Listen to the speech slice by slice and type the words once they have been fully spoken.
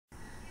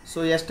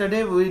So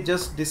yesterday we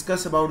just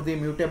discussed about the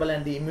mutable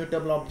and the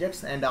immutable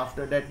objects, and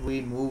after that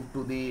we moved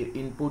to the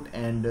input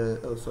and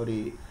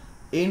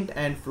int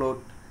and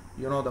float,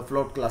 the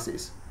float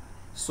classes.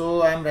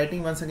 So I am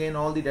writing once again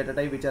all the data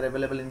type which are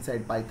available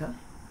inside Python: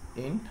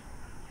 int,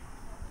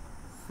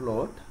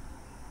 float,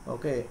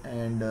 okay,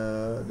 and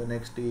the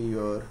next is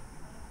your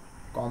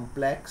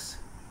complex,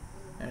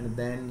 and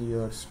then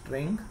your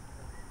string,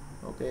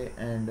 okay,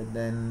 and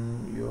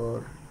then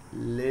your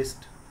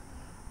list,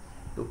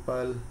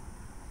 tuple,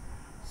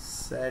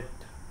 set,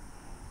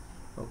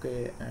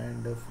 okay,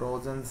 and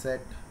frozen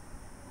set.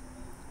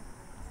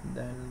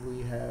 Then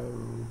we have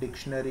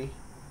dictionary,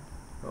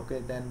 okay,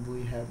 then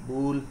we have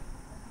bool,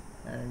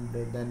 and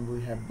then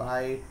we have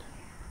byte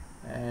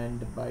and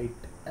byte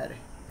array,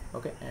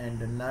 okay,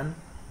 and none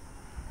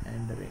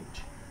and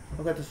range.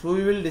 Okay, so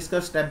we will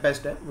discuss step by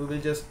step. We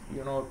will just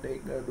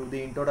do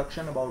the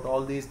introduction about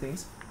all these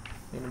things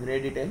in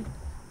great detail,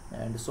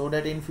 and so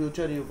that in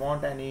future you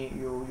won't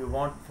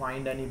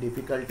find any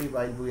difficulty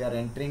while we are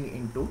entering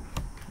into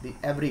the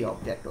every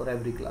object or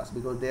every class,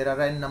 because there are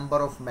a number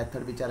of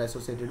methods which are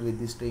associated with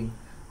the string,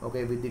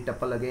 okay, with the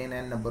tuple again,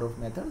 and number of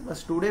methods. But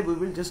today we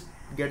will just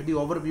get the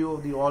overview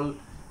of the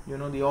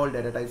all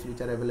data types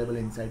which are available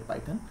inside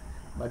Python.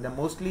 But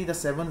mostly the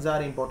 7s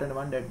are important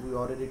one that we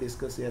already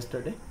discussed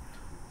yesterday.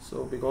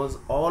 So because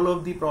all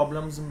of the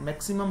problems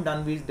maximum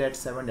done with that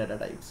 7 data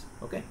types,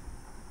 okay.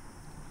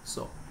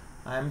 So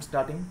I am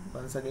starting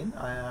once again.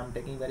 I am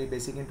taking very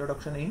basic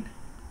introduction int,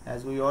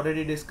 as we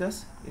already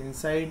discussed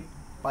inside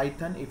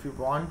Python. If you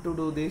want to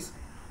do this,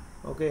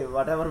 okay,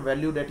 whatever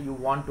value that you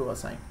want to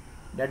assign,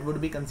 that would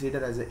be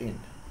considered as an int,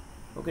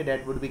 okay,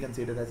 that would be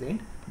considered as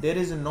int. There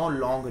is no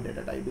long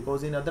data type,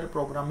 because in other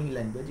programming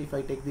language, if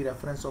I take the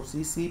reference of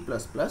C++,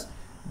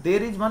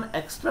 there is one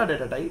extra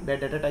data type.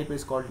 That data type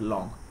is called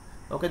long,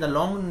 okay. The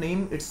long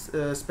name, it's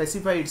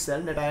specify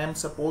itself that I am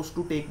supposed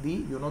to take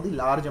the the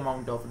large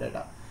amount of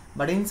data.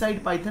 But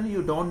inside Python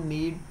you don't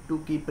need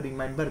to keep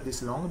remember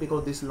this long,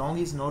 because this long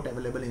is not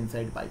available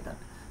inside Python.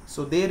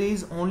 So there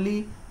is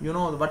only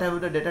whatever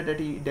the data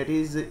that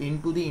is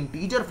into the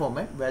integer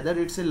format, whether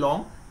it's a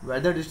long,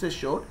 whether it's a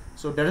short,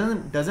 so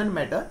doesn't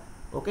matter,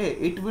 okay,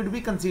 it would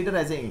be considered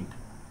as a int.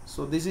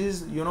 So this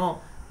is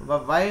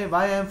why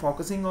I am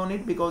focusing on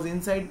it, because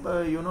inside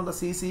the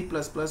C++,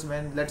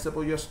 when let's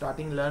suppose you're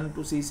starting learn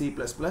to C++,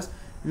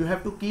 you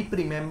have to keep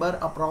remember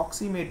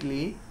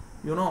approximately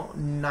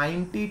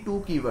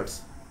 92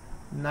 keywords,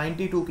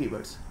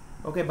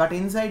 okay. But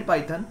inside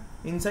Python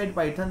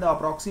the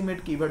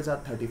approximate keywords are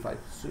 35.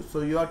 So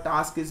your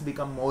task is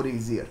become more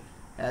easier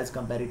as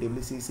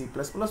comparatively C++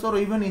 or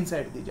even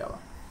inside the Java,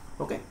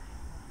 okay.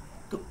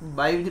 So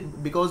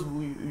because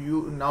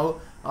you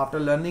now after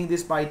learning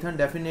this Python,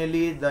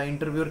 definitely the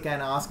interviewer can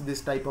ask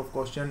this type of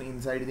question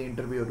inside the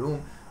interview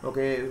room,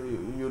 okay.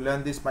 You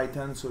learn this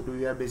Python, so do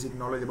you have basic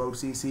knowledge about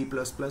C++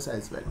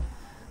 as well,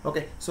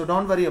 okay. So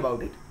don't worry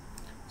about it.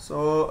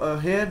 So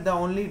here the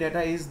only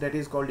data is that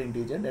is called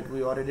integer, that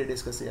we already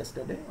discussed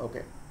yesterday,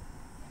 okay.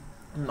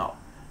 Now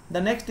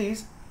the next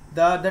is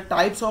the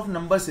types of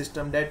number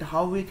system, that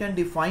how we can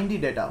define the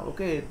data,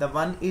 okay. The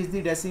one is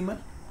the decimal,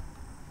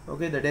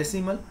 okay, the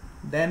decimal,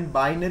 then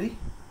binary,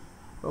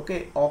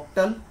 okay,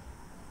 octal,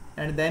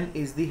 and then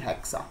is the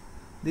hexa.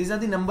 These are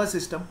the number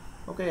system,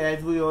 okay.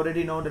 As we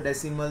already know, the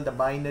decimal, the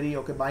binary,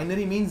 okay,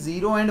 binary means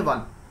 0 and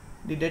 1.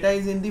 The data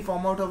is in the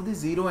format of the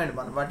 0 and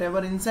 1. Whatever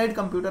inside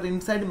computer,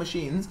 inside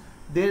machines,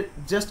 they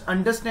just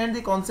understand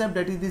the concept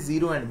that is the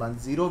 0 and 1,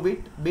 0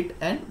 bit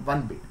and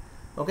 1 bit,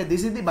 okay.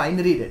 This is the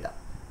binary data.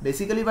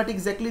 Basically what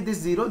exactly this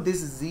 0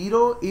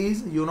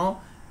 is,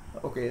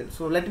 okay.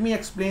 So let me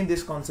explain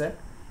this concept.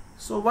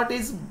 So what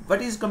is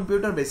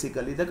computer?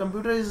 Basically the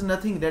computer is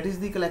nothing, that is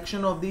the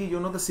collection of the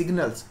the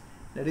signals,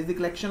 that is the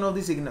collection of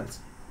the signals.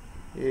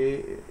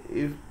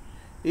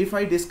 If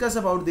I discuss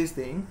about this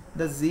thing,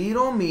 the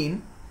 0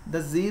 mean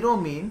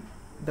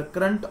the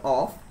current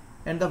off,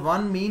 and the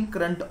 1 mean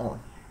current on.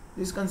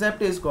 This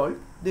concept is called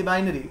the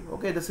binary,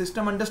 okay. The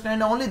system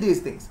understand only these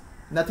things,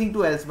 nothing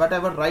to else.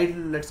 Whatever write,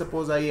 let's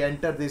suppose I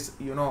enter this,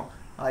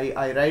 I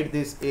write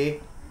this A,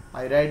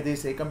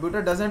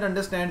 computer doesn't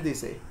understand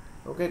this A,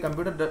 okay.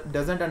 Computer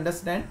doesn't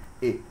understand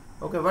A,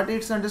 okay. What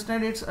it's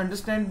understand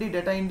the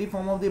data in the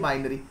form of the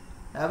binary.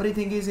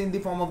 Everything is in the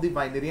form of the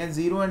binary and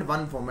 0 and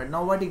 1 format.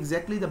 Now what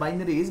exactly the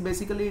binary is?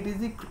 Basically it is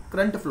the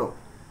current flow,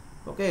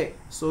 okay.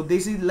 So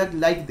this is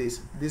like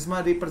this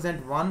one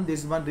represent 1,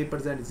 this one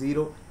represent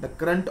 0, the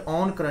current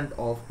on, current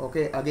off,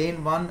 okay.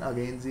 Again 1,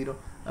 again 0,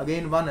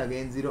 again 1,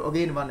 again 0,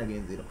 again 1,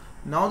 again 0.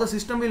 Now the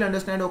system will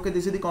understand, okay,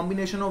 this is the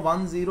combination of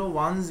 1 0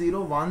 1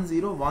 0 1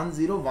 0 1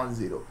 0 1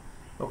 0,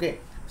 okay.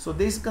 So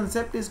this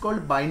concept is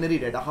called binary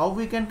data. How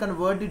we can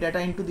convert the data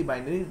into the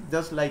binary?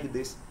 Just like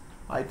this.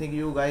 I think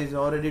you guys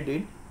already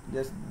did.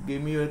 Just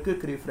give me a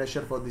quick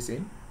refresher for the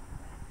same.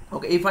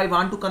 Okay, if I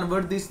want to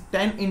convert this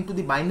 10 into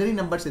the binary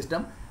number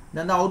system,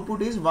 then the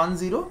output is 1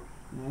 0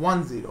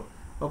 1 0,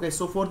 okay.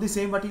 So for the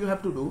same, what you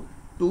have to do,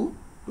 2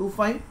 2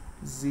 5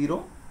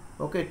 0,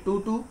 okay,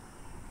 2 2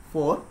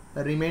 4,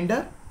 the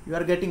remainder you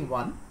are getting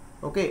 1,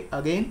 okay.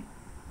 Again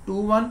 2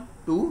 1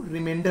 2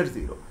 remainder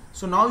 0.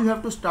 So now you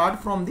have to start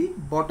from the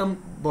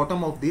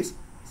bottom of this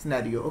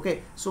scenario.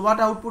 Okay, so what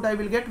output I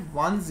will get?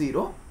 1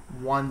 0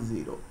 1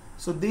 0.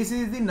 So this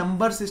is the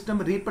number system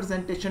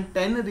representation,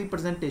 10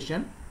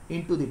 representation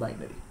into the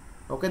binary.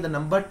 Okay, the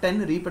number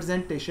 10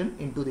 representation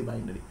into the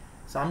binary.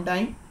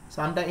 Sometime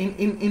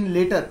in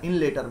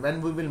later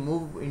when we will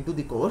move into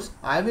the course,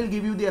 I will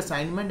give you the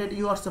assignment that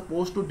you are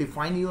supposed to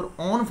define your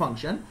own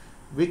function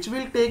which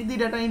will take the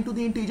data into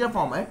the integer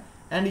format,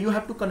 and you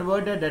have to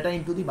convert that data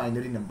into the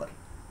binary number.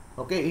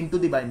 Okay, into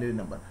the binary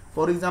number.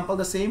 For example,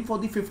 the same for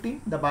the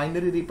 15, the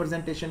binary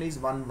representation is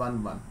 1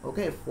 1 1.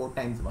 Okay, 4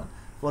 times 1.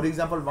 For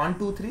example, 1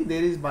 2 3,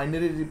 there is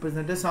binary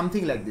representation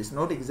something like this,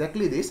 not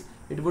exactly this,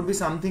 it would be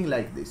something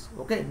like this.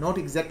 Okay, not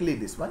exactly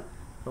this one.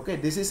 Okay,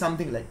 this is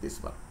something like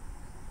this one.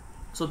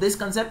 So this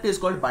concept is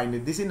called binary.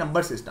 This is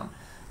number system.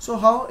 So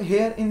how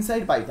here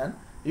inside Python,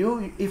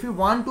 if you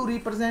want to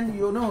represent,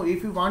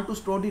 if you want to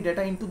store the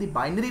data into the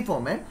binary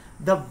format,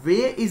 the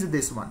way is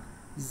this one,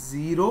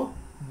 0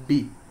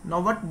 B. Now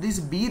what this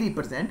B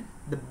represent?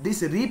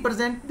 This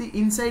represent the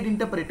inside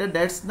interpreter,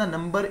 that's the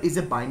number is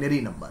a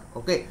binary number.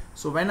 Okay,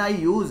 so when I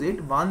use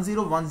it 1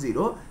 0 1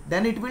 0,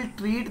 then it will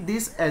treat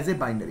this as a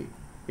binary.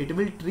 It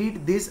will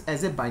treat this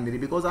as a binary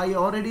because I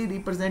already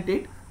represent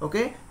it.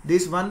 Okay,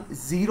 this one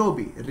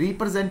 0b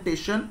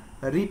representation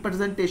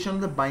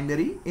of the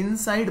binary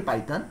inside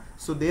Python.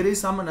 So there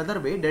is some another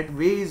way, that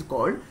way is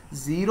called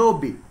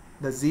 0b,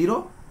 the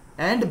 0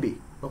 and b.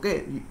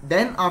 Okay,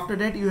 then after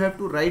that you have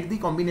to write the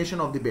combination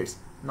of the bits.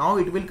 Now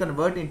it will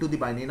convert into the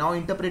binary. Now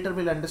interpreter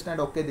will understand,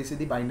 okay, this is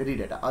the binary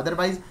data.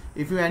 Otherwise,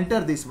 if you enter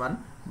this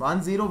one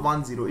 1 0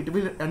 1 0, it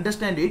will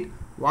understand it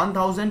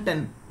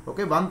 1010.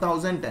 Okay,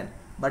 1010.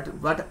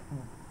 But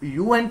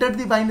you entered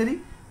the binary,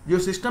 your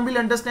system will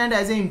understand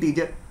as an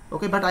integer.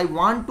 Okay, but I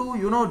want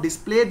to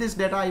display this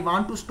data, I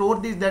want to store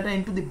this data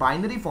into the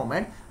binary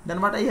format, then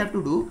what I have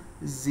to do?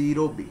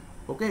 0b.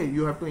 Okay,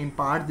 you have to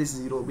impart this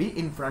 0b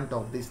in front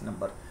of this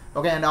number.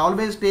 Okay, and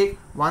always take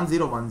 1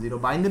 0 1 0.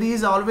 Binary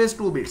is always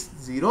 2 bits,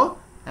 0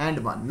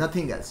 and 1,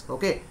 nothing else.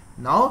 Okay,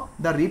 now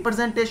the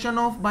representation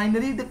of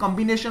binary, the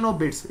combination of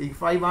bits.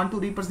 If I want to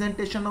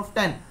representation of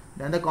 10,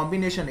 then the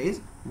combination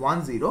is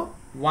 1 0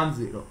 1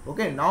 0.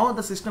 Okay, now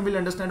the system will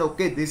understand,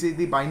 okay, this is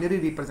the binary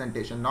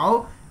representation.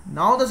 Now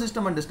the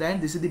system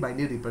understand this is the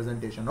binary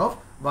representation of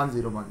 1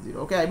 0 1 0.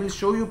 Okay, I will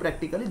show you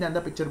practically, then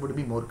the picture would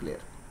be more clear.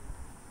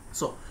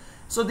 So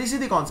this is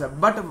the concept,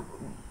 but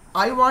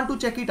I want to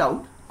check it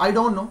out. I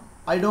don't know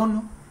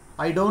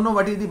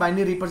what is the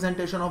binary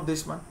representation of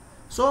this one.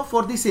 So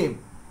for the same,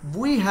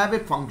 we have a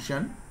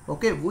function.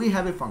 Okay, we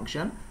have a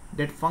function.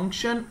 That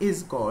function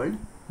is called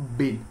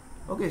bin.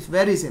 Okay, it's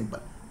very simple.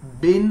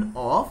 Bin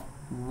of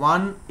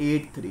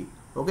 183.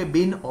 Okay,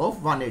 bin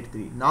of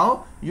 183.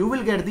 Now you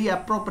will get the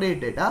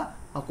appropriate data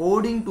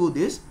according to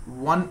this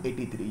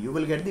 183. You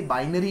will get the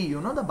binary,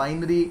 the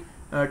binary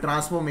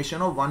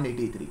transformation of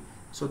 183.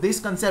 So this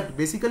concept,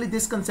 basically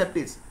this concept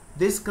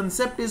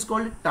is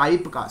called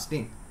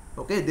typecasting.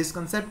 Okay, this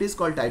concept is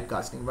called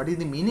typecasting. What is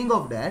the meaning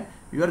of that?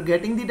 You are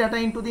getting the data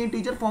into the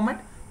integer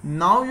format.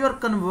 Now you are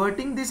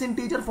converting this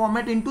integer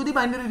format into the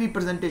binary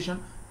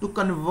representation. To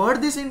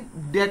convert this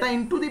data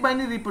into the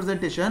binary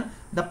representation,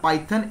 the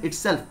Python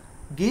itself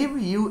give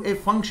you a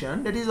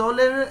function that is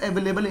already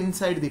available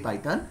inside the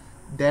Python.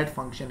 That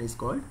function is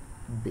called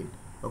bin.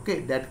 Okay,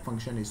 that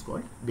function is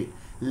called bin.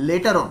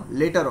 Later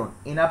on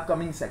in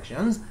upcoming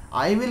sections,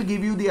 I will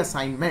give you the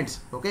assignments.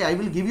 Okay, I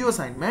will give you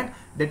assignment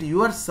that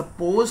you are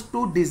supposed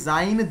to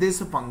design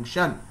this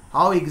function,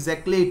 how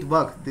exactly it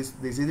works. This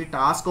is the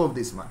task of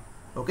this one.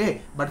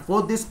 Okay, but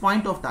for this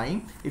point of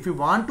time, if you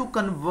want to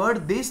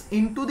convert this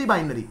into the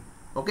binary,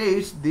 okay,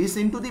 it's this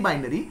into the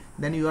binary,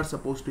 then you are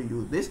supposed to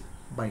use this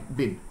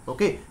bin.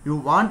 Okay, you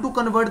want to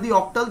convert the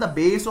octal, the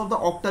base of the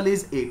octal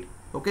is 8.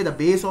 Okay, the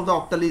base of the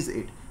octal is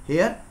 8.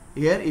 Here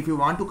if you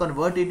want to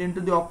convert it into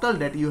the octal,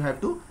 that you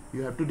have to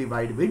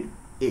divide with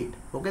 8.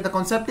 Okay, the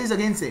concept is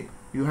again same.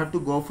 You have to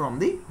go from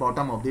the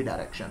bottom of the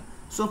direction.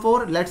 So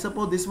for, let's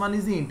suppose this one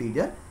is the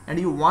integer and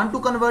you want to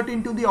convert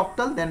into the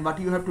octal, then what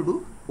you have to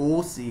do?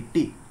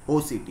 OCT.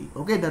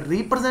 Okay, the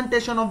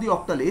representation of the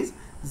octal is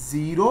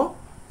 0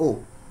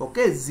 O.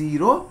 Okay,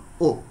 0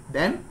 O.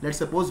 Then let's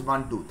suppose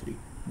 1 2 3.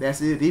 That's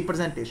the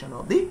representation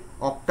of the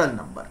octal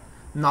number.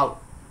 Now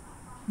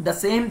the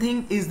same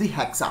thing is the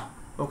hexa.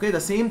 Okay,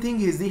 the same thing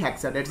is the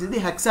hexa, that is the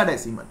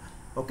hexadecimal.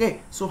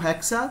 Okay, so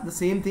hexa, the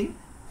same thing,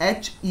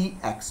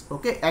 HEX.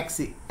 Okay,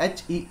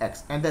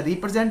 HEX, and the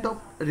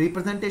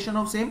representation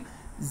of same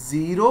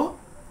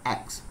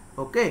 0x.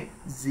 Okay,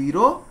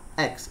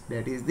 0x,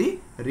 that is the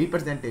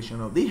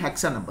representation of the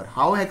hexa number.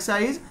 How hexa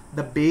is?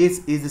 The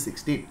base is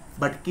 16,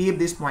 but keep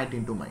this point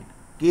into mind.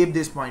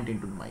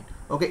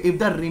 Okay, if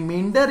the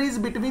remainder is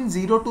between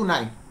 0 to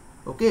 9,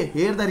 okay,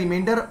 here the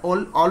remainder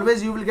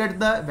always you will get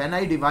the, when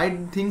I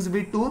divide things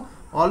with 2,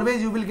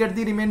 always you will get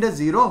the remainder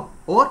 0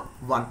 or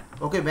 1.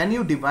 Okay, when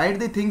you divide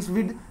the things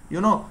with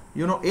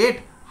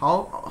 8,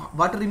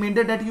 what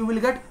remainder that you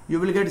will get? You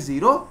will get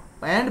 0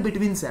 and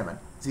between 7,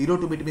 0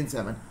 to between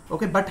 7.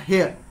 Okay, but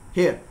here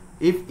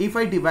If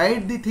I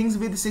divide the things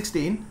with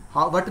 16,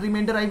 what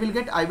remainder I will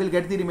get? I will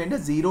get the remainder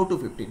 0 to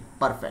 15.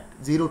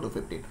 Perfect. 0 to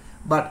 15.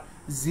 But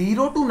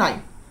 0 to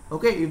 9.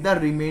 Okay, if the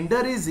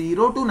remainder is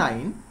 0 to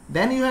 9,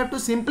 then you have to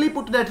simply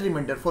put that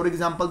remainder. For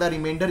example, the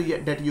remainder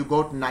that you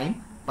got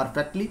 9,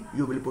 perfectly,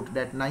 you will put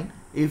that 9.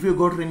 If you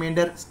got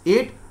remainder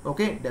 8,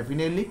 okay,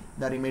 definitely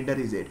the remainder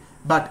is 8.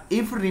 But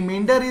if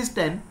remainder is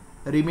 10,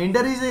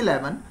 remainder is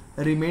 11,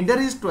 remainder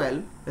is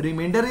 12,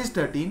 remainder is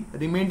 13,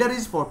 remainder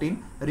is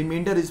 14,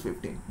 remainder is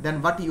 15,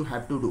 then what you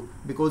have to do?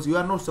 Because you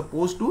are not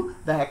supposed to,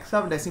 the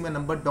hexadecimal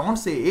number, don't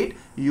say 8,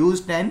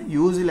 use 10,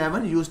 use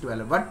 11, use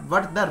 12.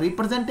 What the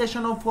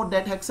representation of for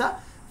that hexa?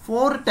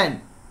 For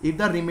 10. If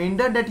the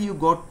remainder that you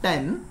got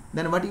 10,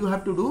 then what you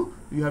have to do?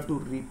 You have to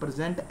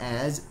represent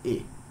as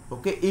A.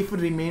 Okay, if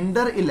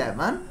remainder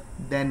 11,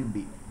 then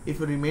B.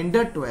 If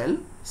remainder 12,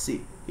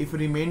 C. If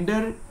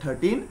remainder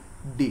 13,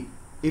 D.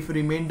 If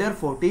remainder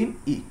 14,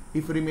 E.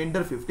 If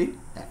remainder 15,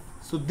 F.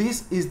 So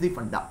this is the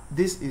funda.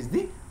 This is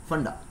the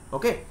funda.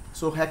 Okay.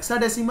 So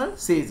hexadecimal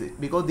says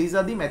it, because these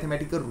are the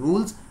mathematical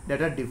rules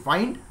that are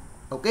defined.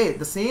 Okay.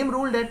 The same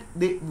rule that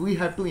we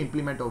have to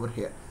implement over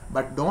here.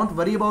 But don't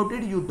worry about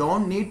it. You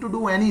don't need to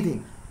do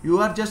anything. You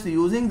are just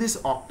using this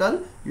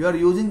octal. You are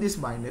using this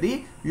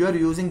binary. You are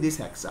using this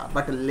hexa.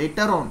 But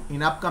later on,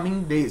 in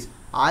upcoming days,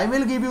 I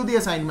will give you the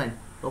assignment.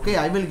 Okay,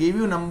 I will give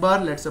you number,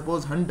 let's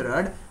suppose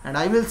 100, and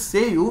I will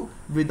say you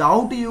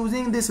without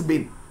using this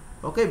bin.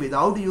 Okay,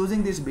 without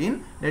using this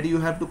bin, that you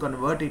have to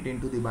convert it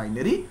into the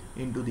binary,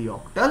 into the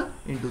octal,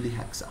 into the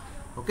hexa.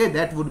 Okay,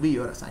 that would be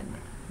your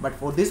assignment. But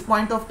for this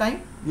point of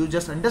time, you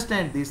just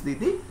understand this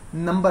the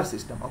number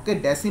system. Okay,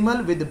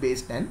 decimal with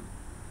base 10.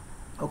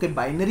 Okay,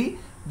 binary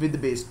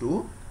with base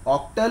 2,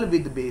 octal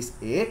with base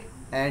 8,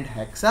 and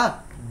hexa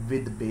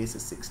with base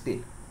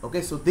 16.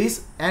 Okay, so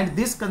this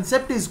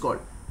concept is called.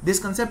 This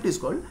concept is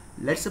called,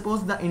 let's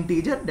suppose the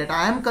integer that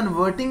I am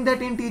converting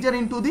that integer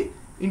into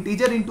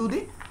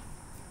the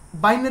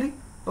binary.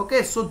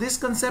 Okay, so this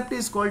concept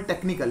is called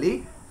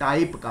technically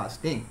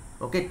typecasting.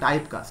 Okay,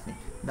 typecasting.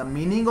 The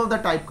meaning of the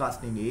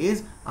typecasting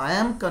is I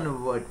am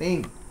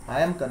converting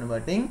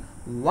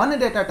one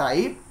data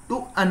type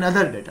to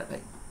another data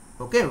type.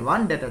 Okay,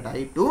 one data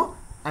type to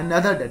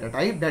another data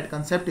type. That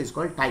concept is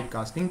called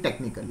typecasting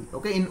technically.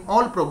 Okay, in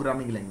all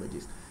programming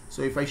languages.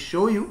 So if I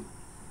show you,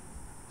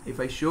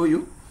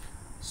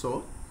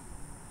 so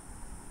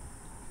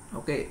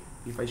okay,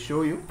 if I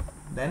show you,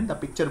 then the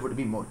picture would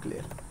be more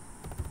clear.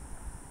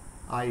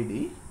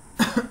 ID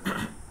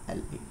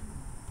LE.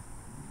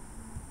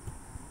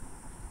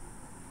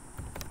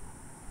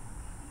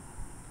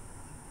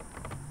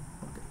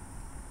 Okay.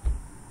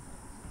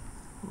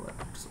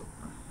 What's up?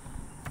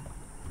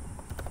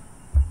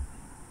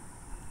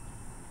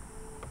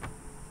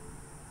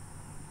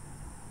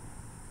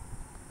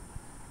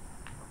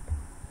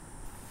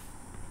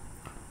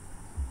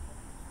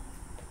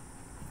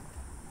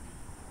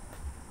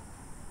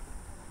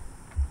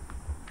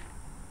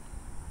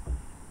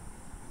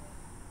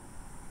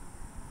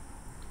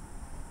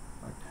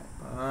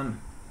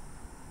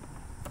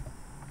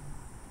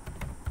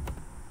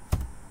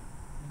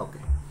 Okay,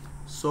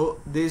 so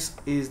this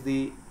is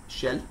the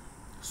shell.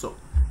 So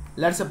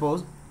let's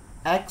suppose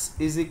x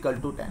is equal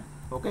to 10.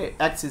 Okay,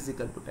 x is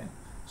equal to 10.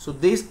 So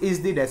this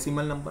is the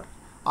decimal number.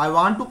 I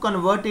want to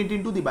convert it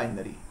into the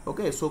binary.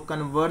 Okay, so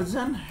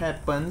conversion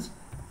happens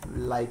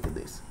like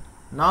this.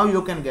 Now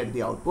you can get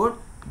the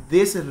output.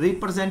 This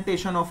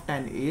representation of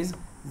 10 is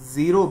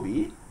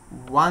 0b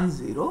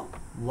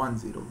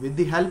 1010 with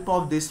the help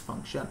of this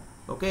function.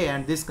 Okay,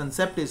 and this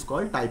concept is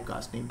called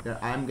typecasting.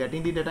 I am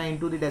getting the data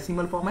into the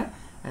decimal format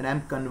and I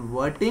am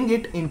converting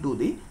it into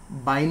the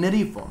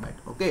binary format.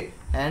 Okay,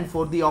 and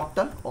for the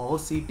octal,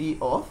 OCT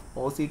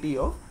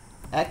of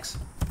x.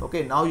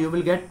 Okay, now you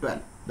will get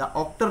 12. The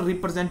octal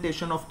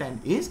representation of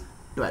 10 is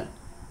 12.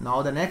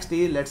 Now the next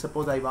is, let's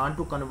suppose I want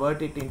to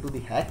convert it into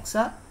the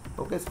hexa.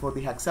 Okay, so for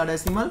the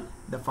hexadecimal,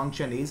 the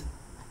function is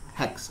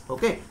hex.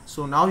 Okay,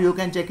 so now you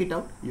can check it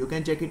out.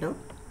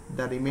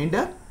 The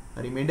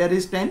remainder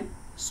is 10.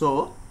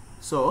 So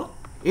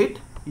it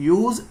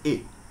use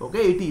A.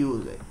 Okay, it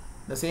use A.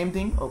 The same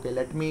thing. Okay,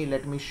 let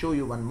me show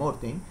you one more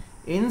thing.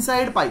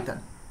 Inside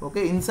Python,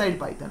 okay, inside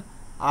Python,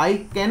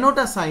 I cannot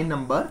assign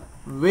number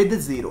with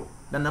 0.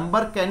 The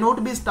number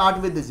cannot be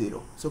start with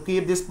 0. So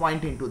keep this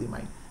point into the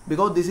mind,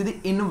 because this is the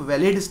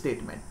invalid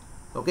statement.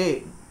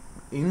 Okay,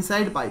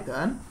 inside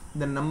Python,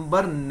 the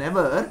number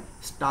never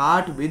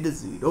start with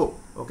 0.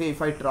 Okay,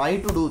 if I try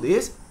to do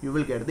this, you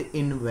will get the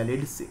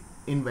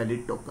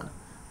invalid token.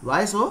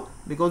 Why so?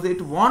 Because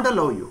it won't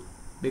allow you,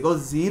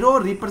 because 0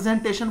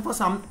 representation for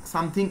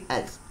something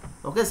else.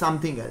 Okay,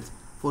 something else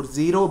for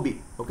 0b.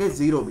 Okay,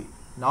 0b.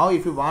 Now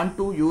if you want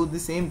to use the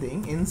same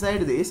thing,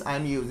 inside this I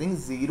am using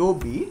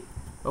 0b.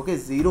 Okay,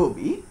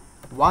 0b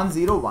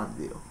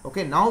 1010.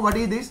 Okay, now what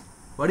is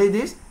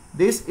this?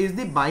 This is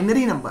the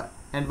binary number.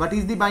 And what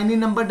is the binary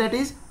number? That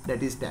is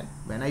 10.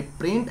 When I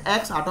print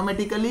x,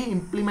 automatically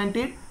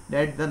implemented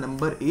that the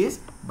number is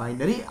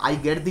binary. I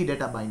get the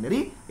data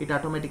binary. It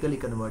automatically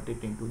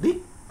converted into the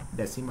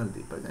decimal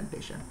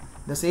representation.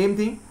 The same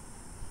thing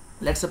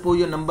let's suppose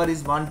your number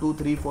is 1 2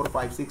 3 4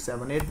 5 6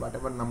 7 8,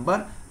 whatever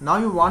number. Now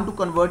you want to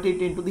convert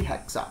it into the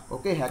hexa.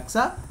 Okay,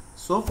 hexa.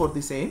 So for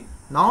the same,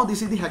 now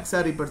this is the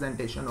hexa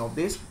representation of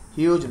this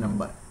huge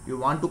number. You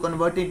want to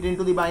convert it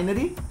into the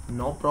binary?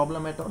 No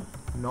problem at all.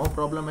 No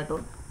problem at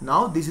all.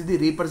 Now this is the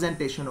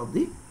representation of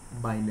the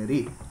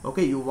binary.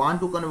 Okay, you want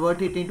to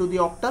convert it into the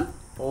octal,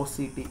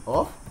 OCT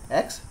of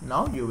x.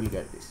 Now you will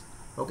get this.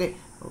 Okay,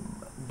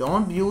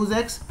 don't use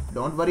x,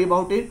 don't worry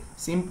about it.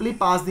 Simply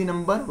pass the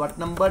number. What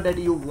number that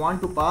you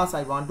want to pass?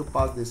 I want to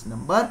pass this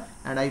number,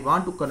 and I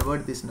want to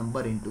convert this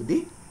number into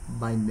the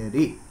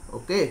binary.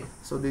 Okay,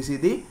 so this is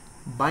the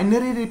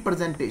binary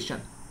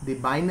representation, the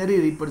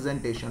binary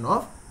representation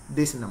of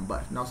this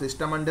number. Now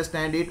system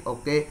understand it.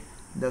 Okay,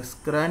 the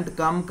current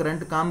come,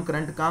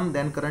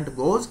 then current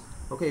goes.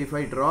 Okay, if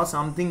I draw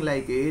something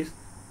like this,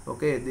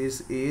 okay,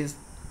 this is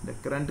the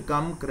current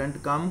come,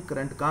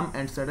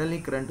 and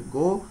suddenly current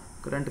go,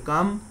 current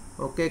come,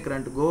 okay,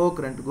 current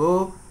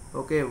go,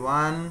 okay,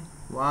 1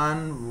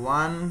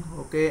 1,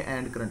 okay,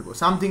 and current go,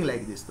 something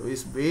like this. So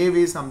this wave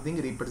is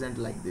something represent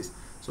like this.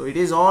 So it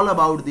is all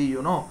about the,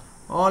 you know,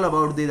 all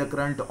about the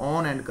current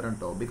on and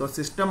current off, because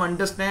system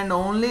understand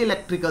only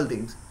electrical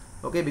things.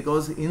 Okay,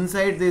 because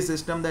inside this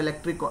system the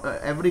electric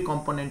every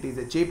component is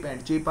a chip,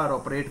 and chip are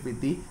operate with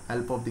the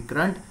help of the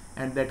current,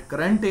 and that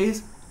current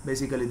is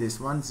basically this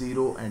one,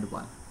 0 and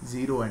 1,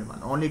 0 and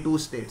 1, only two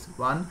states.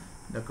 1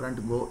 the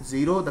current go,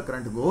 0 the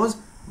current goes,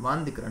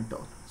 1 the current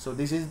on. So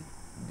this is,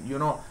 you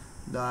know,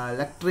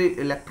 the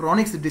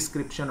electronics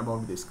description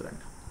about this current.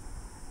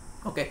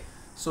 Okay,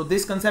 so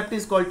this concept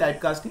is called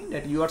typecasting,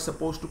 that you are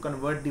supposed to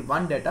convert the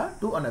one data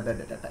to another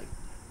data type.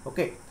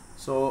 Okay,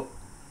 so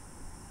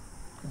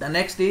the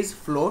next is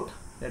float,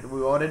 that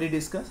we already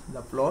discussed.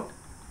 The float,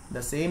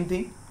 the same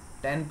thing,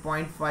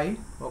 10.5,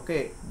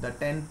 okay, the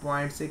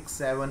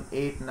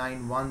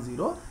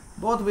 10.678910,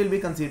 both will be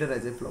considered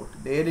as a float.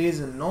 There is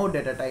no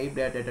data type,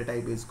 that data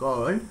type is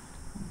called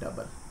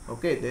double.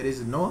 Okay, there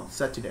is no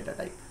such data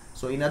type.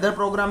 So in other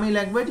programming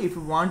language, if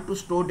you want to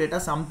store data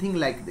something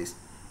like this,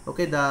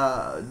 okay,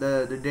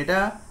 the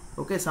data,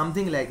 okay,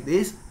 something like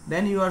this,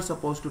 then you are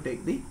supposed to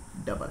take the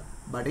double.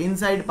 But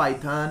inside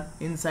Python,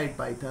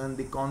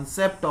 the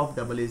concept of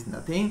double is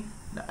nothing.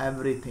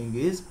 Everything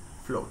is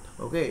float.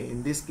 Okay,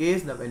 in this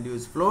case the value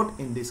is float,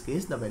 in this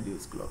case the value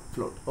is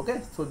float.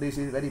 Okay, so this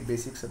is very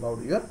basics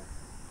about your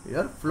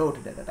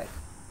float data type.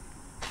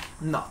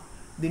 Now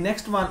the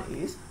next one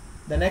is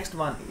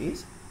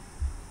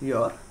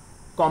your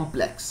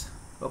complex.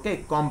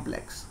 Okay,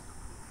 complex,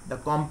 the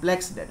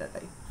complex data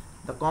type.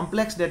 The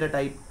complex data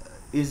type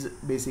is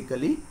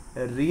basically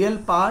a real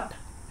part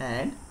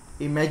and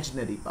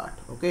imaginary part.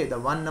 Okay, the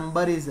one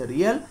number is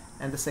real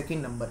and the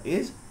second number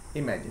is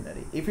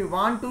imaginary. If you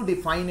want to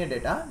define a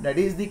data, that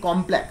is the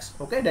complex.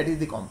 Okay, that is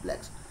the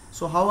complex.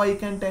 So how I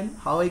can tell,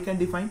 how I can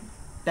define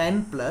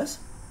 10 plus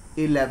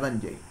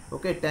 11j.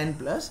 Okay, 10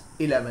 plus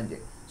 11j.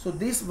 So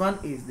this one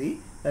is the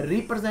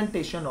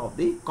representation of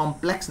the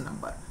complex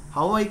number.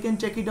 How I can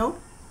check it out?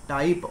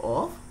 Type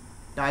of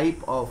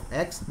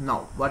x.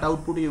 Now what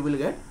output you will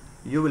get?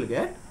 You will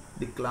get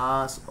the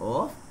class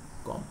of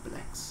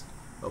complex.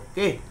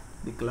 Okay,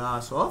 the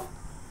class of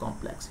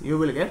complex. You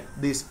will get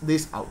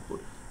this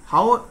output.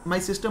 How my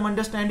system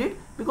understand it?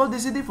 Because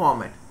this is the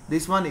format.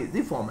 This one is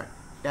the format.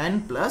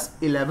 10 plus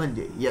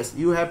 11j. Yes,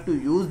 you have to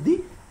use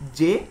the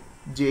j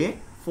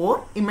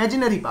for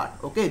imaginary part.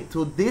 Okay,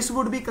 so this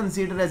would be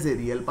considered as a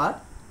real part.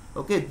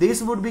 Okay,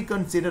 this would be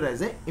considered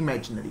as a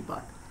imaginary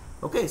part.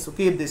 Okay, so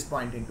keep this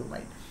point into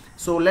mind.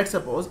 So let's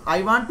suppose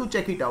I want to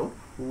check it out.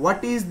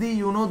 What is the,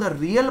 you know, the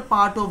real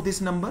part of this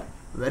number?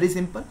 Very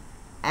simple.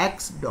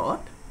 X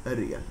dot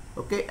real.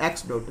 Okay,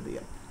 x dot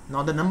real.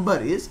 Now the number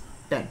is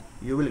 10.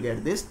 You will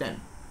get this 10.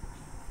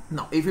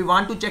 Now if you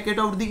want to check it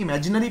out the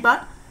imaginary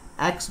part,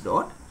 x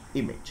dot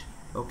image.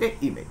 Okay,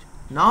 image.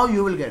 Now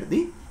you will get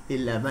the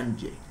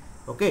 11j.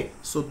 Okay,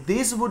 so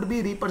this would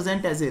be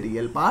represent as a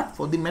real part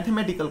for the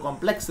mathematical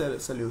complex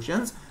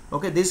solutions.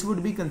 Okay, this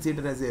would be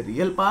considered as a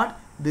real part,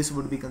 this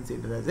would be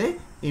considered as a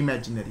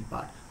imaginary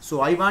part.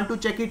 So I want to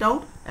check it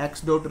out.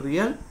 X dot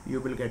real, you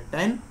will get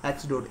 10.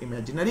 X dot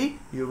imaginary,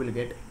 you will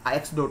get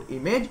x dot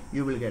image,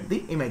 you will get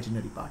the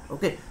imaginary part.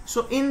 Okay,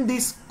 so in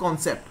this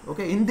concept,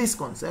 okay, in this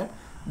concept,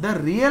 the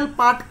real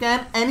part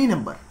can any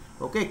number.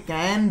 Okay,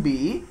 can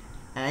be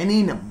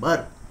any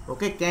number.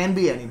 Okay, can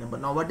be any number.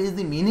 Now what is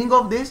the meaning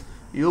of this?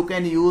 You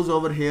can use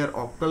over here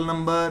octal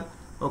number.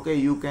 Okay,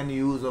 you can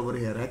use over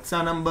here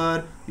hexa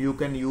number, you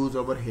can use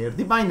over here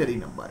the binary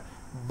number.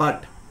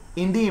 But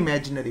in the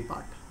imaginary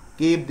part,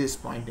 keep this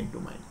point into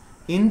mind.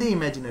 In the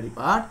imaginary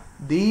part,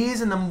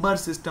 these number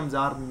systems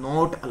are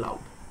not allowed.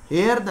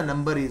 Here the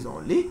number is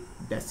only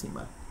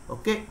decimal.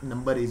 Okay,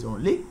 number is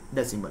only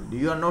decimal.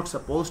 You are not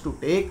supposed to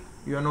take,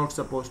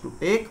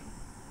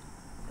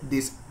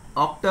 this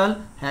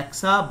octal,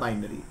 hexa,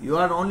 binary. You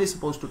are only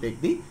supposed to take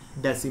the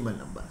decimal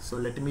number. So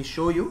let me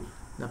show you,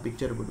 the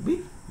picture would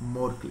be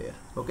more clear.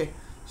 Okay,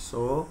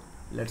 so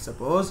let's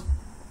suppose,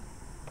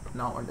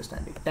 now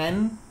understanding,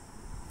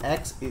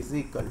 10x is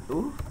equal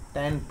to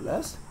 10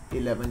 plus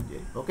 11j.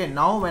 Okay,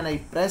 now when I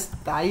press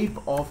type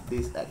of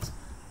this x,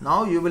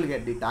 now you will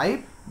get the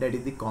type, that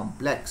is the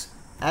complex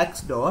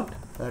x dot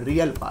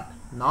real part.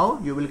 Now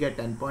you will get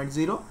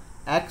 10.0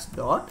 x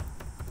dot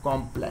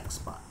complex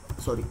part,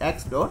 sorry,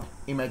 x dot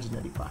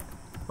imaginary part.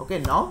 Okay,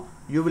 now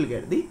you will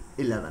get the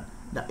 11.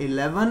 The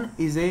 11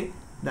 is a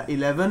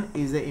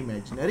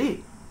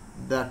imaginary,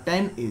 the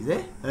 10 is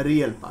a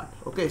real part.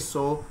 Okay,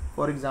 so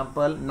for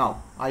example,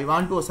 now I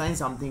want to assign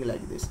something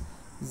like this: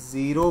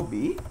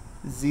 0b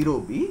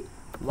 0b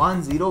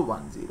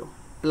 1010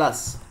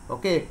 plus,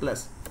 okay,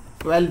 plus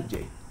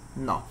 12j.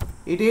 Now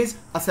it is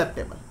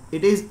acceptable,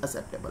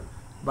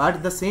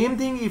 but the same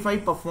thing if I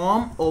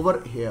perform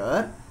over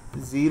here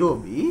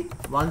 0b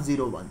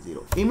 1010,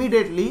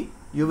 immediately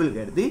you will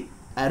get the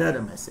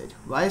error message.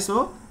 Why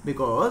so?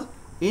 Because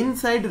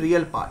inside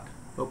real part,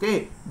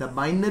 okay, the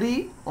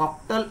binary,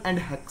 octal and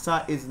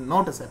hexa is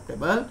not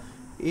acceptable.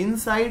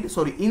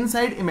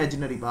 Inside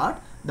imaginary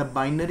part, the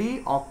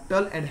binary,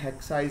 octal and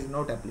hexa is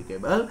not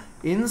applicable.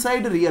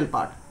 Inside real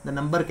part, the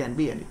number can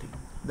be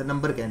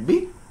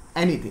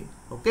anything.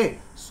 Okay,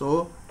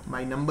 so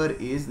my number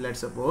is, let's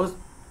suppose,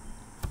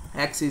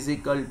 x is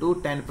equal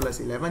to 10 plus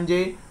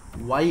 11j,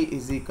 y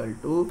is equal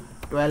to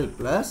 12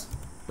 plus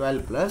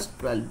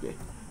 12j.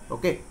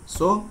 Okay,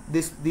 so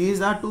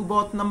these are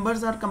both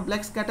numbers are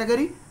complex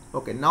category.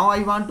 Okay, now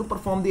I want to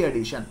perform the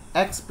addition.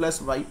 X plus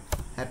y,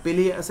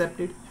 happily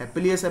accepted.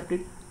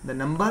 The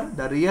number,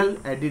 the real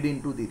added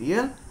into the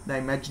real, the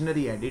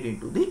imaginary added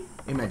into the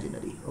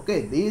imaginary.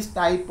 Okay, these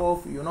type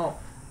of, you know,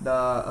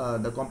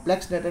 the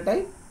complex data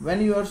type, when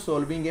you are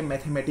solving a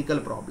mathematical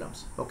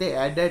problems, okay,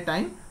 at that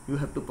time you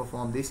have to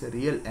perform this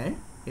real and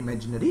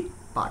imaginary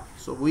part.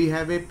 So we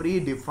have a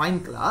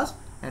predefined class,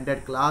 and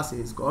that class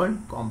is called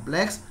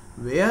complex,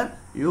 where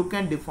you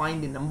can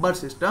define the number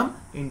system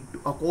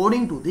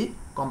according to the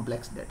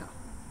complex data.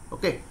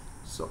 Okay,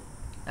 so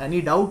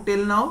any doubt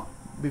till now?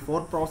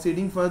 Before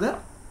proceeding further,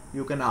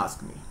 you can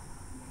ask me.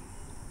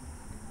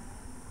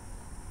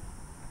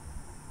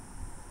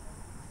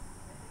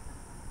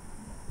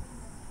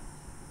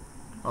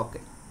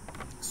 Okay,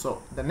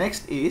 so the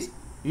next is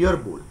your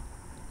bool.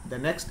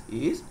 Data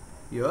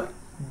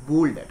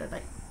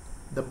type,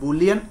 the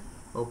boolean.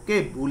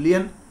 Okay,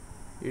 boolean,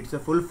 its a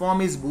full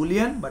form is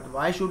boolean, but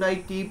why should I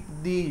keep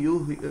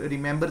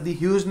remember the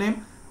huge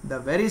name? The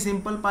very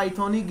simple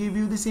Python give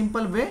you the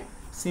simple way.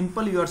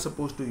 Simple, you are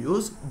supposed to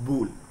use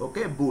bool.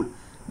 Okay, bool.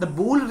 The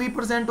bool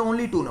represent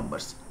only two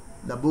numbers.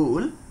 The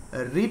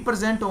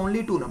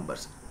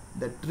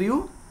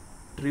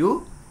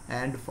true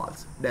and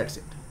false. That's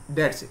it.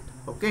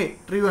 Okay,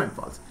 true and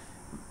false.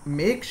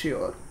 Make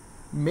sure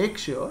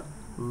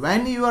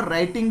when you are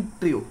writing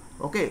true,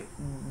 okay,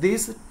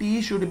 this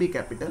T should be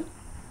capital.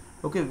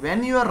 Okay,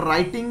 when you are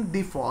writing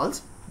the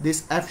false,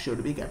 this F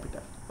should be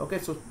capital. Okay,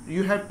 so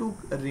you have to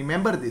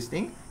remember this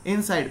thing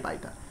inside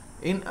Python.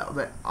 In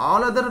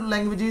all other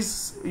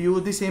languages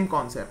use the same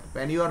concept.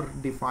 When you are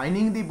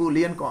defining the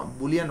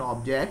boolean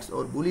objects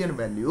or boolean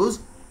values,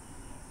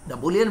 the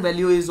boolean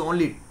value is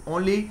only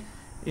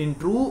in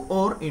true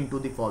or into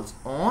the false,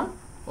 on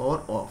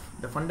or off.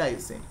 The funda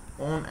is same,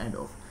 on and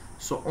off.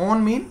 So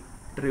on mean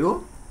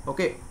true,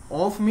 okay,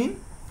 off mean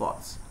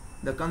false.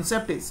 The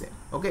concept is same.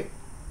 Okay,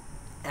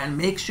 and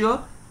make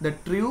sure the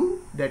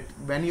true, that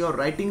when you are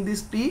writing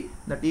this T,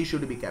 the T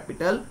should be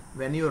capital.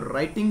 When you are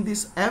writing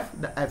this F,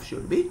 the F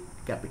should be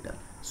capital.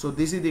 So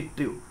this is the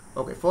true.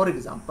 Okay, for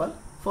example,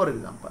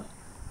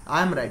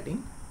 I am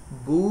writing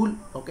bool.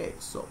 Okay,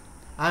 so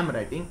I am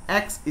writing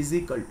x is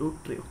equal to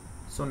true.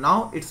 So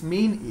now its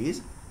mean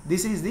is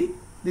this is the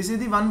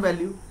one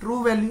value,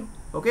 true value.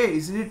 Okay,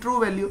 this is the true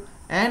value,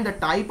 and the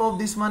type of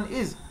this one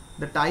is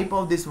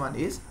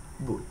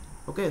bool.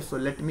 Okay, so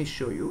let me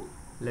show you.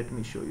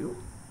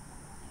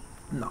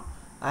 Now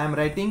I am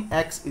writing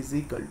x is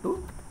equal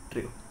to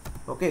true.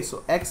 Okay,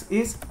 so x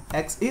is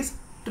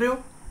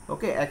true.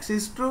 Okay, x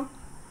is true.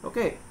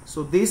 Okay,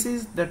 so this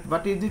is that.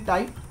 What is the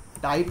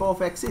type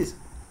of x is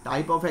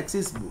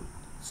bool.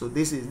 So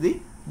this is the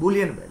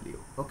boolean value.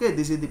 Okay,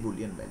 this is the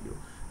boolean value.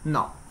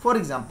 Now for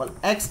example,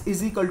 x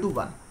is equal to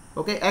 1.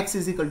 Okay, x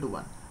is equal to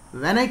 1.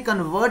 When I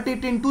convert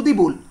it into the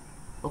bool,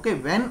 okay,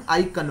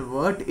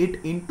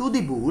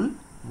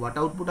 what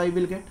output I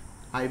will get?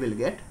 I will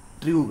get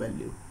true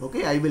value.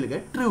 Okay, I will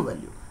get true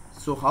value.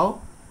 So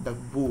how? The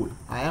bool,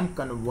 I am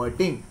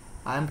converting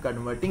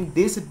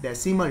this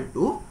decimal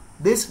to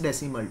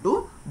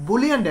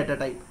boolean data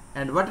type.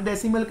 And what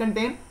decimal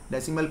contain?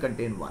 Decimal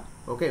contain 1.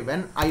 Okay,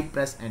 when I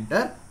press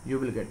enter, you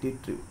will get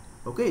it true.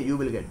 Okay, you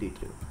will get it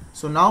true.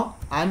 So now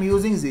I am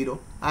using 0.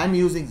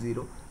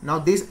 Now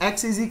this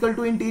x is equal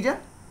to integer.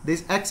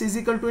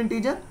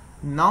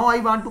 Now I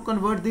want to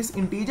convert this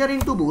integer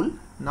into bool.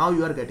 Now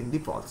you are getting the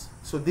false.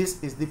 So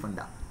this is the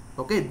funda.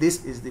 Okay,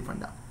 this is the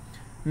funda.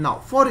 Now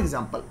for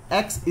example,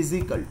 x is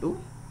equal to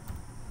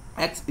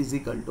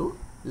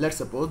let's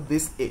suppose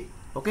this a.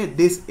 Okay,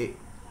 this a.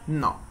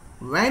 Now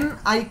when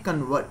I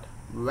convert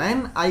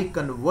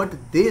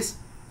this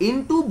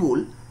into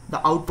bool,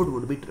 the output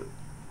would be true.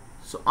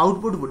 So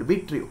output would be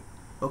true.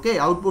 Okay,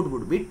 output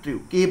would be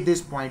true. Keep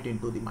this point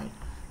into the mind.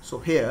 So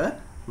here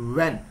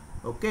when,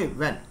 okay,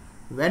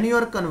 when you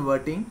are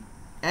converting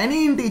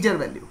any integer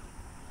value,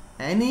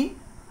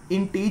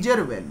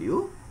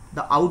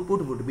 the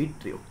output would be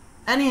true.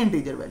 Any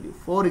integer value.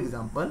 For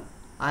example,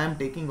 I am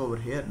taking over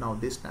here now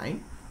this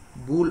time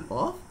bool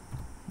of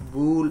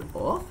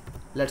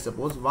let's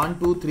suppose 1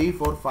 2 3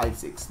 4 5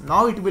 6.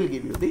 Now it will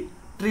give you the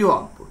true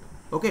output.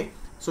 Okay,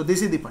 so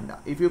this is the funda.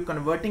 If you are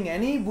converting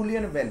any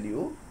boolean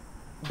value,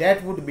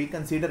 that would be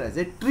considered as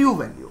a true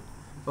value.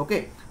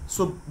 Okay,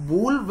 so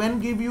bool when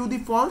give you the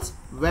false,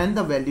 when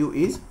the value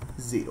is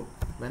 0.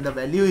 When the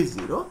value is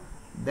 0,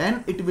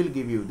 then it will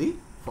give you the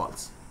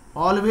false.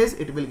 Always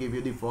it will give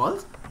you the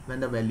false when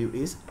the value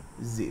is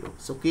 0.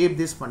 So keep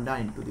this funda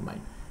into the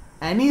mind.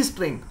 Any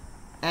string,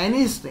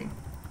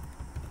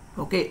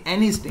 okay,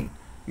 any string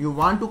you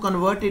want to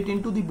convert it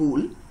into the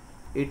bool,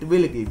 it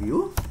will give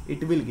you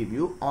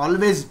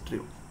always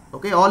true.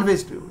 Okay,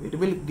 always true. It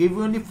will give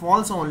you only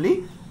false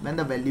only when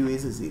the value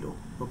is 0.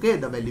 Okay,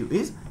 the value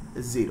is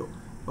 0.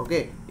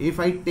 Okay, if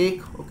I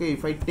take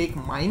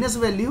minus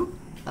value,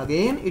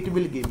 again it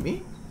will give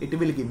me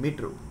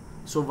true.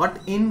 So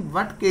in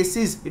what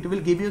cases it will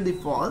give you the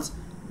false?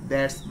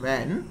 That's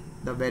when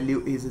the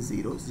value is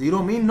 0.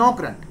 0 mean no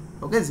current.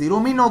 Okay, 0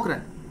 mean no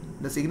current.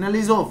 The signal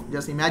is off.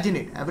 Just imagine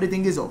it.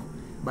 Everything is off.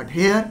 But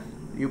here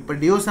you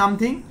produce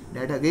something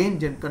that again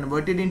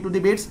converted into the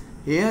bits.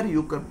 Here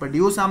you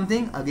produce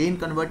something again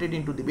converted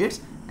into the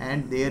bits,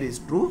 and there is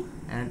true,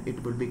 and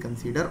it will be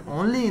considered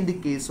only in the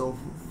case of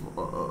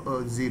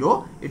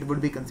 0. It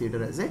would be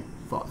considered as a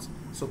false.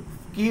 So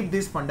keep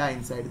this funda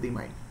inside the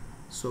mind.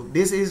 So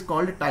this is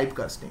called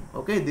typecasting.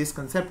 Okay, this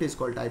concept is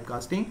called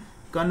typecasting.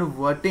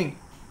 Converting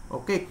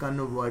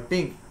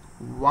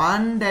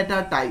one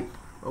data type,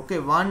 okay,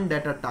 one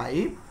data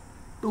type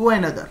to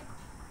another.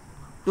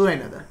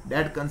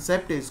 That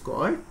concept is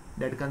called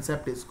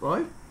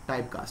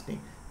typecasting.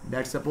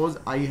 That suppose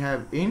I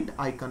have int,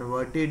 I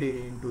converted it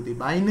into the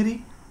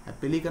binary,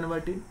 happily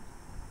converted.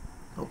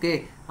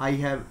 Okay, I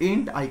have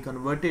int, I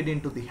converted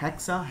into the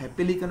hexa,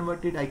 happily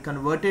converted. I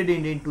converted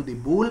it into the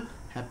bool,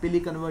 happily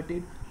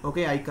converted.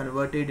 Okay, I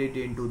converted it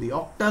into the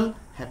octal,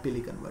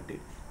 happily converted.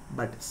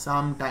 But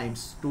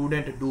sometimes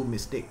student do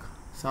mistake.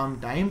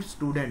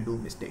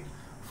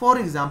 For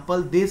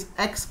example, this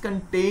x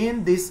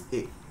contain this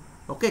a.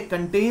 Okay,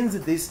 contains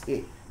this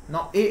a.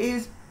 Now a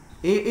is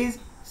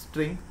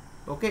string.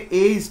 Okay,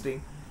 a is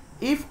string.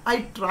 If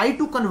I try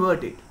to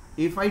convert it,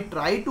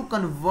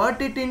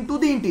 into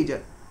the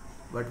integer,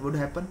 what would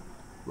happen?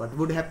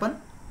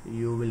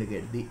 You will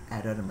get the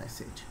error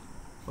message.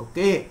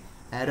 Okay,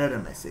 error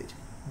message.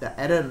 The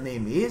error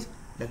name is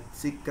the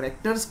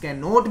characters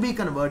cannot be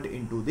converted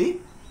into the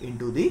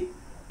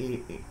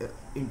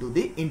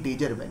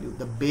integer value.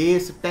 The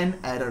base 10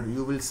 error,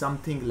 you will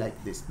something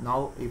like this.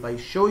 Now if I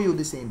show you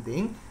the same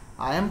thing,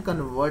 I am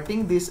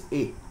converting this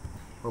a.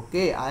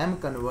 Okay, I am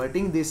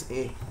converting this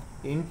a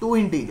into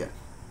integer.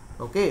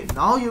 Okay,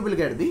 now you will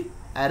get the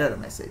error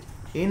message.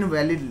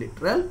 Invalid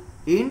literal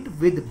int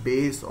with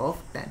base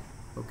of 10.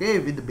 Okay,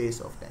 with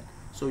base of 10.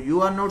 So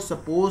you are not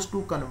supposed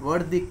to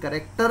convert the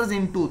characters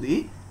into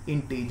the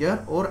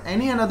integer or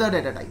any another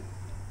data type.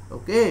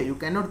 Okay, you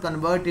cannot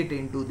convert it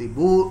into the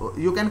bool.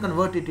 You can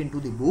convert it into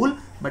the bool,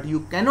 but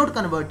you cannot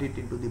convert it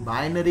into the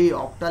binary,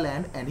 octal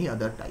and any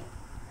other type.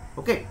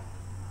 Okay,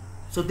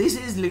 so this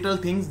is little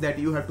things that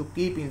you have to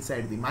keep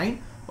inside the mind.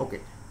 Okay,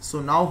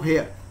 so now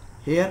here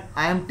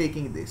I am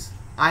taking this.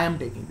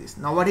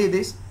 Now what is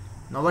this?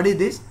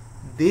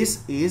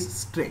 This is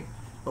string.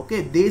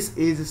 Okay, this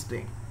is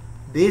string.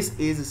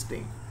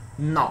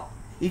 Now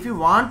if you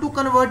want to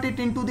convert it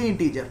into the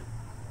integer,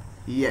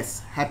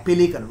 yes,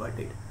 happily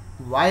converted.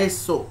 Why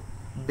so?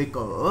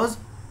 Because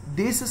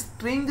this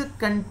string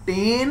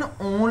contain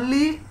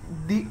only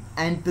the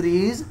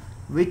entries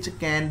which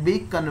can be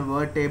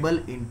convertible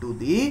into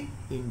the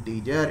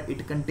integer.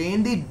 It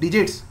contain the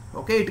digits.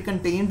 Okay, it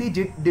contain the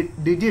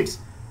digits,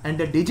 and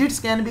the digits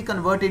can be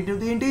converted into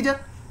the integer.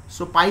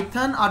 So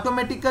Python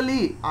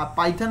automatically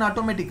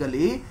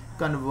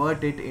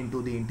convert it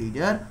into the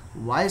integer.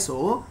 Why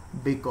so?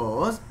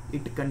 Because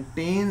it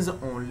contains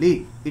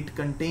only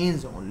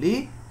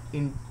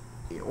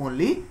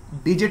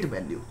digit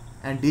value,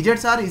 and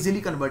digits are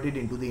easily converted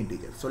into the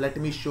integer. So let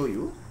me show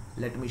you.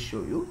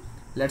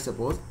 Let's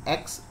suppose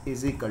x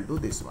is equal to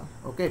this one.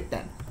 Okay,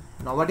 10.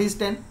 Now what is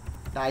 10?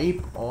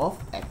 Type of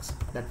x.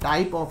 The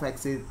type of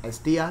x is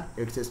str.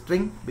 It's a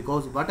string,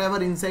 because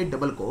whatever inside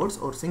double quotes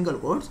or single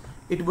quotes,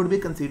 it would be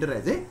considered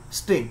as a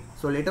string.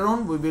 So later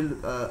on we will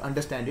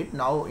understand it.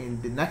 Now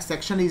in the next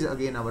section is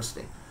again our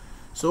string.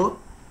 So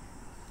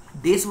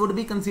this would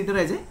be considered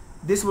as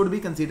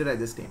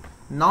a string.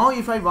 Now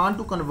if I want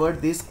to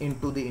convert this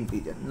into the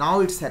integer,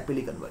 now it's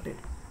happily converted.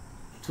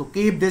 So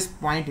keep this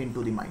point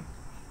into the mind.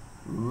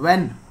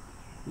 When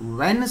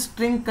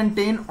string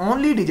contain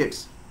only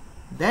digits,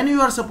 then you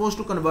are supposed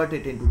to convert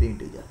it into the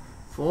integer.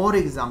 For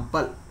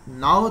example,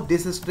 now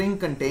this string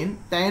contain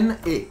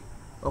 10a.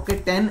 Okay,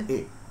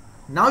 10a.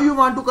 Now you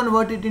want to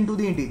convert it into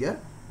the integer,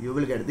 you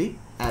will get the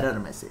error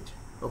message.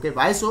 Okay,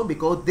 why so?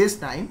 Because this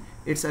time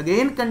it's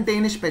again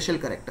contain a special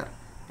character,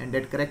 and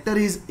that character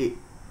is a.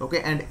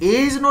 Okay, and a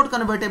is not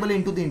convertible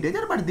into the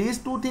integer, but these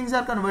two things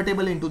are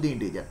convertible into the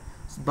integer.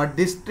 But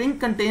this string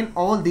contain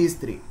all these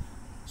three,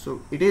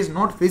 so it is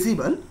not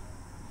feasible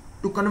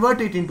to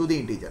convert it into the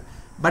integer.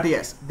 But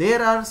yes,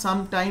 there are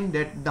some time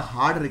that the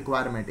hard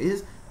requirement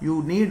is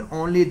you need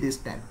only this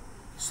 10.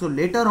 So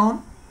later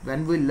on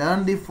when we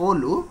learn the for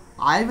loop,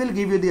 I will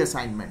give you the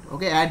assignment.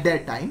 Okay, at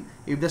that time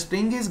if the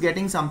string is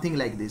getting something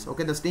like this,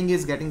 okay, the string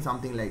is getting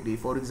something like this,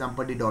 for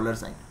example the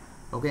 $sign,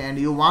 okay, and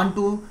you want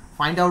to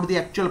find out the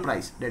actual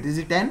price, that is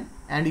the 10,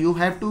 and you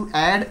have to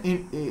add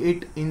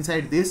it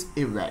inside this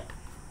if that.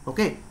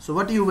 Okay, so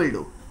what you will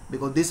do,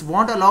 because this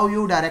won't allow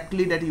you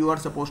directly that you are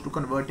supposed to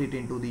convert it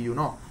into the, you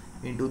know,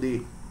 into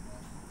the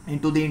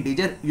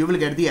integer, you will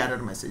get the error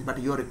message, but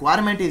your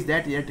requirement is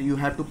that yet you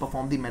have to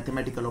perform the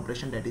mathematical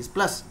operation, that is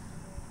plus.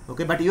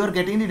 Okay, but you are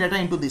getting the data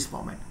into this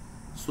format.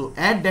 So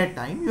at that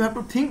time you have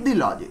to think the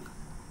logic,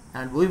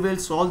 and we will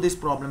solve this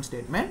problem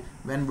statement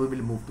when we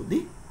will move to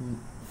the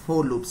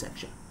for loop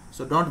section.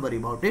 So don't worry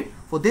about it.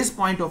 For this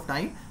point of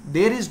time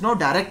there is no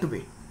direct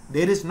way.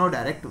 There is no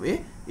direct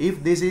way.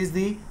 If this is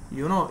the,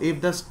 you know,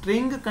 if the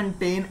string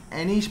contain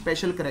any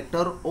special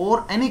character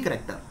or any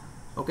character,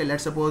 okay,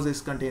 let's suppose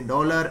this contain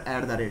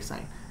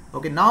 $@.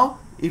 Okay, now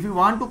if you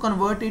want to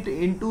convert it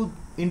into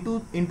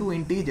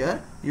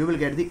integer, you will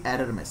get the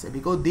error message,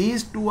 because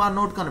these two are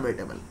not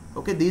convertible.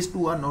 Okay, these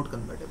two are not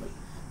convertible,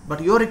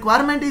 but your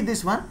requirement is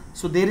this one,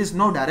 so there is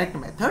no direct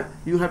method.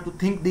 You have to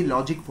think the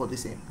logic for the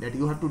same, that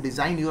you have to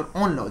design your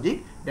own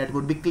logic that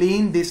would be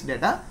clean this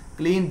data,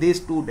 clean these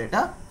two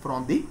data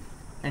from the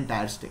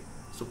entire string.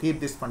 So keep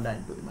this funda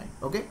into the mind.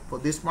 Okay, for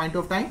this point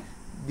of time,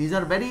 these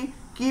are very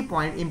key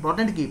point,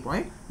 important key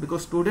point,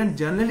 because students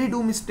generally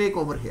do mistake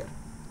over here.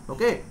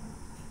 Okay,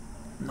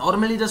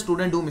 normally the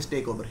student do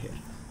mistake over here.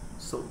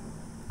 So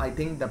I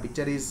think the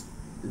picture is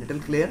little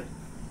clear.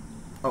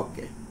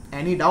 Okay,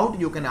 any doubt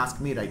you can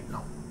ask me right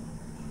now.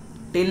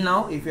 Till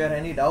now, if you have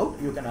any doubt,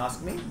 you can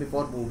ask me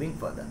before moving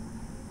further.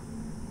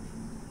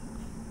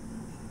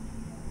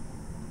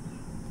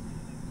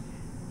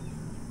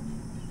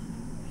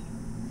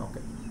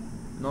 Okay,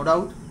 no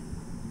doubt?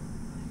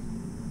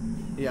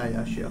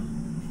 Yeah, sure.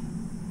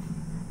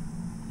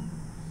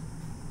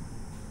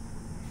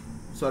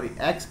 Sorry,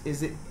 x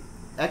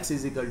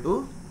is equal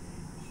to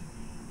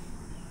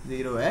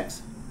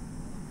 0x,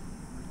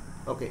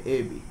 okay,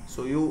 AB.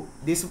 So you,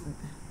 this,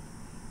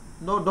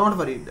 no, don't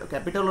worry,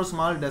 capital or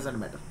small doesn't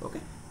matter. Okay,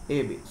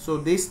 AB. So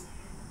this,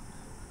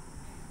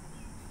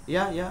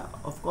 yeah,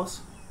 of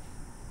course.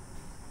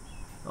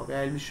 Okay,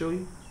 I'll show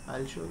you,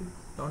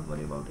 don't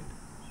worry about it.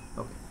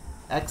 Okay,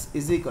 x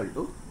is equal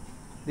to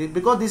this,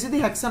 because this is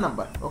the hexa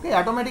number. Okay,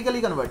 automatically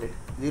converted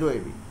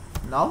 0AB.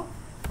 Now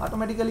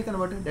automatically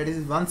converted, that is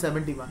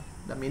 171.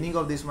 The meaning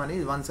of this one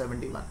is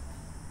 171.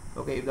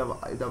 Okay,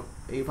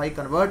 if I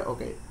convert,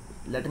 okay,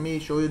 let me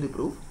show you the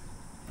proof.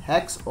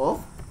 Hex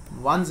of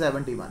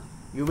 171,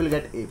 you will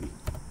get AB.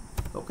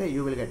 Okay,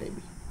 you will get AB.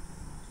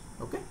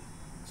 Okay,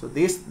 so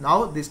this,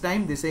 now this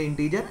time this is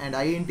integer, and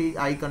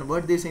I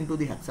convert this into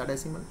the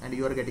hexadecimal, and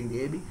you are getting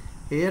the AB.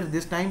 Here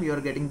this time you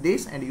are getting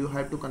this, and you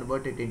have to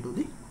convert it into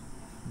the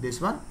this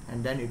one,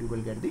 and then you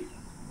will get the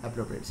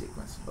appropriate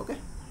sequence. Okay,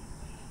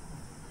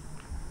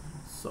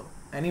 so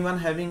anyone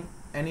having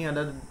any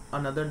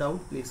another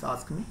doubt, please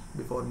ask me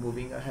before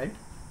moving ahead.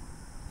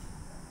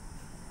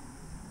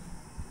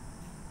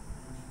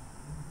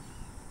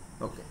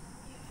 Okay,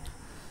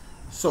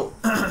 so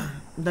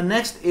the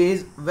next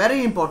is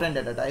very important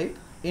data type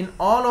in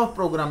all of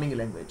programming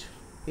language,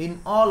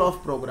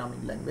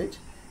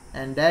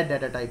 and that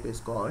data type is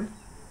called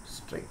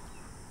string.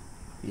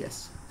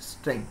 Yes,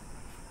 string.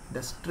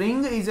 The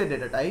string is a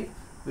data type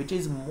which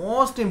is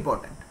most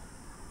important.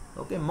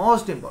 Okay,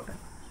 most important,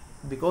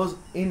 because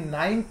in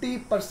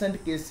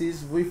 90%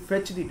 cases we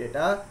fetch the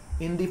data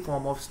in the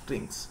form of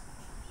strings.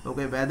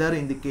 Okay, whether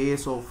in the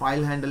case of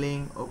file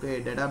handling,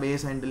 okay,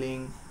 database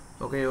handling,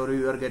 okay, or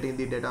you are getting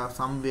the data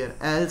somewhere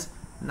else,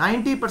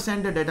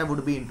 90% the data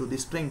would be into the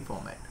string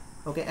format.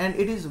 Okay, and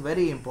it is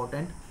very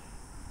important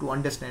to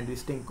understand the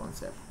string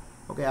concept.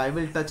 Okay, I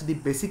will touch the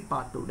basic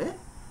part today,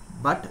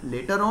 but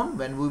later on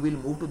when we will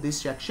move to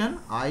this section,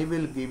 I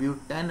will give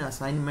you 10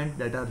 assignment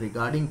that are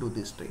regarding to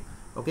this string.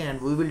 Okay, and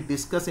we will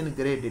discuss in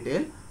great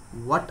detail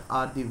what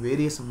are the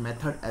various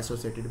methods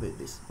associated with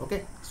this.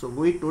 Okay, so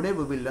today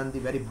we will learn the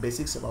very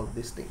basics about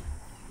this thing.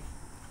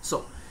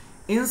 So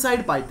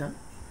inside Python,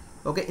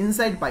 okay,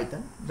 inside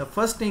Python, the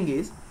first thing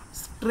is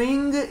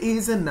string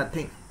is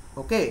nothing.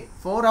 Okay,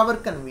 for our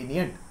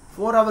convenient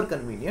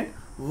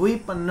we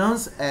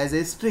pronounce as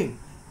a string,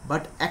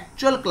 but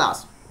actual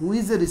class who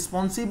is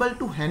responsible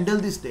to handle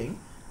this string,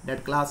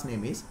 that class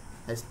name is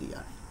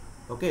str.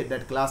 Okay,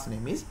 that class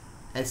name is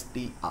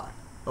str.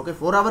 Okay,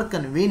 for our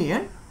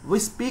convenient we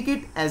speak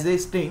it as a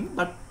string,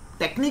 but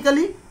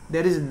technically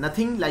there is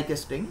nothing like a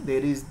string.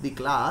 There is the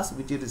class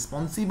which is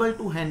responsible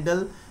to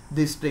handle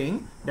this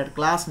string, that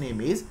class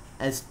name is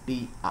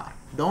str.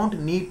 Don't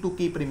need to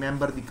keep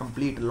remember the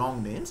complete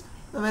long names.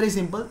 The very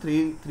simple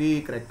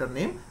three character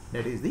name,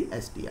 that is the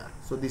str.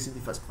 So this is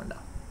the first funda.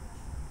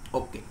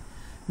 Okay,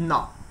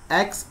 now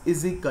x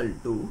is equal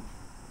to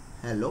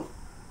hello,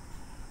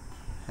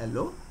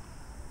 hello,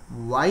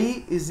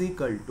 y is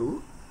equal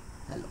to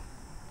hello.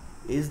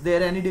 Is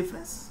there any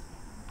difference?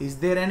 Is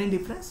there any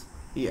difference?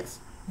 Yes,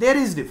 there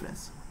is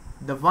difference.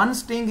 The one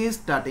string is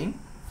starting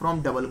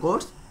from double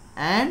quotes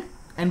and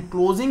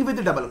closing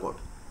with double quote.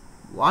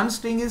 One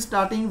string is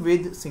starting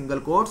with single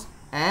quotes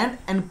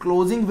and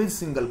closing with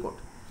single quote.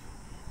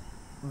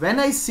 When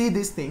I see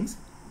these things,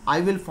 I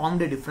will form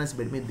the difference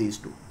between these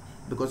two,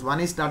 because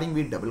one is starting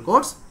with double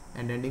quotes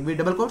and ending with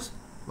double quotes.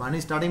 One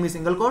is starting with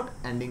single quote,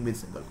 ending with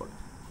single quote.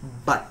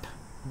 But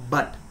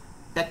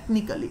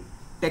technically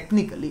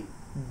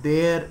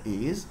there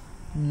is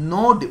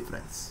no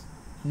difference.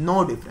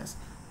 No difference.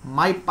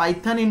 My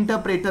Python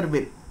interpreter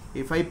will,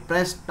 if I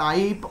press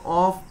type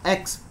of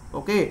x,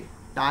 okay,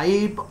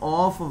 type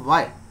of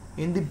y,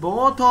 in the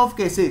both of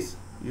cases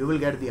you will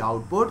get the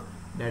output.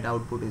 That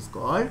output is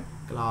called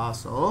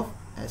class of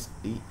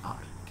str.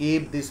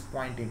 Keep this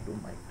point into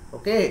mind.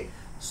 Okay,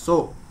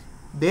 so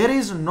there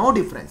is no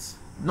difference.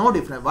 No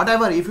difference.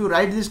 Whatever, if you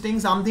write this thing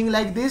something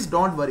like this,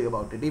 don't worry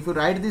about it. If you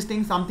write this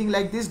thing something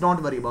like this,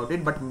 don't worry about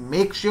it. But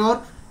make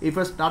sure, if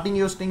you're starting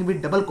your string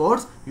with double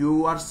quotes,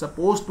 you are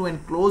supposed to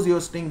enclose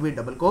your string with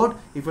double quote.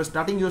 If you're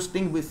starting your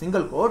string with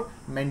single quote,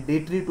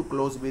 mandatory to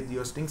close with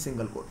your string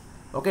single quote.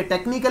 Okay,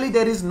 technically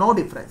there is no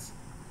difference.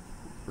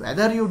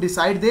 Whether you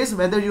decide this,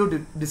 whether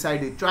you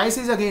decide it, choice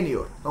is again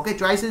your. Okay,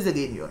 choice is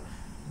again your.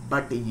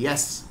 But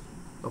yes,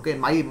 okay,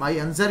 my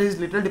answer is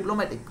little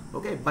diplomatic.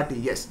 Okay, but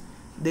yes,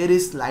 there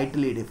is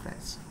slightly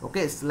difference.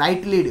 Okay,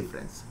 slightly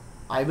difference.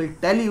 I will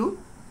tell you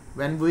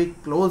when we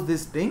close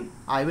this thing.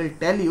 I will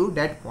tell you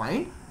that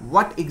point,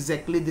 what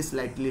exactly this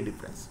slightly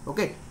difference.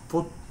 Okay,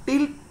 for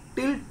till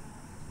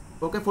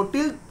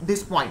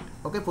this point.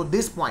 Okay, for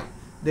this point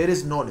there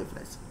is no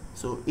difference.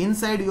 So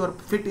inside your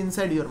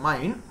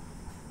mind,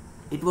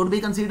 it would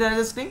be considered as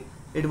a string.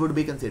 It would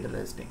be considered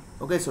as a string.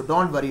 Okay, so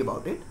don't worry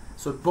about it.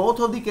 So both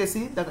of the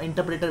cases, the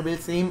interpreter will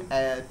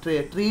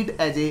treat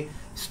as a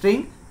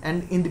string,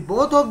 and in the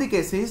both of the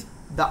cases,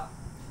 the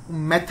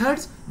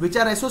methods which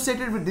are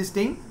associated with this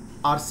string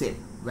are same.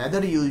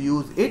 Whether you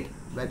use it,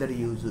 whether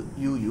you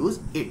use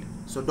it.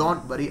 So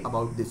don't worry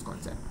about this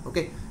concept.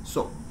 Okay.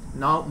 So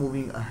now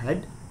moving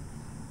ahead.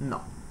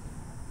 Now,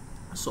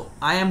 so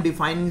I am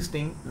defining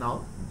string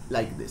now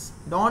like this.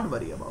 Don't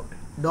worry about it.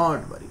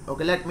 Don't worry.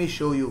 Okay, let me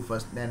show you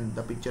first, then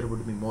the picture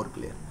would be more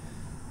clear.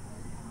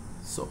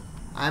 So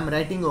I am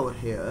writing over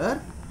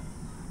here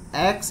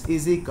x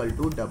is equal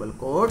to double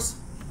quotes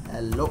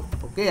hello.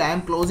 Okay, I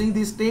am closing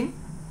this string.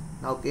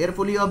 Now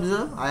carefully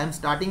observe, I am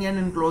starting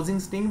and closing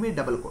string with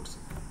double quotes.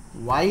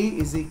 Y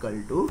is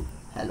equal to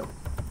hello.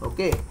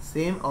 Okay,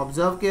 same,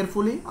 observe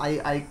carefully.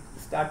 I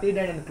started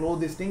and closed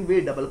this string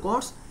with double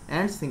quotes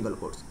and single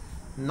quotes.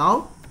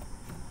 Now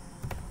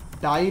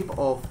type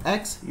of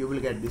x, you will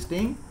get this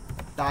thing.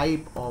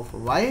 Type of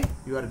y,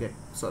 you are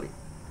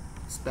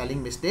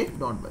spelling mistake,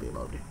 don't worry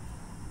about it.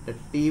 The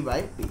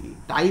ty-te,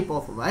 type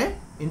of y.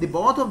 In the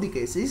both of the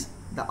cases,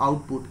 the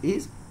output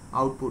is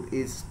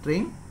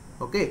string.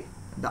 Okay,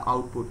 the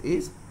output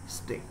is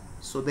string.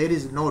 So there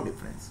is no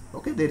difference.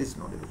 Okay, there is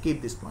no difference.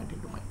 Keep this point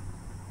into mind.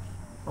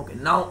 Okay,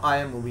 now I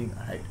am moving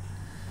ahead.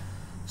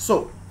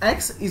 So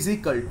x is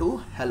equal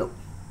to hello.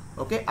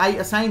 Okay, I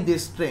assign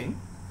this string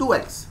to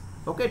x.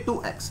 Okay,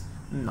 to x.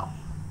 Now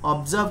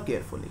observe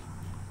carefully.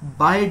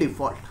 By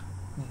default,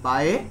 the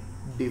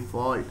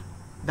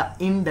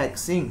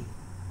indexing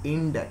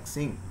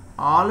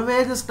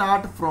always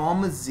start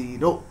from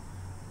 0.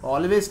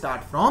 Always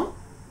start from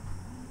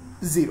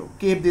 0.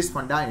 Keep this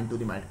funda into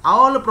the mind.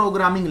 All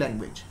programming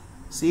language,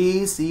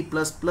 C, C++,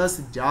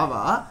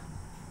 Java,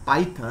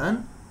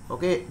 Python,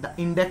 okay, the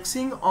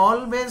indexing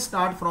always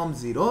start from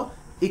 0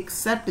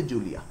 except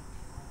Julia.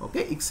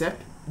 Okay,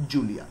 except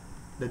Julia.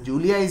 The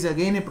Julia is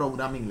again a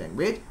programming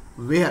language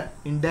where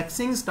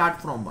indexing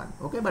start from 1.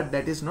 Okay, but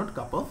that is not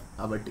cup of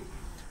our tea.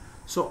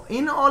 So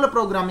in all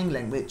programming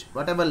language,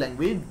 whatever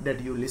language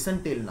that you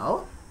listen till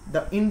now,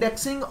 the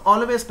indexing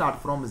always start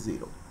from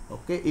 0.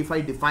 Okay, if I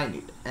define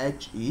it,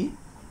 H-E-L-L-O.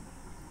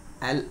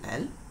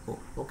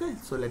 Okay,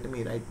 so let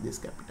me write this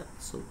capital,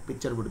 so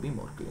picture would be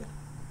more clear.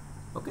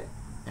 Okay,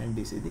 and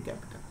this is the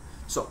capital.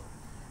 So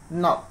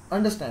now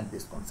understand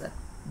this concept.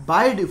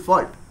 By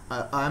default,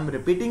 I am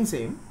repeating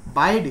same.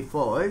 By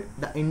default,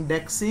 the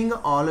indexing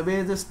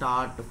always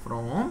start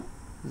from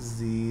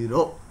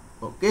 0.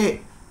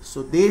 Okay,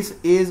 so this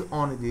is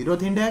on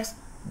 0th index,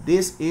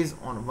 this is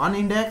on 1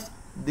 index,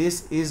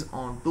 this is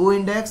on 2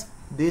 index,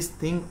 this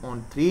thing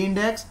on 3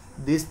 index,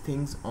 this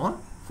things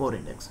on 4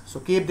 index. So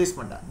keep this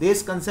funda.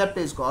 This concept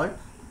is called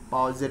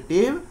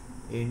positive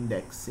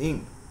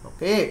indexing.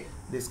 Okay,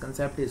 this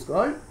concept is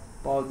called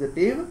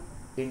positive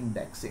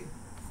indexing.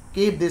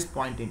 Keep this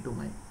point into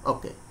mind.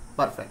 Okay,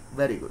 perfect,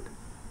 very good.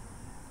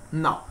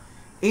 Now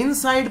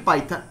inside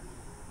Python,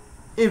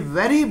 a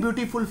very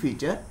beautiful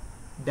feature,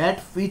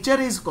 that feature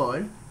is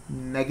called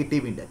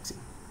negative indexing.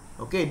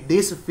 Okay,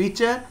 this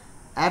feature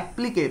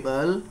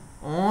applicable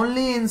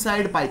only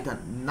inside Python.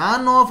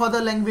 None of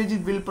other languages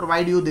will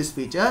provide you this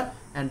feature,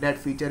 and that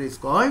feature is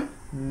called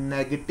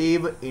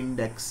negative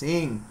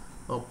indexing.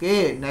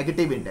 Okay,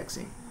 negative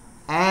indexing.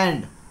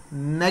 And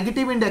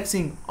negative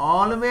indexing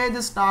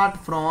always start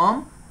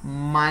from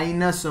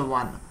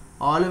 -1.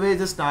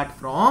 Always start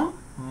from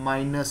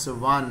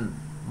 -1,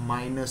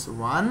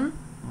 -1,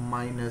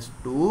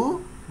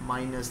 -2,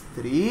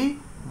 -3,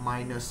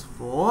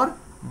 -4,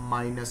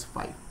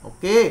 -5.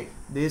 Okay,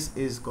 this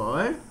is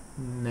called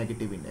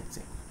negative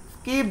indexing.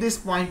 Keep this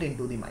point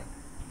into the mind.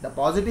 The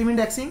positive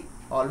indexing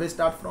always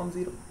start from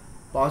 0.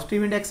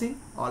 Positive indexing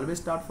always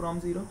start from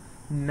 0.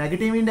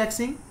 Negative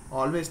indexing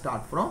always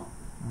start from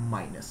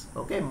minus.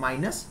 Okay,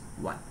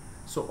 -1.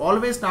 So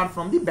always start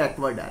from the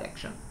backward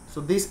direction.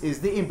 So this is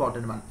the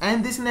important one.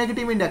 And this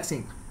negative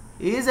indexing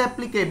is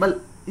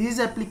applicable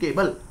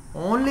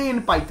only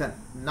in Python.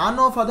 None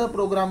of other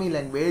programming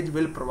language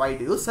will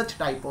provide you such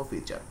type of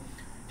feature.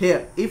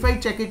 Here, if I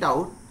check it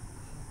out,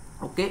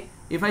 okay,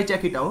 if I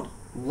check it out,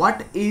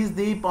 what is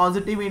the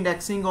positive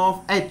indexing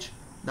of H?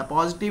 The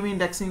positive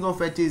indexing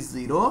of H is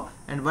 0.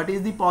 And what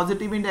is the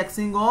positive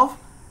indexing of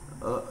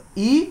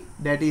E?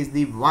 That is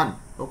the 1.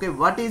 Okay,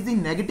 what is the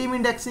negative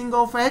indexing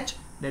of H?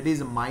 That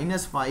is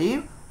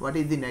 -5. What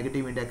is the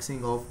negative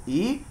indexing of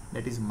E?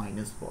 That is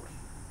 -4.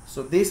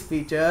 So this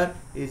feature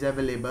is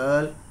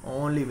available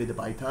only with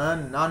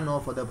Python. None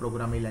of other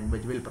programming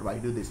language will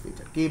provide you this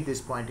feature. Keep this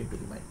point into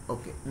the mind.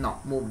 Okay, now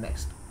move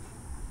next.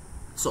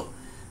 So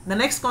the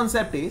next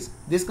concept is,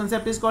 this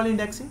concept is called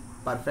indexing.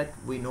 Perfect,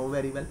 we know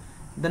very well.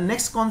 The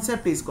next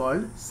concept is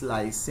called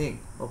slicing.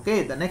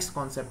 Okay, the next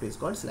concept is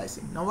called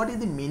slicing. Now what is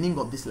the meaning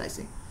of the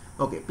slicing?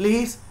 Okay,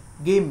 please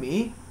give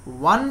me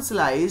one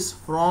slice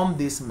from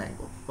this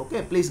mango.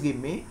 Okay, please give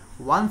me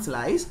one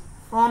slice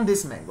from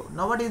this mango.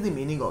 Now what is the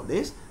meaning of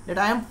this? That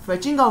I am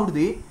fetching out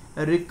the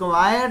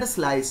required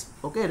slice,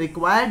 okay,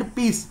 required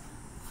piece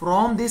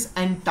from this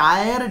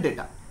entire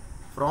data.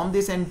 From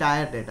this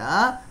entire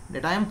data,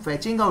 that I am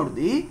fetching out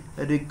the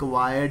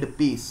required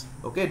piece.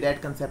 Okay,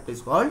 that concept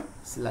is called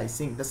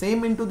slicing. The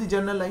same into the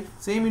general life.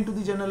 Same into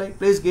the general life.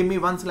 Please give me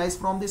one slice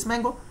from this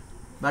mango.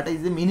 What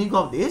is the meaning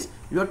of this?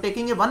 You are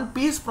taking a one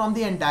piece from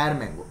the entire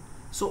mango.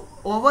 So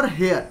over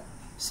here,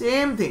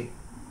 same thing.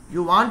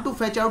 You want to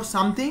fetch out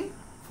something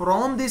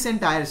from this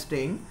entire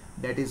string,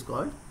 that is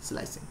called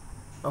slicing.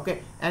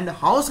 Okay, and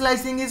how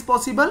slicing is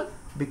possible?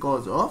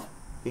 Because of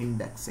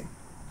indexing.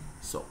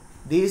 So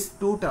these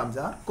two terms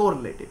are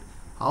correlated.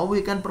 How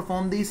we can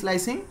perform the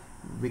slicing?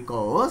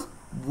 Because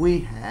we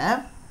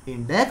have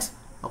index.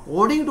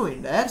 According to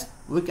index,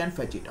 we can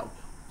fetch it out.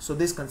 So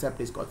this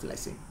concept is called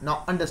slicing.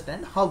 Now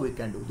understand how we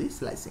can do the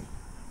slicing.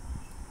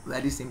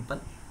 Very simple.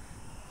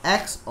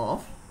 X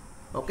of,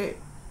 okay,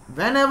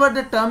 whenever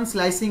the term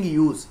slicing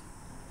use,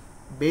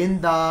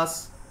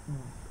 bindas,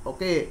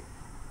 okay,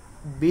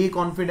 be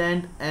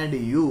confident and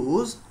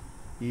use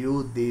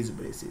these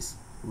braces.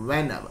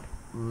 Whenever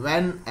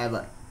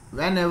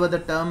the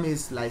term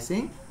is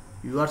slicing,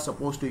 you are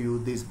supposed to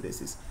use these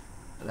braces.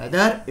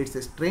 Whether it's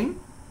a string,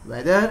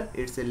 whether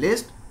it's a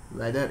list,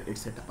 whether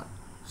it's a tuple.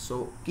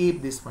 So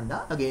keep this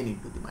funda again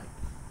into the mind.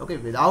 Okay,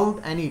 without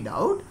any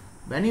doubt,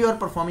 when you are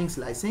performing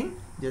slicing,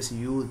 just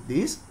use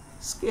these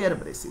square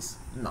braces.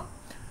 Now,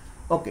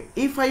 okay,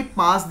 if I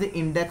pass the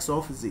index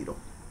of 0,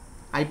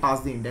 I pass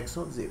the index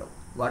of 0.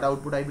 What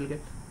output I will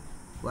get?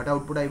 What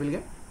output I will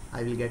get?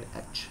 I will get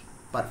H.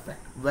 Perfect.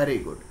 Very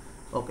good.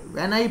 Okay,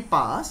 when I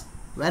pass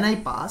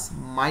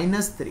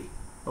 -3.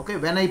 Okay,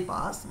 when I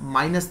pass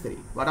 -3,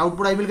 what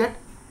output I will get?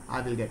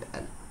 I will get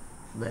L.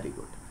 Very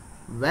good.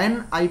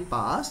 When I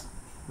pass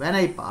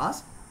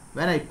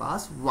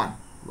 1,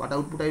 what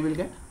output I will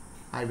get?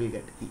 I will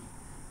get E.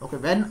 Okay,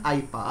 when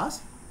I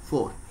pass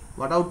 4,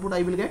 what output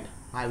I will get?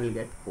 I will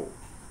get O.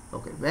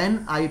 Okay,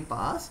 when I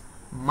pass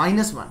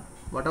 -1,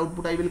 what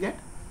output I will get?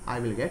 I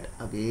will get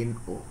again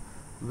O.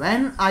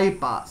 When I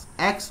pass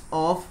X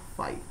of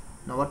 5,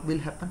 now what will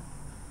happen?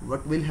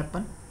 What will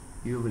happen?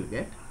 You will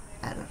get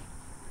error.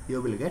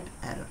 You will get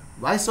error.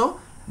 Why so?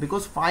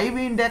 Because 5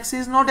 index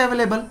is not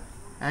available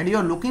and you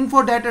are looking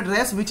for that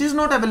address which is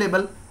not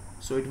available.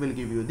 So it will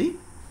give you the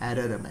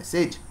error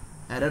message.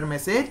 Error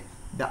message,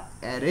 the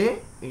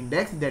array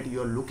index that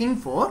you are looking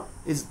for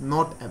is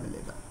not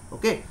available.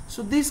 Okay,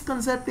 so this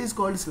concept is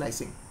called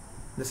slicing.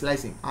 The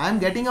slicing, I am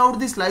getting out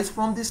the slice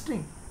from this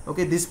string.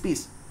 Okay, this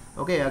piece.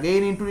 Okay,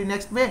 again into the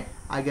next way,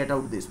 I get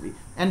out this way.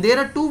 And there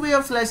are two ways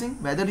of slicing,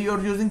 whether you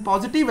are using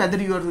positive, whether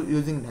you are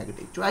using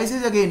negative. Choice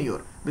is again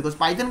your, because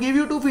Python give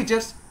you two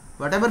features.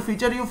 Whatever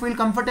feature you feel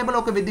comfortable,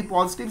 okay, with the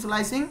positive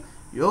slicing,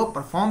 you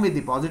perform with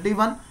the positive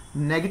one.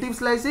 Negative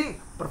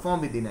slicing,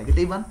 perform with the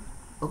negative one.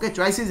 Okay,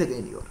 choice is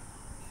again your.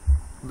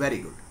 Very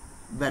good.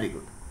 Very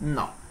good.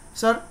 Now,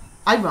 sir,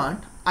 I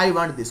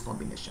want this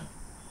combination.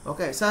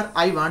 Okay, sir,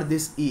 I want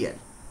this EL.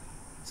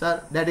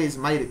 Sir, that is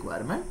my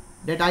requirement,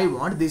 that I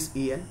want this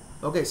EL.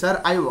 Okay, sir,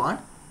 I want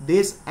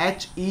this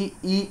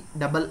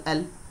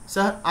HEELL.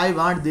 Sir, I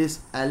want this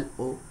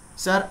LO.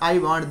 Sir, I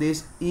want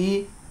this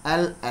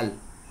ELL.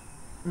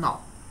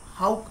 Now,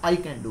 how I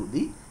can do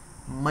the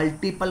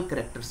multiple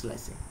character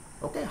slicing.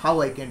 Okay,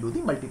 how I can do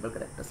the multiple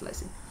character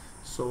slicing.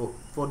 So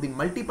for the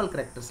multiple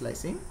character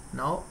slicing,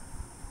 now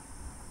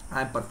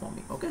I am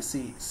performing. Okay,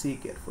 see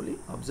carefully,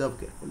 observe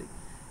carefully.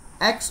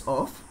 X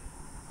of,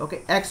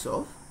 okay, X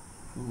of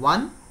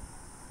 1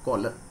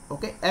 colon,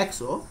 okay,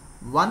 X of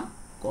 1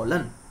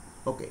 colon,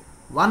 okay,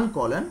 1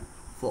 colon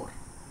 4,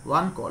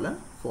 1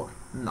 colon 4.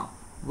 Now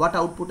what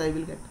output I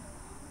will get?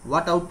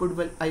 What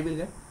output I will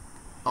get?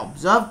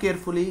 Observe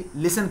carefully,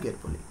 listen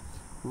carefully.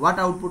 What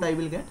output I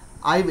will get?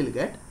 I will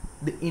get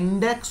the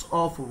index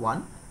of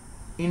 1,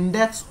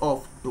 index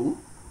of 2,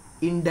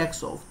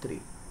 index of 3.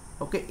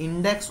 Okay,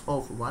 index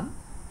of 1,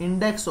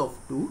 index of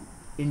 2,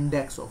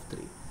 index of 3.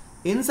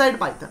 Inside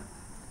Python,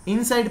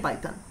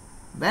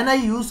 when I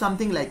use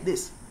something like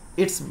this,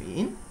 it's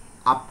mean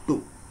up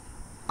to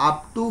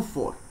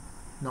 4.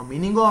 Now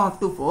meaning of up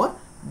to 4,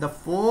 the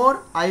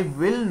 4 I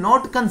will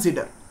not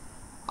consider.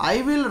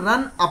 I will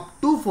run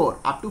up to 4.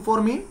 Up to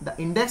 4 mean the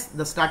index,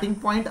 the starting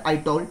point I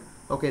told.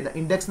 Okay, the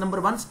index number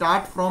 1,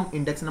 start from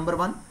index number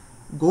 1,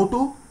 go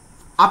to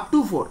up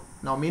to 4.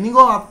 Now meaning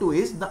of up to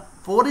is the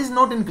 4 is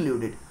not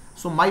included.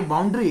 So my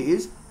boundary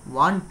is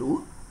 1,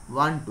 2,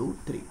 1, 2,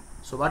 3.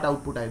 So what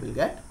output I will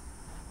get?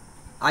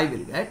 I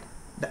will get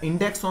the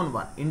index on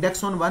 1.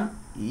 Index on 1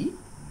 E.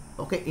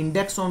 Okay,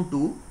 index on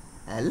 2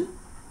 L.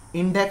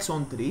 Index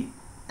on 3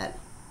 L.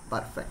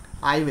 Perfect.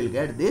 I will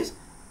get this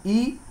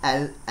E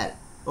L L.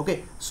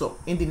 Okay, so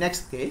in the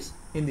next case,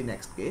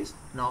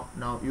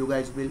 now you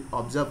guys will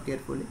observe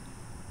carefully.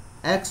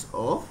 X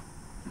of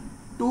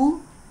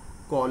 2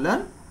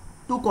 colon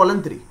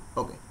 3.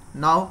 Okay,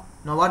 now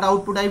what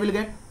output I will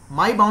get?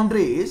 My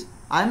boundary is,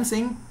 I am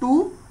saying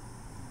 2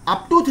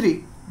 up to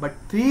 3, but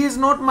 3 is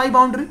not my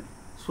boundary.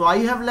 So I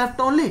have left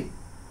only 2.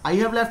 I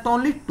have left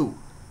only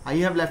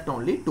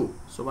 2.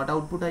 So what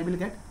output I will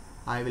get?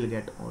 I will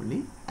get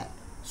only L.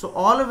 So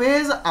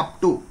always up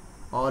to,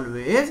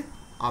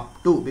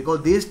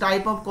 because these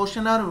type of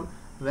question are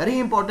very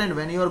important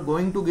when you are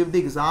going to give the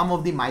exam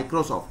of the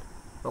Microsoft.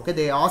 Okay,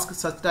 they ask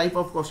such type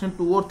of question,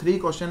 2 or 3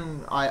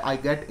 question I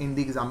get in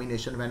the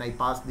examination when I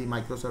pass the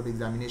Microsoft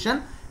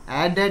examination.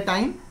 At that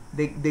time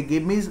they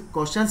give me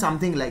question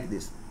something like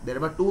this. There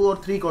were 2 or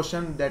 3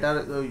 questions that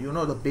are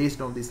the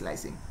based on the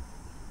slicing.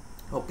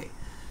 Okay,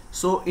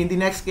 so in the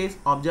next case,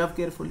 observe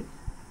carefully.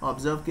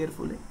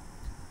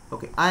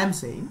 Okay, I am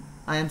saying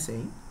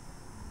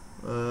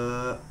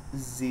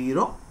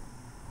 0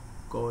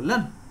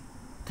 colon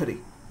 3.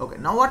 Okay,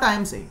 now what I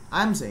am saying?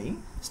 I am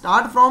saying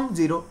start from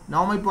 0.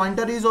 Now my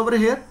pointer is over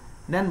here.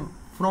 Then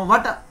from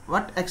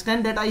what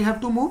extent that I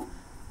have to move?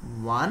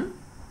 1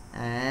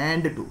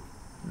 and 2.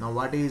 Now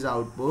what is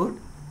output?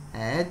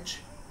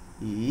 H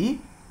E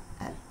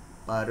L.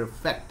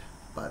 Perfect.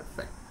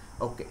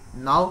 Okay,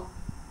 now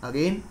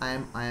again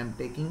I am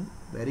taking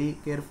very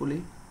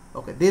carefully.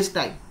 Okay, this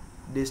time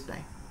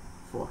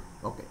 4.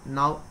 Okay,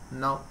 now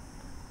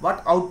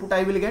what output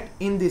I will get?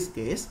 In this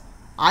case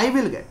I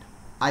will get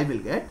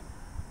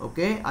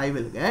okay, I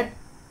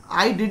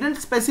didn't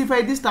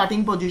specify the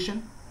starting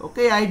position.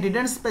 Okay, I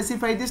didn't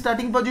specify the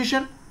starting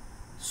position.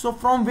 So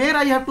from where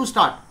I have to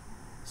start?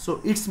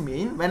 So it's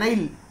mean when I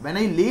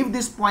leave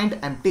this point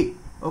empty,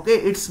 okay,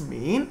 it's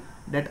mean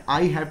that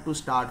I have to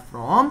start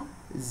from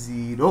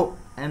 0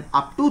 and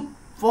up to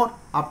 4.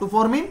 Up to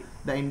 4 mean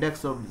the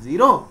index of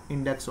 0,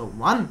 index of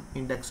 1,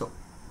 index of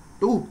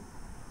 2,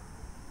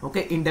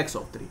 okay, index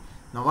of 3.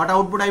 Now what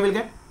output I will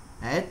get?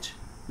 H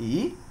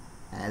E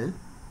L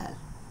L.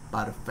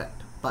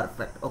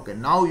 Perfect. Okay,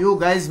 now you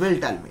guys will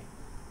tell me.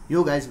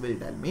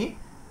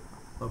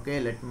 Okay,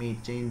 let me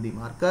change the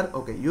marker.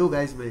 Okay, you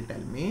guys will tell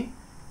me.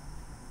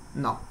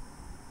 Now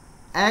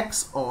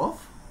X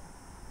of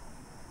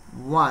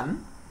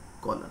 1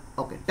 colon.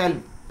 Okay,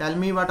 tell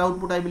me what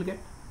output I will get.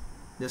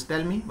 Just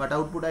tell me what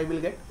output I will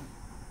get.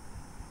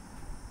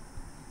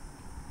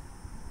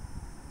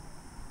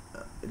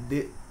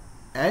 The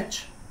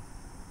H,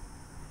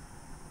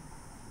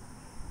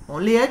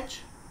 only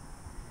H.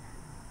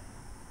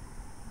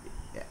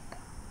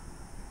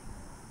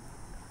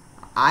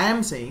 I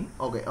am saying,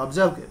 okay,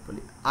 observe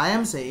carefully. I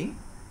am saying,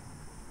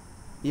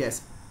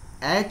 yes,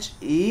 H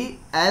E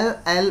L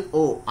L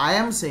O. I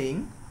am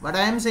saying, what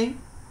I am saying?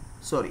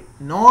 Sorry,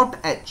 not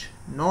H.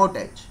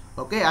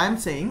 Okay, I am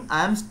saying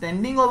I am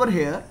standing over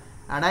here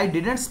and I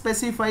didn't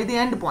specify the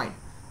end point.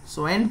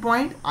 So end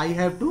point I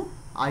have to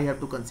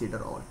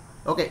consider all.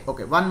 Okay,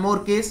 one more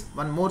case,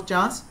 one more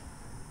chance,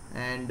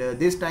 and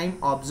this time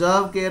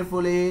observe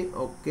carefully.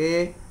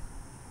 Okay,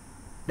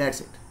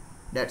 that's it.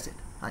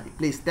 Haji,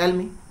 please tell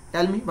me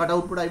what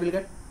output I will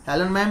get.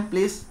 Helen ma'am,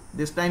 please,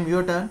 this time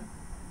your turn.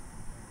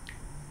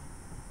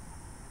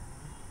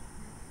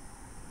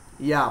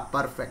 Yeah,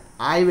 perfect.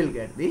 I will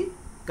get the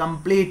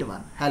complete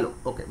one. Hello.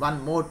 Okay,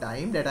 one more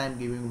time that I am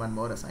giving one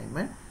more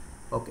assignment.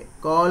 Okay,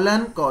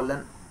 colon.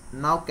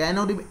 Now can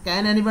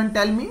anyone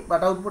tell me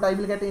what output I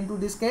will get into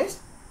this case?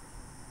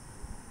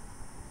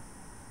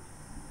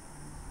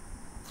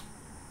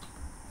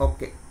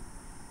 Okay,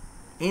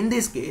 in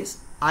this case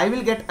I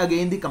will get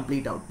again the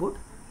complete output,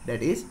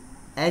 that is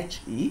H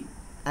E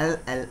L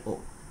L O.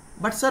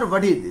 But sir,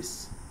 what is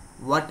this?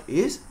 What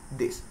is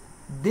this?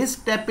 This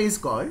step is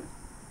called,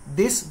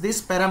 this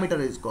parameter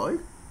is called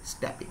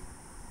stepping.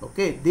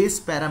 Okay, this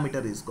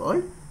parameter is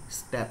called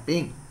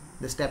stepping.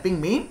 The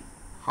stepping mean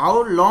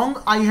how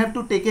long I have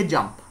to take a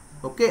jump.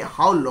 Okay,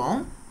 how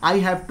long I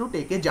have to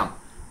take a jump.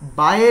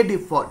 By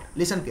default,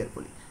 listen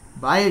carefully,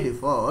 by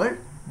default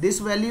this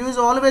value is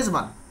always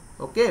 1.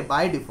 Okay,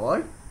 by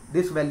default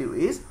this value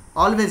is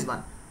always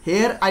 1.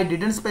 Here I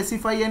didn't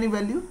specify any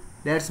value,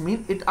 that's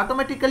mean it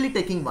automatically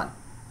taking 1.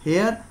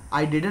 Here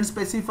I didn't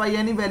specify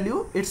any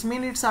value, it's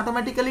mean it's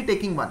automatically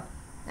taking 1.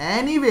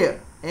 Anywhere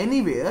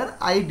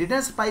I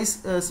didn't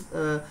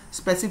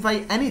specify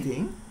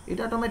anything,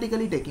 it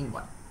automatically taking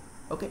 1.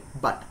 Okay,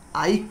 but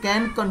I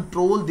can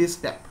control this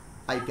step.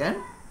 I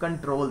can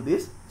control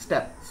this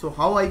step. So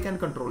how I can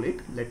control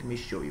it? Let me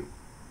show you.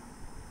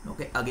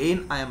 Okay,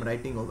 again I am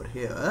writing over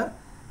here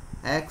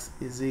x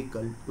is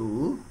equal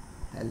to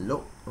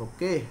hello.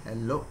 Okay,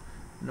 hello.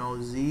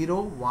 Now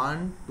 0,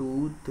 1,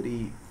 2,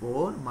 3,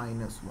 4,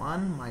 minus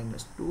 1,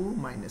 minus 2,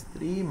 minus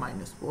 3,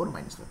 minus 4,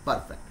 minus 5.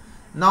 Perfect.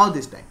 Now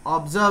this time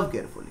observe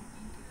carefully.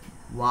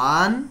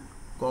 1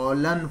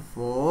 colon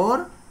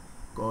 4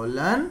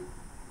 colon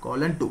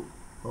 2.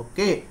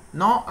 Okay,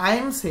 now I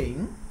am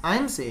saying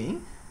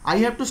I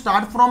have to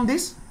start from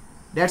this.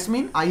 That's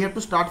mean I have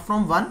to start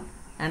from 1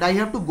 and I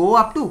have to go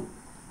up to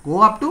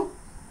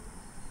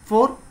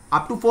 4.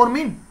 Up to 4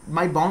 mean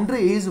my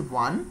boundary is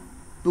 1,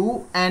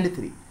 2 and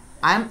 3.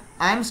 I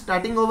am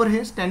starting over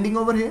here, standing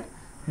over here.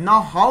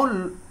 Now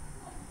how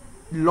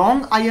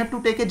long I have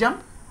to take a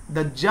jump?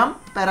 The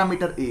jump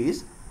parameter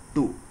is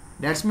 2.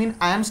 That's mean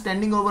I am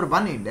standing over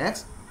one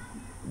index.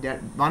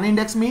 That one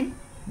index mean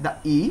the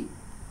E.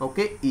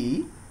 Okay,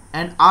 E,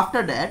 and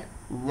after that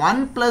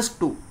 1 plus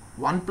 2.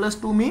 1 plus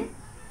 2 mean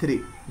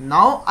 3.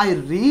 Now I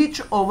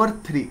reach over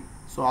 3.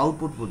 So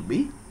output would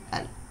be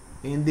L.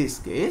 In this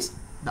case,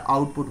 the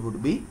output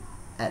would be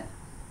L.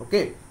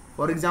 Okay.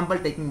 For example,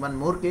 taking one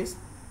more case,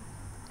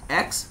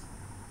 x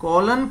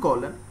colon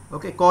colon,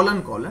 okay,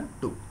 colon colon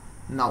 2.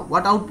 Now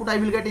what output I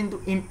will get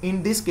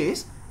in this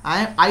case?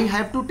 I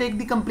have to take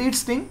the complete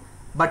string,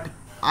 but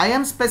I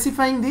am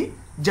specifying the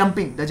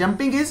jumping. The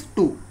jumping is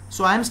 2.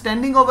 So I am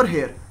standing over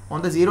here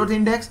on the 0th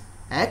index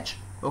H.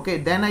 Okay,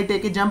 then I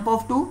take a jump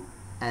of 2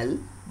 L.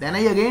 Then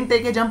I again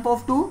take a jump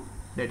of 2,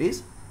 that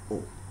is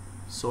O.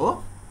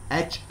 So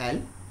H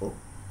L O.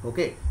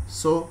 Okay.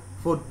 So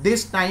for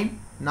this time,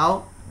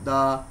 now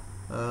the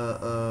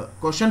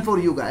question for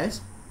you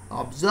guys,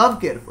 observe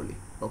carefully.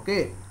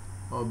 Okay,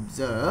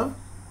 observe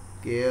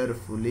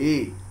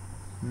carefully.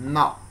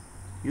 Now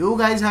you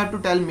guys have to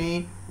tell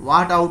me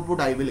what output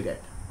I will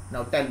get.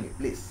 Now tell me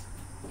please.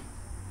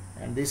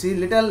 And this is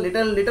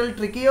little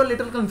tricky or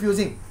little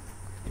confusing.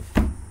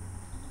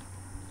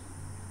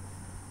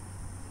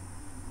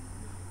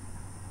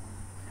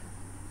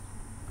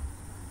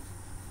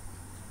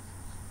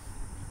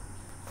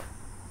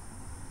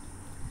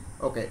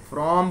 Okay,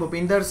 from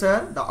Bhupinder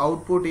sir, the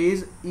output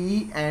is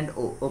E and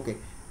O. Okay,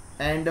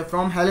 and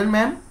from Helen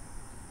ma'am,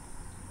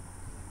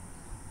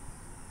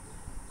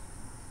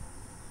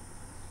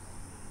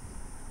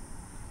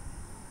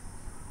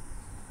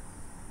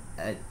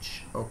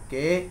 H.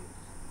 Okay,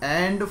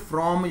 and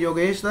from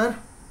Yogesh sir,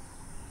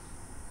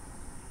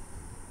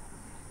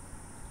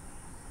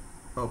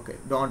 okay,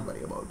 don't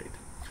worry about it.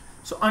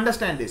 So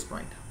understand this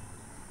point.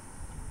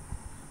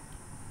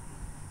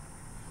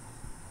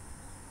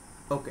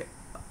 Okay.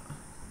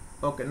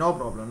 Okay, no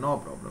problem.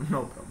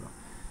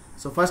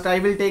 So first I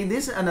will take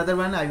this, another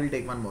one I will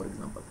take one more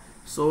example.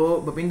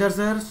 So Bhupinder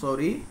sir,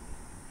 sorry.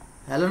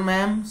 Helen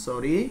ma'am,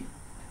 sorry.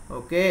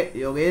 Okay,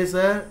 Yogesh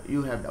sir,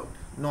 you have doubt.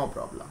 No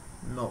problem.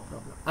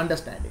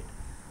 Understand it.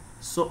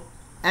 So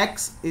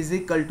x is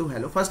equal to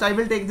hello. First I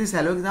will take this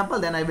hello example,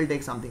 then I will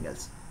take something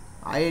else.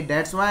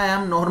 That's why I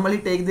am normally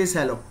take this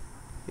hello,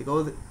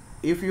 because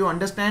if you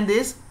understand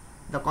this,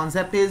 the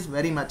concept is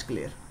very much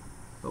clear.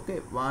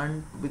 Okay,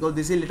 because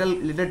this is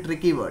little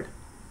tricky word.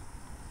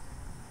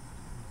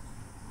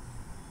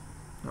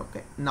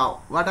 Okay,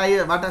 now what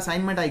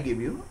assignment I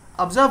give you?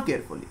 Observe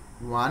carefully.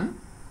 1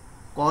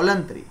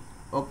 colon 3.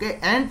 Okay,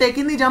 and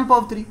taking the jump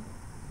of 3.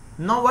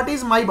 Now what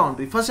is my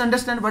boundary? First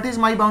understand what is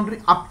my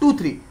boundary. Up to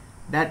 3.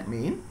 That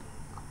means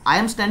I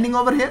am standing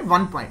over here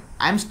 1 point.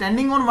 I am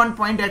standing on 1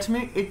 point. That's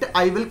mean it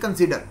I will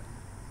consider.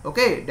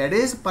 Okay, that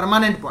is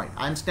permanent point.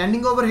 I am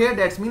standing over here.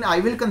 That's mean I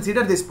will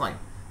consider this point.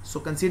 So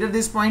consider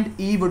this point,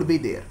 E would be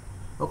there.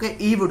 Okay,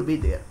 E would be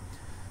there.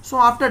 So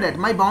after that,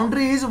 my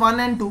boundary is 1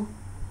 and 2.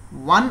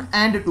 1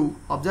 and 2.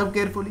 Observe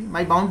carefully.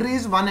 My boundary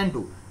is 1 and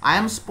 2. I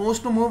am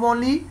supposed to move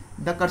only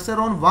the cursor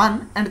on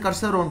 1 and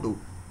cursor on 2.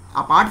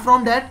 Apart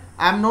from that,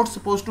 I am not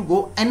supposed to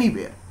go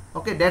anywhere.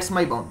 Okay, that's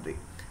my boundary.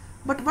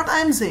 But what I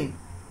am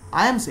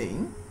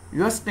saying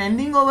you are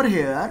standing over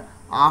here.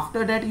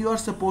 After that, you are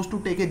supposed to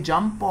take a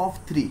jump of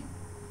 3.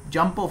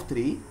 Jump of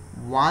 3.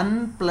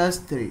 1 plus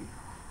 3.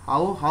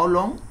 How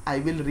long I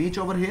will reach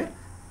over here?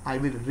 I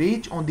will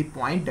reach on the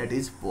point that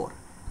is 4.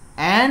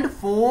 And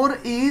 4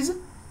 is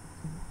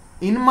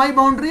in my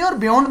boundary or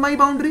beyond my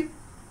boundary?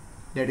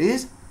 That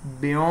is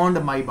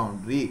beyond my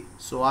boundary,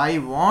 so I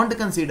won't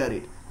consider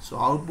it. So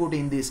output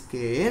in this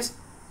case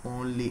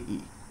only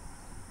E.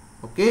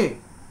 Okay,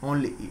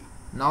 only E.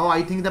 Now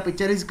I think the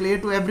picture is clear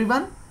to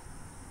everyone.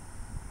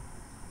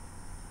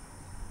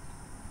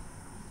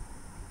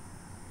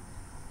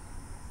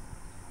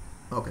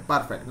 Okay,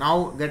 perfect.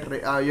 Now get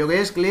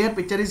Yogesh, clear?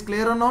 Picture is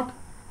clear or not?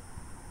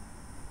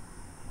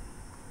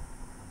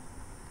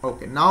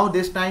 Okay, now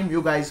this time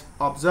you guys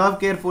observe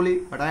carefully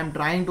what I am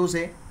trying to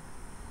say.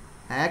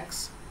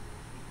 X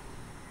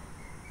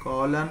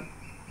colon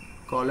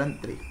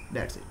 3.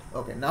 That's it.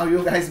 Okay, now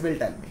you guys will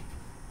tell me.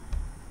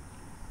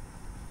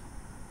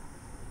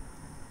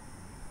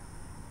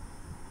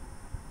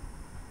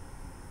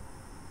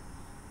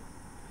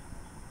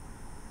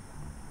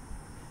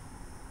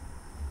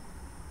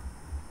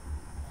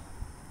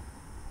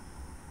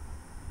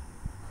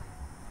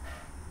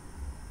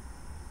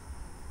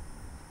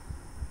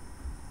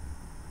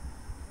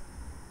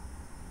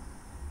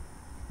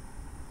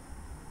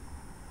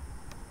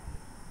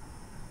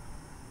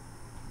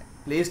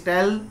 Please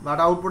tell what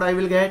output I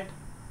will get.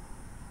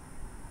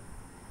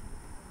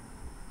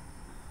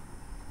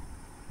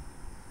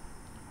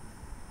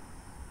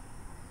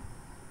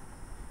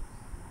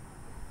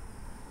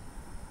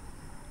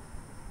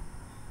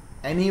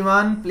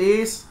 Anyone,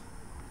 please?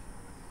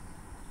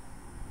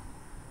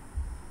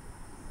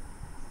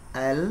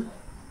 L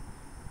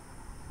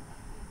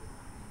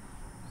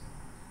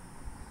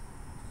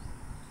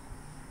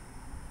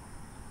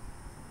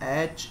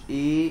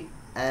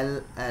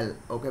HELL.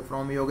 Okay,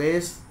 from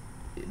Yogesh,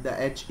 the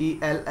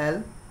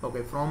HELL.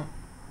 Okay, from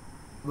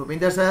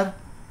Bhupinder sir.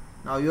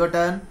 Now your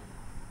turn.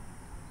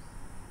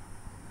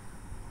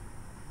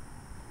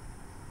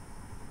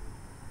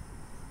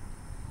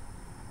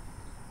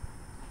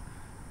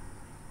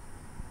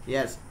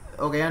 Yes.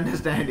 Okay,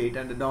 understand it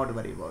and don't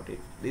worry about it.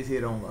 This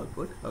is wrong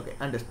output. Okay,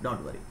 understand.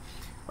 Don't worry.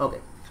 Okay.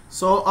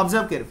 So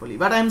observe carefully.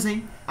 What I am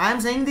saying? I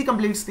am saying the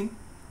complete string.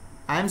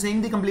 I am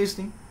saying the complete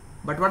string.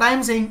 But what I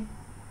am saying?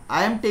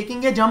 I am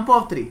taking a jump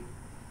of 3.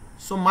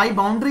 So my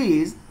boundary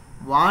is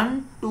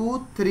 1,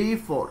 2, 3,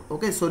 4.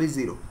 Okay, sorry,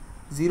 0.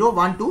 0,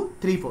 1, 2,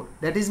 3, 4.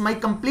 That is my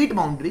complete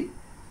boundary.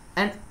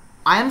 And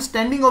I am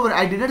standing over.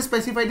 I didn't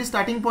specify the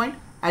starting point.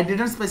 I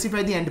didn't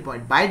specify the end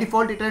point. By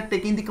default, it has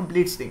taken the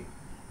complete string.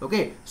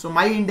 Okay, so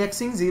my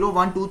indexing 0,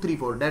 1, 2, 3,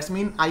 4. That's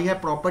mean I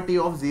have property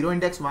of 0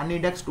 index, 1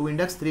 index, 2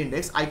 index, 3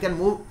 index. I can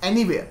move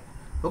anywhere.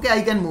 Okay,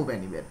 I can move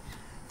anywhere.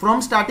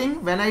 From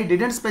starting, when I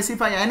didn't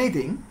specify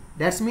anything,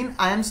 that's mean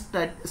I am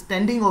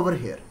standing over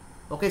here.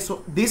 Okay,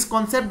 so this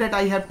concept that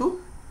I have to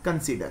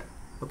consider.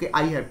 Okay,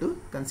 I have to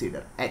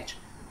consider H.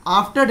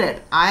 After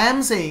that, I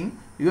am saying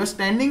you are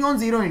standing on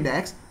 0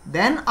 index.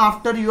 Then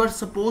after you are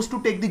supposed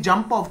to take the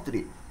jump of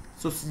 3.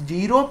 So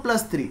 0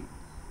 plus 3.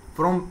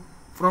 From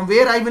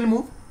where I will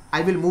move?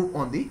 I will move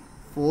on the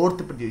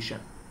 4th position.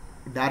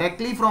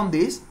 Directly from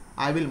this,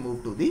 I will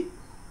move to the,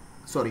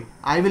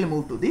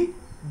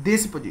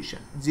 this position.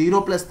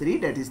 0 plus 3,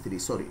 that is 3.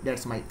 Sorry,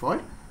 that's my fault.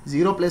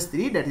 0 plus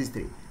 3, that is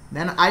 3.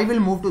 Then I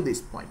will move to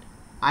this point.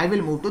 I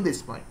will move to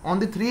this point. On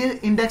the 3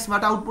 index,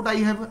 what output I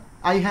have?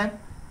 I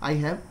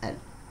have L.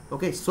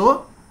 Okay,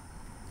 so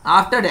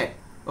after that,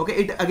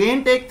 okay, it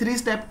again take 3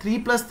 step. 3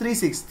 plus 3,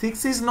 6.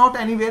 6 is not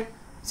anywhere.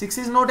 6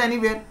 is not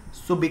anywhere.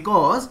 So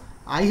because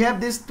I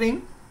have this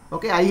string,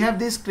 okay, I have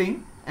this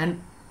string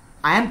and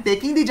I am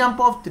taking the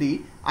jump of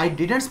 3. I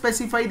didn't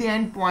specify the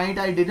end point.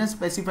 I didn't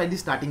specify the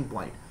starting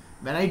point.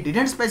 When I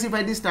didn't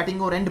specify the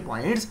starting or end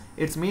points,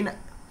 it's mean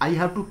I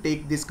have to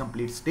take this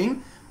complete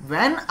string.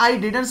 When I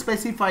didn't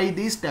specify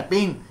the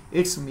stepping,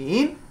 it's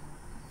mean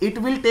it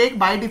will take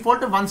by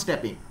default 1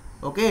 stepping.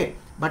 Okay,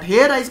 but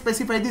here I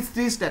specify this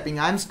 3 stepping.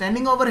 I am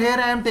standing over here.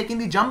 I am taking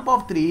the jump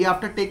of 3.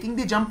 After taking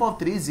the jump of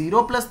 3,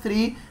 0 plus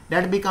 3,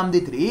 that become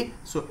the 3.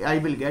 So I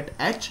will get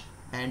H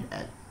and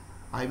L.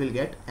 I will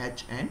get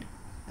H and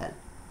L.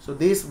 So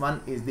this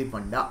one is the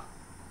funda.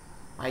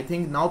 I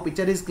think now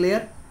picture is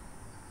clear.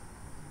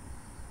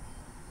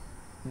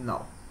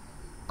 Now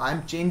I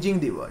am changing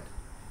the word.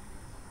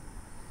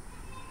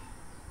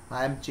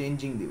 I am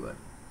changing the word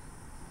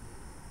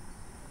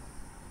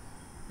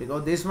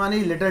because this one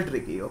is little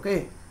tricky.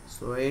 Okay,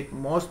 so it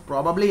most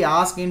probably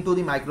ask into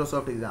the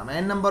Microsoft exam.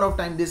 N number of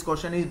time this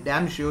question is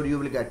damn sure you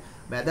will get,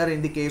 whether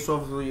in the case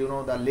of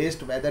the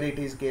list, whether it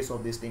is case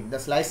of this thing, the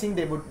slicing,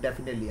 they would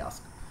definitely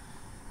ask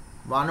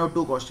 1 or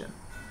 2 question.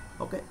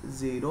 Okay,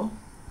 0,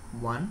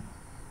 1,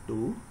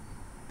 2,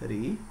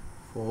 3,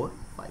 4,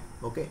 5.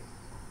 Okay,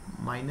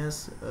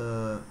 minus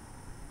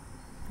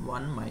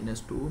 1,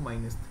 minus 2,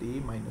 minus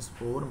 3, minus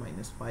 4,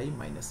 minus 5,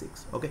 minus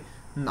 6. Okay,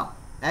 now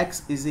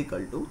x is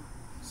equal to,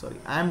 sorry,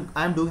 I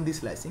am doing this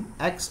slicing,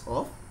 x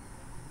of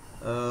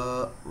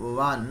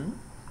 1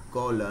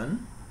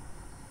 colon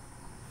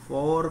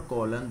 4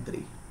 colon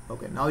 3.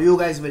 Okay, now you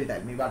guys will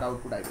tell me what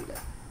output I will get.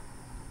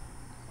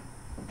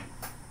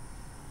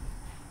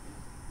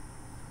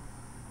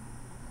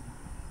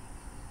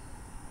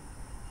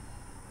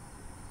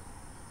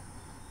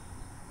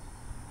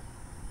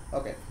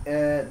 Okay,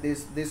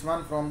 this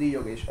one from the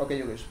Yogesh. Okay,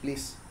 Yogesh,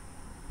 please.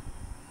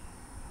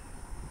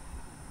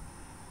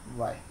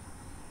 y.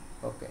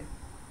 Okay,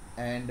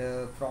 and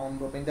from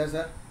Gopinder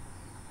sir.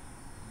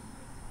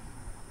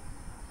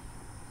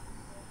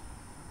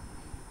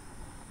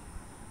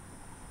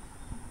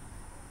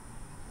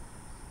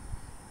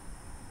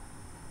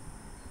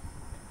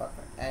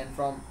 Perfect. And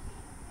from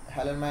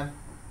Helen ma'am.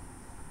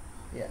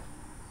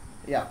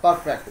 Yeah,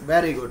 perfect,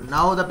 very good.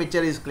 Now the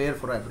picture is clear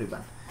for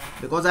everyone,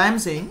 because I am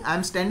saying I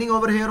am standing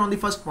over here on the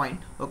first point,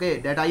 okay,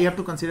 that I have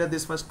to consider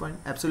this first point,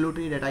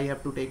 absolutely, that I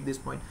have to take this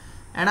point,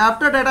 and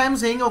after that I am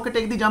saying, okay,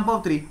 take the jump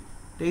of 3,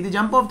 take the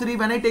jump of 3.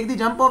 When I take the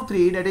jump of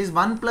 3, that is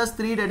 1 plus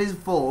 3, that is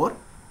 4,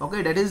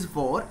 okay, that is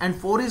 4, and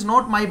 4 is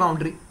not my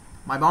boundary.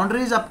 My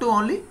boundary is up to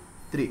only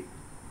 3,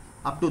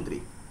 up to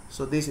 3.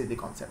 So this is the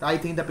concept. I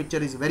think the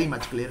picture is very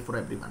much clear for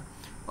everyone.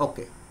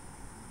 Okay,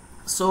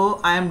 so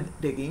I am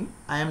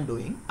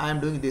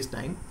doing this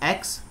time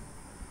x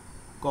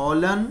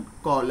colon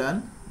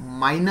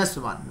minus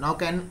 1. Now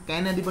can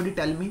anybody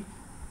tell me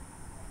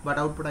what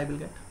output I will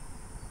get?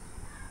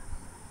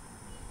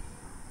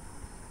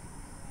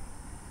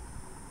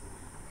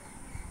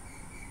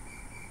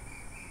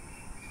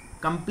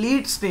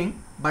 Complete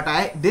string, but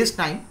this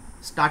time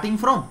starting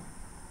from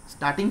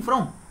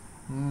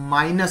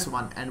minus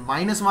 1, and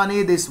minus 1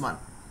 is this one,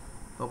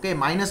 okay,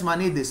 minus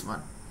 1 is this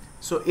one,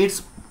 so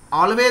it's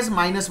always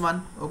minus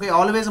 1, okay,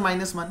 always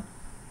minus 1.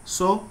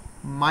 So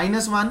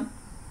minus 1,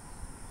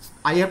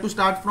 I have to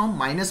start from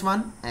minus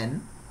 1,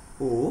 n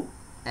o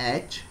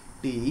h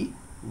t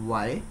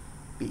y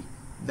p,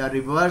 the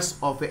reverse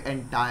of an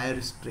entire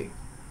string,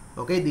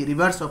 okay, the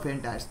reverse of an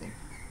entire string.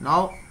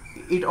 Now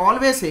it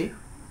always say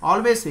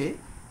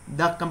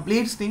the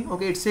complete string,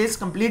 okay, it says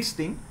complete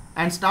string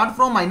and start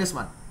from minus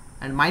 1,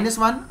 and minus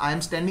 1 I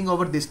am standing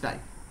over this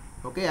time,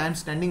 okay, I am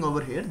standing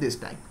over here this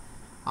time.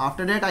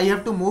 After that I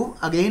have to move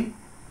again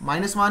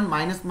minus 1,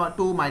 minus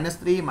 2, minus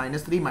 3,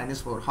 minus 3,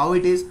 minus 4. How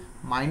it is?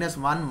 Minus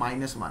 1,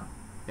 minus 1,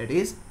 that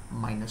is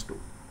minus 2,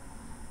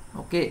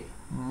 okay,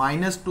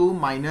 minus 2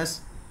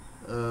 minus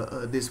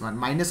this one,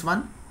 minus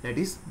 1, that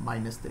is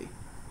minus 3,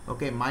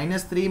 okay,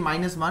 minus 3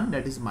 minus 1,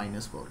 that is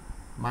minus 4,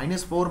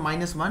 minus 4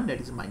 minus 1, that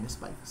is minus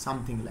 5,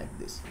 something like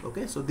this,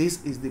 okay. So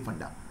this is the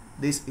funda,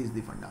 this is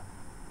the funda.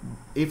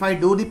 If I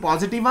do the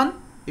positive one,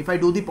 if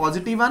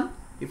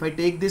I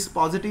take this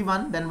positive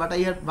one, then what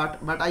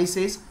I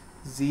says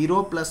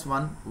 0 plus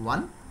 1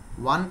 1,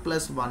 1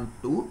 plus 1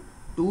 2,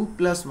 2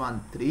 plus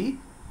 1 3,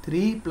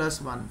 3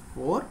 plus 1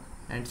 4,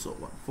 and so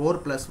on, 4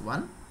 plus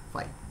 1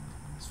 5.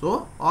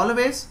 So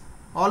always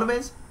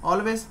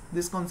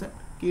this concept,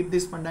 keep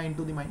this funda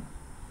into the mind.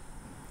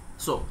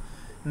 So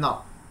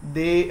now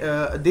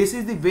this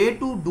is the way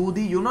to do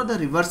the the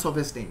reverse of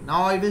a string.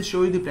 Now I will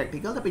show you the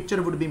practical. The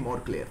picture would be more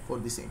clear for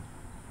the same.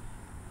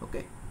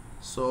 Okay,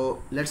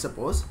 so let's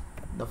suppose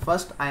the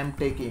first I am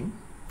taking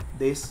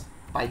this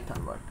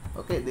Python word,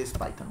 okay, this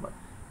Python word.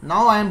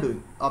 Now I am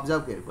doing,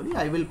 observe carefully,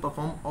 I will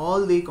perform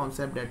all the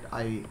concept that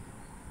I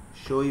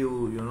show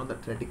you, the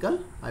theoretical.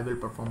 I will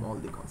perform all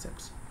the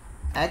concepts.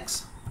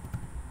 X,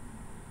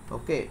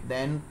 okay,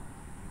 then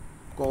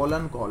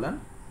colon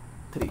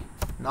 3.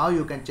 Now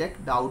you can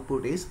check the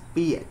output is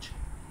ph,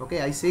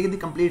 okay. I say the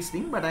complete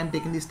string, but I am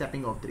taking the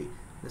stepping of 3.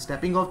 The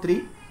stepping of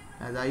 3,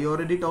 as I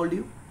already told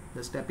you,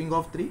 the stepping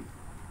of 3.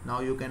 Now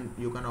you can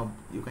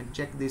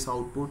check this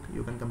output,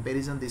 you can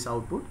comparison this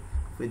output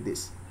with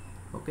this,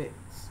 okay.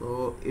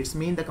 So it's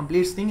mean the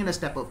complete string in a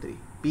step of 3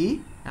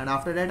 p, and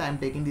after that I am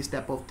taking the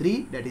step of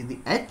 3, that is the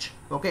h,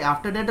 okay.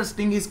 After that the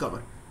string is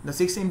covered, the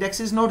 6th index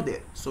is not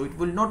there, so it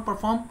will not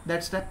perform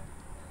that step,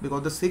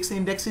 because the 6th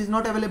index is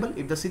not available.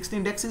 If the 6th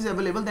index is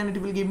available, then it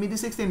will give me the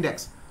 6th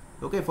index,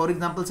 okay. For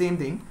example, same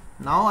thing,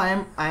 now I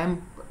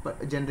am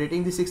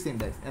generating the 6th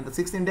index, and the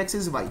 6th index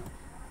is y,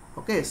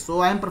 okay.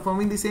 So I am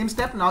performing the same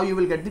step. Now you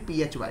will get the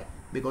phy,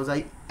 because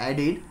I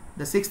added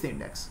the 6th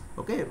index,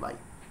 okay, y.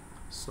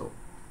 So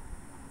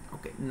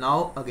okay,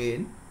 now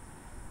again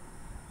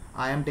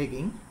I am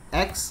taking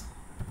x,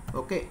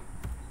 okay,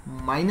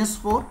 minus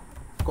 4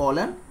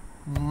 colon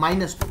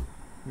minus 2.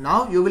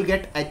 Now you will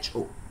get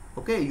ho,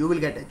 okay, you will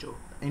get ho.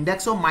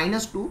 Index of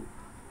minus 2,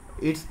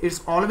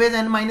 it's always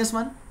n minus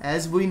 1,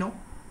 as we know,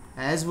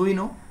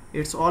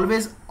 it's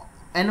always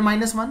n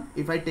minus 1.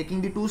 If I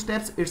taking the 2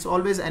 steps, it's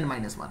always n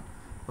minus 1,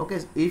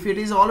 okay. If it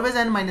is always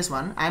n minus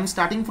 1, I am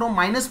starting from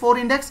minus 4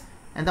 index,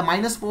 and the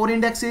minus 4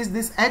 index is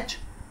this h,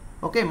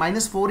 okay,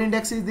 minus 4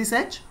 index is this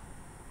h,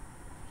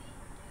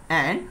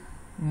 and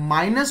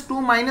minus 2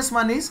 minus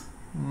 1 is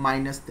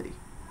minus 3.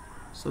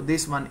 So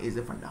this one is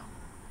a funda,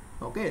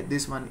 okay,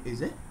 this one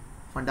is a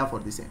funda for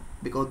the same,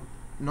 because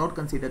not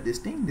consider this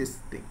thing,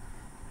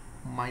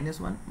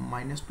 minus 1,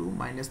 minus 2,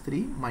 minus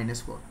 3,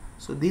 minus 4.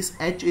 So this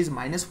h is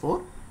minus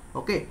 4,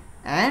 okay,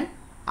 and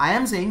I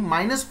am saying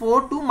minus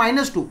 4 to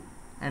minus 2,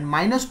 and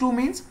minus 2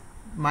 means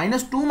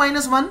minus 2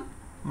 minus 1,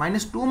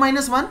 minus 2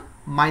 minus 1,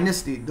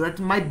 minus 3. That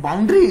my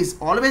boundary is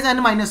always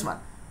n minus 1.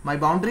 My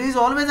boundary is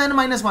always n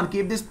minus 1.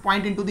 Keep this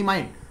point into the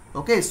mind,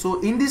 okay. So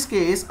in this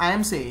case I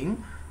am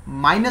saying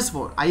minus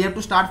 4. I have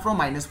to start from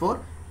minus 4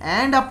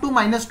 and up to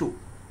minus 2,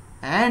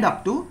 and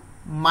up to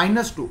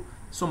minus 2.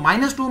 So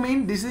 -2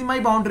 mean this is my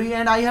boundary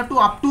and I have to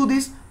up to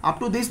this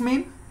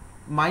mean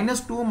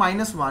 -2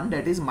 minus 1,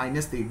 that is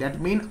 -3. That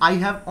mean I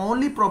have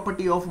only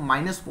property of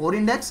 -4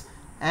 index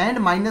and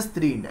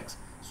 -3 index.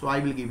 So I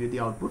will give you the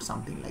output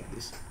something like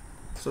this.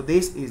 So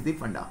this is the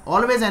funda.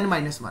 Always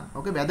n-1.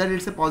 Okay, whether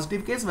it's a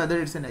positive case, whether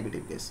it's a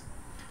negative case.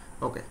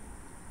 Okay.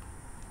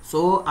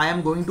 So I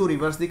am going to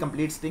reverse the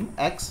complete string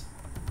x :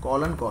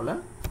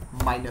 -1.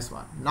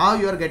 Now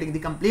you are getting the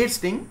complete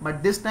string,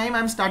 but this time I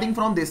am starting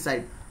from this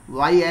side.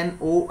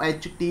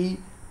 YNOHTYP.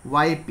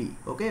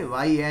 Okay,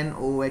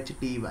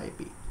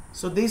 YNOHTYP.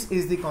 So this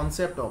is the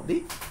concept of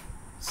the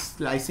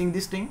slicing the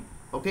string,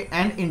 okay,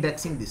 and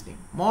indexing the string.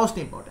 Most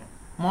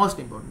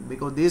important,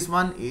 because this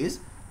one is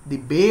the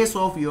base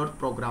of your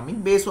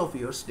programming, base of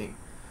your string.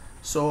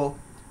 So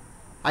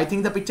I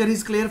think the picture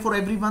is clear for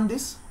everyone.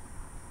 This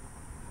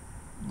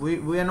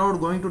we are not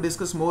going to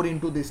discuss more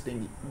into this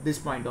thing this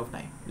point of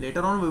time.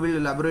 Later on we will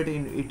elaborate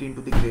it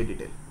into the great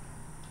detail.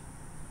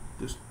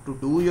 To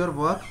do your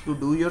work, to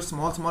do your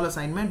small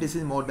assignment, this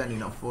is more than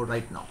enough for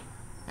right now.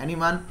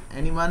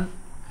 Anyone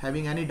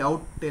having any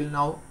doubt till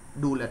now,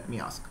 do let me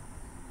ask.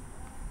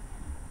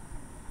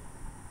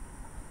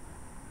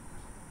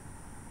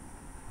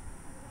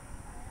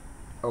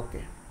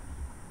 Okay,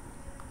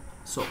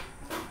 so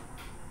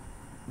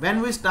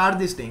when we start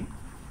this thing,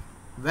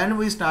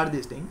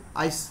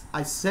 I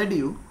said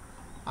you,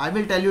 I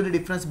will tell you the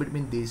difference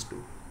between these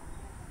two.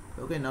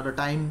 Okay, now the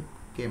time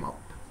came out.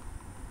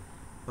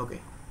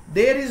 Okay,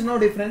 there is no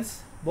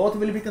difference, both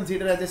will be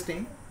considered as a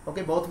string.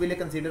 Okay, both will be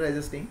considered as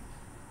a string.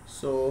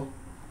 So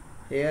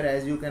here,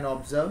 as you can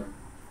observe,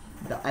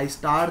 I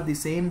start the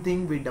same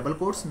thing with double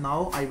quotes.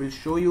 Now I will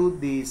show you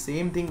the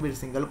same thing with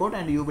single quote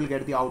and you will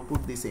get the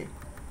output the same.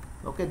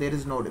 Okay, there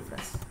is no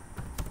difference.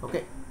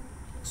 Okay,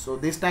 so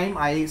this time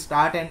I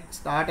start and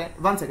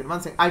one second,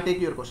 I take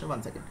your question,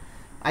 1 second.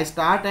 I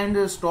start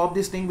and stop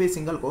this thing with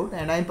single quote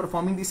and I am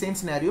performing the same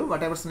scenario,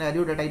 whatever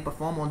scenario that I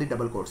perform on the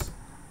double quotes.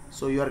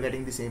 So you are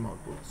getting the same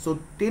output. So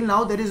till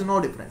now there is no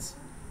difference.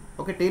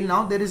 Okay, till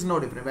now there is no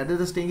difference. Whether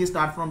the string is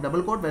start from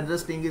double quote, whether the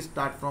string is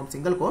start from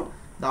single quote,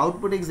 the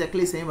output is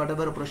exactly same.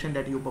 Whatever operation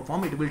that you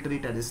perform, it will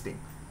treat as a string.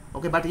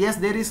 Okay, but yes,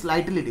 there is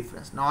slightly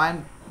difference. Now I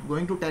am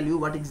going to tell you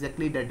what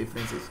exactly that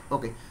difference is.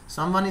 Okay,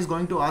 someone is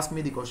going to ask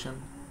me the question.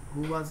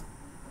 Who was?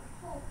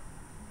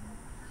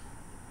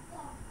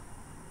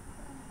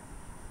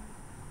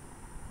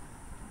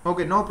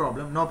 Okay, no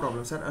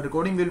problem, sir. A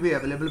recording will be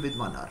available with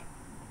 1 hour.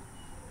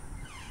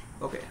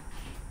 Okay.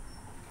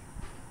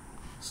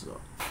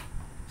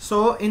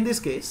 So in this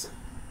case,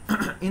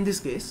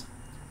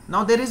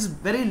 now there is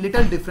very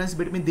little difference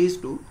between these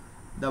two.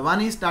 The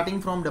one is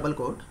starting from double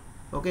quote,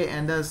 okay,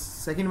 and the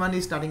second one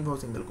is starting from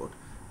single quote.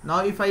 Now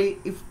if I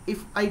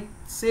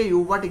say you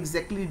what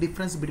exactly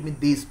difference between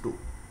these two.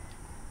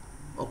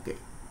 Okay.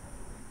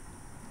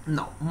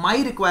 Now my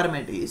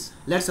requirement is,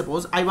 let's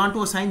suppose I want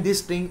to assign this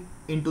string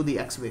into the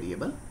x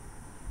variable.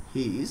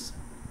 He is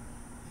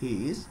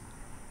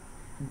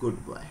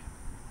good boy.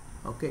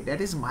 Okay, that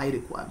is my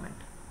requirement.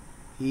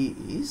 He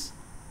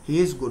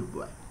is good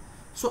boy.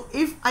 So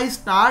if I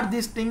start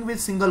this string with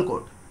single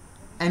quote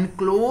and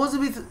close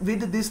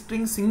with this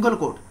string single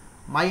quote,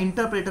 my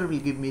interpreter will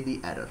give me the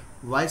error.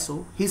 Why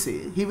so? He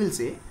will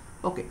say,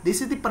 okay,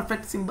 this is the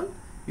perfect symbol.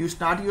 You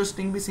start your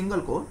string with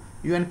single quote,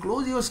 you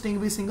enclose your string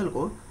with single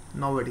quote.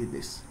 Now what is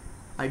this?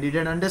 I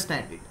didn't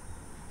understand it.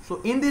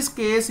 So in this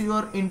case,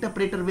 your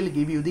interpreter will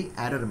give you the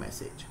error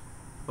message.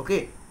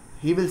 Okay,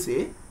 he will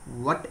say,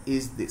 what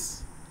is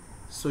this?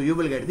 So you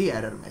will get the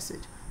error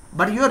message.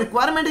 But your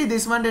requirement is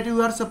this one, that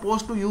you are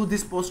supposed to use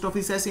this post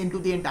office s into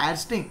the entire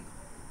string.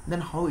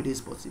 Then how it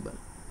is possible?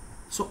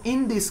 So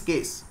in this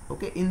case,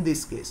 okay,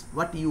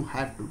 what you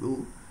have to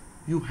do,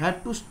 you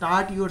have to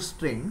start your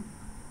string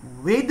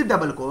with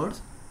double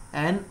quotes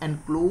and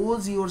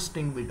enclose your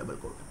string with double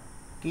quote.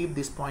 Keep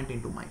this point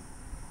into mind.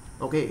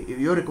 Okay, if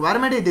your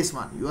requirement is this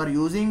one, you are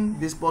using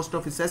this post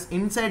office s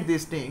inside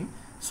this string.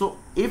 So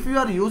if you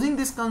are using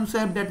this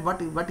concept, that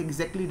what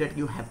exactly that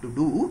you have to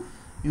do,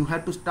 you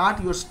have to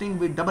start your string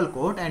with double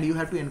quote and you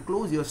have to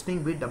enclose your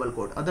string with double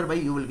quote.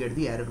 Otherwise you will get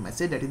the error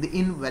message, that is the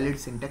invalid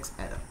syntax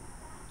error.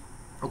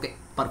 Okay,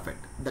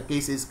 perfect. The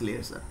case is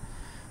clear, sir.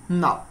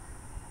 Now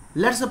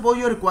let's suppose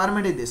your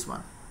requirement is this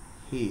one.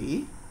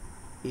 He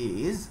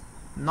is,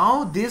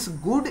 now this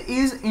good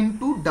is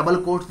into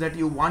double quotes that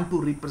you want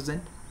to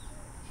represent.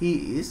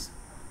 He is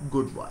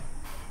good boy.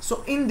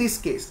 So in this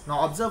case,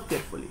 now observe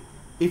carefully.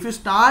 If you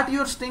start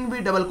your string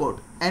with double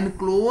quote and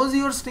close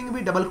your string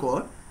with double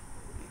quote,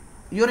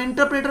 your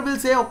interpreter will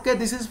say, okay,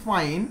 this is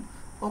fine.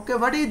 Okay,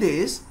 what is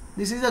this?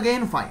 This is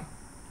again fine.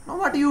 Now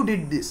what you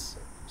did this?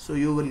 So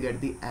you will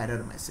get the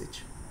error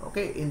message.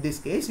 Okay, in this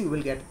case you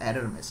will get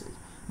error message.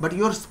 But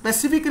your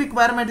specific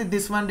requirement is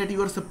this one, that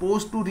you are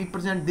supposed to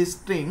represent this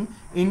string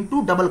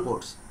into double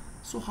quotes.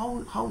 So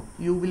how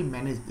you will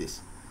manage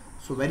this?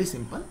 So very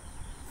simple.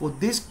 For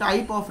this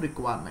type of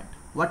requirement,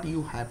 what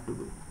you have to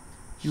do?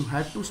 You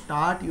have to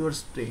start your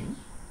string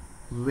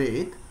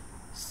with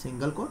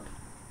single quote,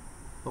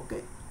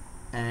 okay,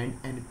 and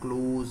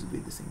close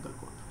with the single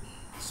quote.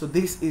 So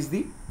this is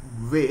the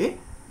way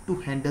to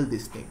handle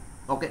this thing.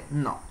 Okay,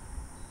 now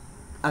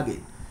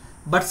again,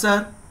 but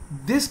sir,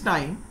 this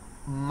time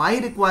my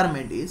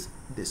requirement is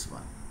this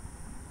one.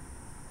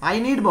 I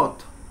need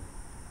both.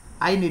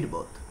 I need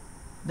both.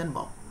 Then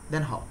how?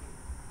 Then how?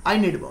 I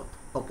need both.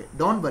 Okay,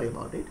 don't worry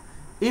about it.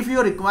 If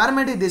your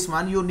requirement is this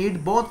one, you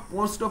need both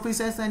post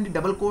offices and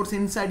double quotes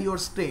inside your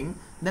string,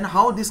 then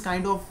how this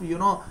kind of, you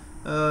know,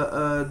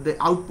 the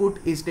output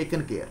is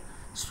taken care.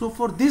 So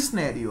for this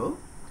scenario,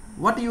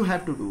 what you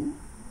have to do,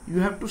 you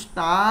have to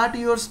start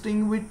your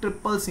string with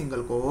triple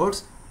single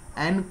quotes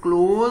and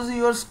close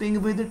your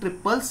string with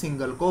triple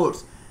single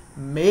quotes.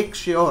 Make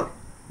sure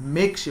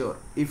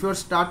if you're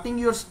starting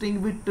your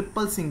string with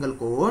triple single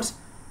quotes,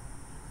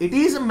 it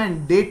is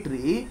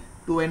mandatory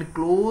to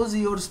enclose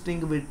your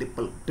string with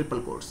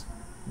triple quotes.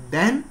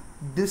 Then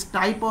this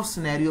type of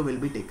scenario will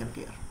be taken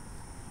care.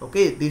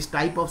 Okay, this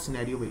type of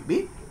scenario will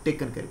be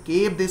taken care.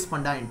 Keep this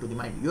funda into the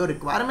mind. Your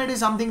requirement is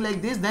something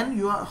like this, then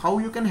how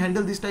you can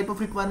handle this type of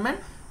requirement?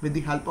 With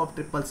the help of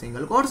triple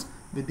single quotes,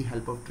 with the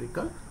help of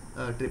triple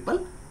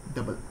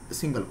double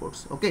single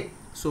quotes. Okay,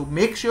 so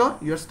make sure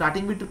you're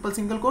starting with triple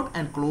single quote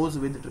and close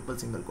with triple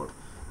single quote.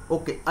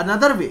 Okay,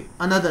 another way.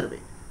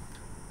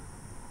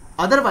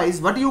 Otherwise,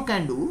 what you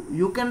can do,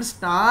 you can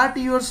start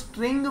your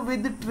string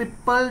with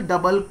triple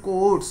double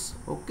quotes.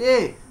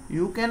 Okay,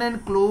 you can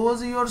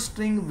enclose your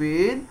string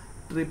with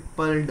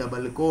triple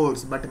double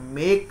quotes, but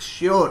make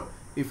sure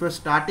if you're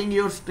starting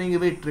your string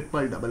with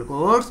triple double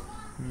quotes,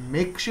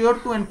 make sure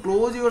to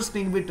enclose your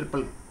string with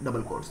triple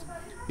double quotes.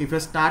 If you're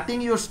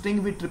starting your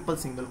string with triple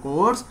single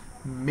quotes,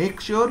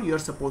 make sure you're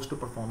supposed to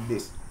perform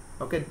this.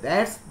 Okay,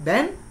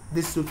 then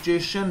this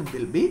situation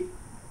will be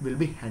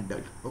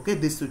handled. Okay,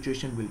 this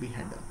situation will be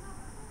handled.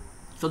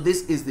 So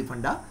this is the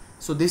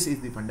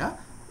funda.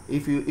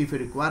 If your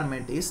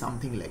requirement is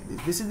something like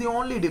this is the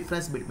only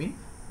difference between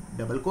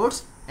double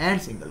quotes and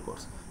single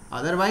quotes.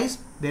 Otherwise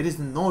there is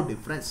no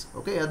difference.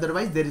 Okay,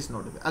 otherwise there is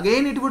no difference.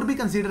 Again, it would be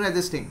considered as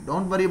a string.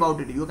 Don't worry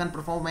about it. You can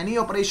perform any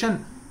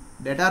operation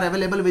that are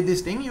available with this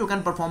string. You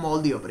can perform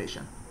all the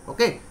operation.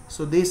 Okay,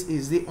 so this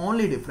is the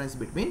only difference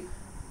between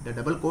the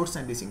double quotes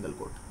and the single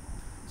quote.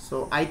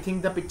 So I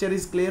think the picture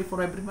is clear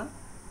for everyone.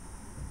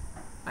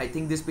 I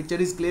think this picture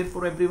is clear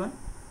for everyone.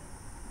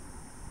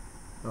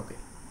 Okay,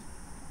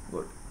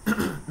 good.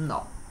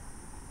 Now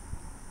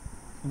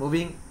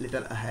moving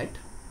little ahead.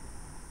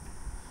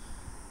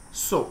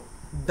 So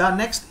the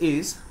next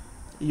is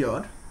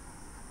your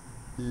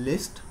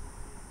list.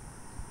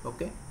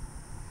 Okay,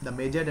 the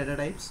major data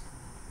types,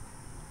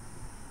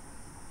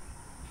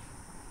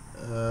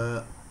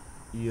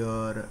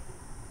 your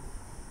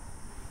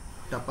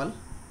tuple,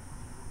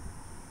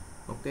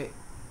 okay,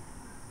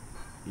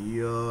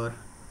 your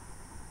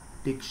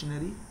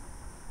dictionary,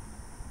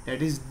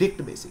 that is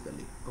dict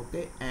basically,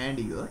 okay, and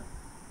your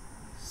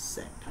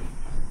set.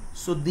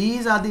 So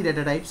these are the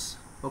data types,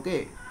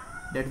 okay,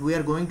 that we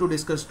are going to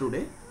discuss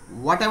today.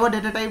 Whatever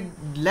data type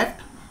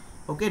left,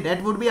 okay,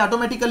 that would be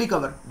automatically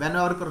covered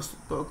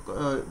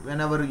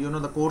whenever you know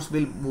the course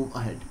will move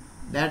ahead.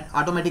 That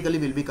automatically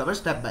will be covered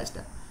step by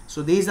step.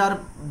 So these are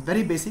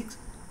very basics,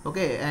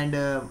 okay, and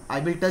I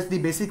will touch the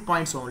basic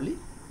points only.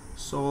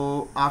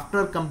 So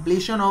after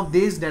completion of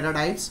these data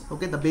types,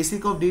 okay, the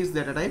basic of these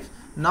data types,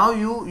 now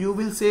you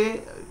will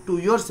say to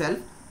yourself,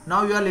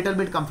 now you are a little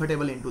bit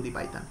comfortable into the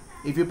Python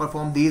if you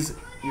perform these,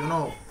 you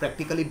know,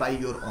 practically by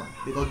your own,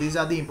 because these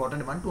are the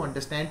important one to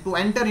understand, to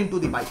enter into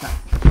the Python.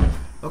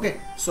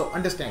 Okay, so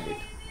understand it.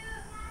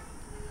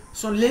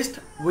 So list,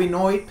 we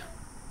know it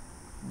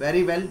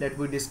very well, that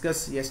we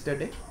discussed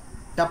yesterday.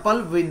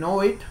 Tuple, we know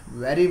it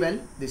very well.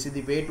 This is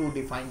the way to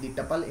define the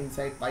tuple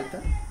inside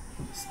Python.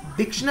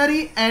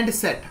 Dictionary and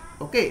set,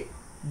 okay,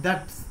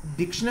 that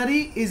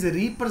dictionary is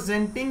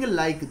representing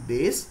like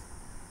this,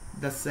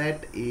 the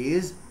set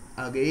is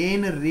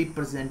again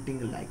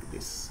representing like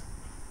this.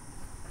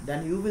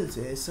 Then you will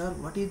say, sir,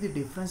 what is the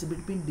difference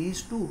between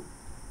these two?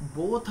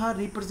 Both are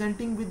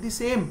representing with the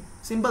same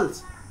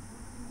symbols.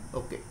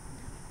 Okay,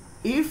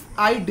 if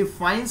I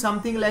define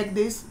something like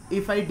this,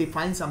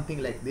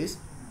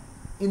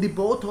 in the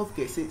both of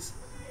cases,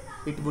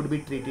 it would be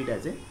treated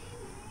as a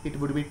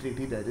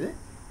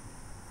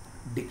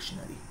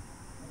dictionary.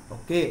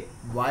 Okay,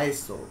 why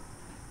so?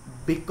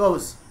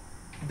 Because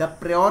the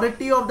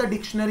priority of the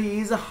dictionary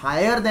is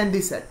higher than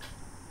the set.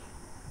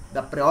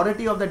 The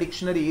priority of the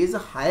dictionary is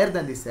higher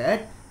than the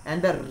set,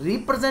 and the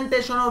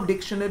representation of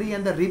dictionary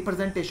and the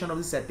representation of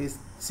the set is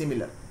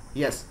similar.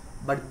 Yes,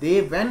 but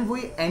when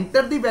we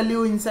enter the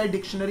value inside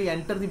dictionary,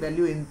 enter the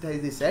value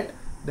inside the set,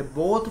 they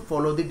both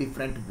follow the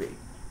different way.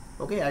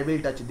 Okay, I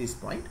will touch this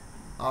point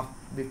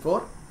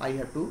before I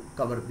have to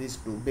cover these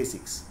two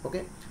basics.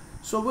 Okay,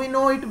 so we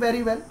know it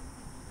very well.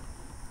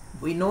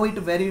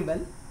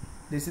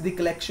 This is the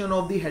collection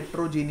of the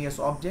heterogeneous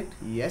object.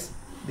 Yes,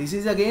 this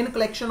is again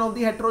collection of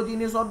the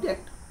heterogeneous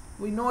object.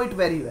 We know it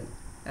very well.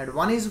 And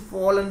one is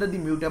fall under the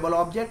mutable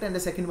object and the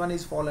second one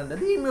is fall under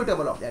the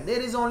immutable object.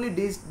 There is only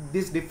this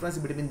difference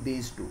between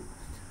these two.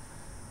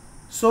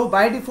 So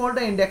by default,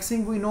 the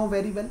indexing we know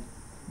very well.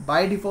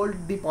 By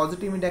default, the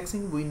positive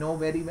indexing we know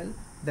very well.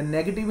 The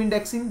negative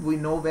indexing we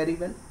know very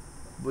well.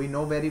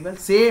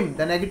 Same,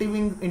 the negative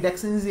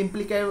indexing is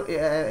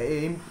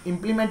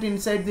implement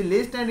inside the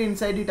list and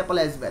inside the tuple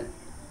as well.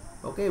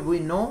 Okay, we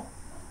know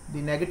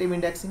the negative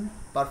indexing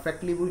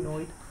perfectly. We know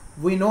it.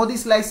 We know the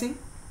slicing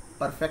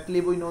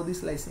perfectly. We know the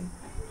slicing.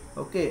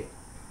 Okay,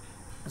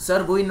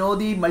 sir, we know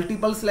the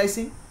multiple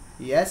slicing.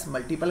 Yes,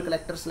 multiple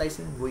collector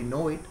slicing. We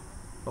know it.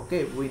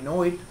 Okay, we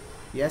know it.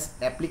 Yes,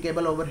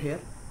 applicable over here.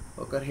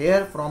 Okay,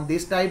 here from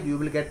this type you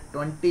will get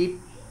 20,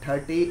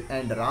 30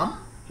 and RAM.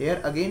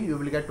 Here again you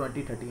will get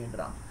 20, 30 and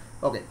RAM.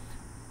 Okay,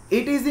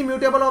 it is the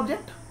mutable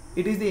object.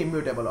 It is the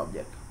immutable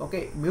object.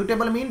 Okay,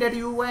 mutable mean that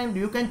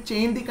you can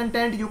change the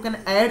content, you can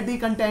add the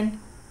content.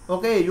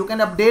 Okay, you can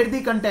update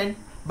the content,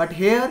 but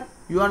here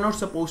you are not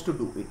supposed to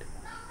do it.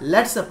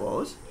 Let's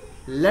suppose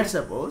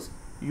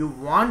you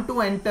want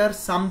to enter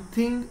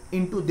something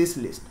into this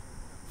list.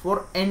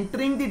 For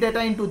entering the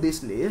data into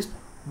this list,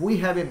 we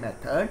have a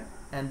method,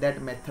 and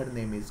that method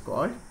name is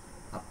called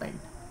append.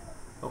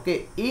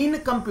 Okay, in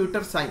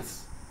computer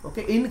science,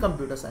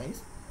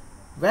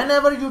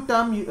 whenever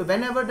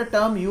the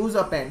term use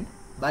append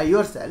by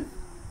yourself,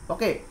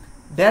 okay,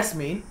 that's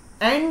mean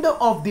end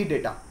of the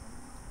data.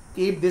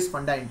 Keep this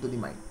funda into the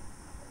mind.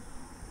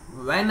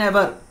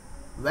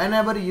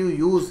 Whenever you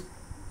use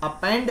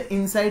append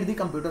inside the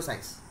computer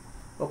science,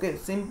 okay,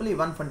 simply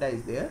one funda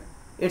is there.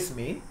 It's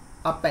mean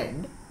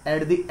append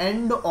at the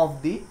end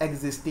of the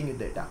existing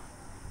data.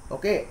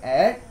 Okay,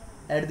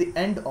 at the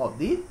end of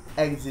the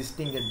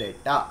existing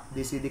data.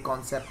 This is the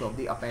concept of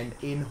the append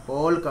in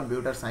whole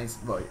computer science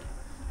world.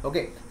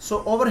 Okay,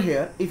 so over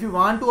here, if you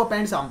want to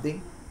append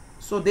something,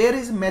 so there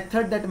is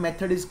method. That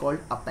method is called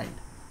append.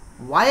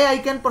 Why I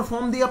can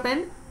perform the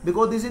append?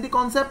 Because this is the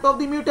concept of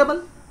the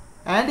mutable.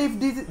 And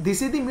if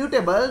this is the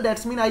mutable,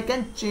 that's mean I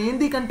can change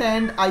the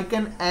content, I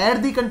can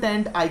add the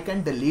content, I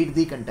can delete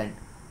the content,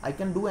 I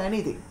can do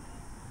anything,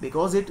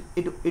 because it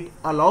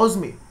allows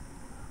me.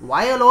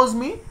 Why allows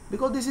me?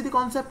 Because this is the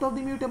concept of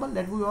the mutable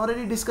that we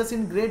already discussed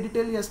in great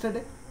detail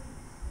yesterday.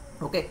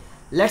 Okay,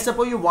 let's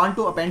suppose you want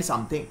to append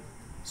something.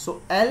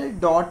 So L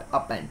dot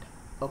append.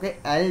 Okay,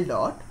 L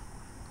dot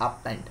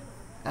append,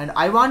 and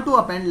I want to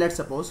append, let's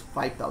suppose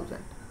 5,000.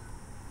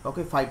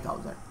 Okay,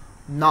 5,000.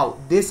 Now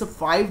this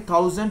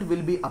 5,000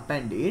 will be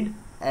appended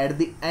at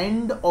the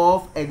end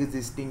of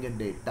existing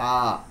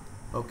data.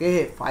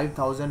 Okay,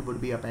 5,000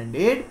 would be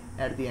appended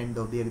at the end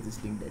of the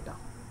existing data.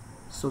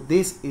 So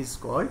this is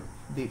called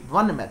the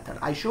one method.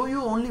 I show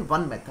you only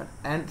one method,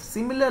 and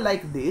similar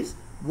like this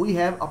we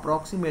have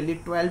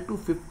approximately 12 to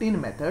 15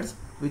 methods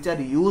which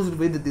are used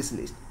with this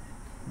list.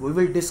 We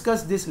will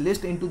discuss this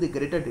list into the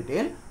greater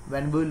detail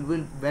when we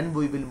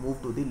will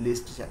move to the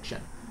list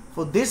section.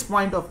 For this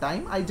point of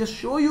time, I just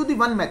show you the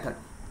one method.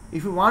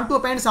 If you want to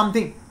append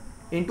something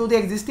into the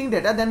existing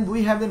data, then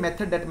we have the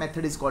method. That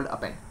method is called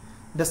append.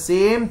 The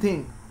same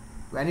thing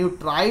when you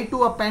try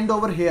to append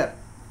over here.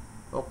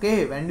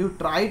 Okay, when you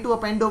try to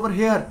append over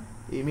here,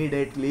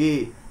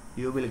 immediately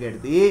you will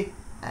get the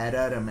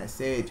error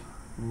message.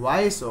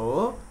 Why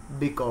so?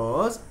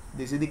 Because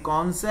this is the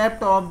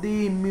concept of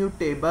the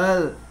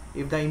immutable.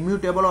 If the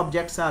immutable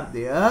objects are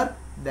there,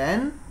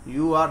 then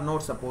you are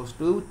not supposed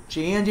to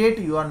change it,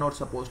 you are not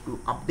supposed to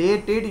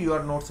update it, you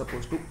are not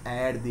supposed to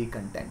add the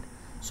content.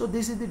 So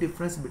this is the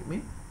difference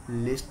between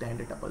list and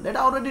tuple that I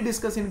already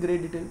discussed in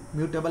great detail,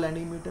 mutable and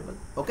immutable.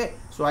 Okay,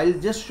 so I'll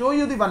just show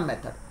you the one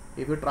method.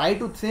 If you try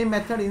to same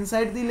method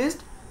inside the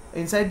list,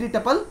 inside the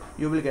tuple,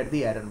 you will get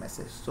the error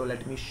message. So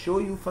let me show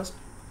you first.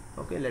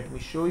 Okay, let me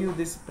show you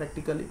this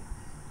practically,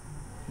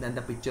 then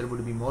the picture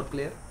would be more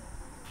clear.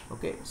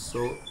 Okay,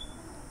 so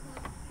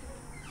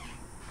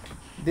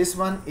this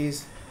one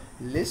is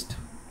list.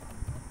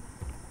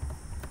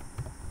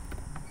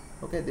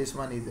 Okay, this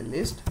one is a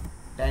list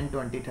 10,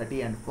 20,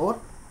 30 and 4.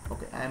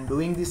 Okay, I am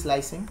doing the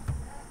slicing.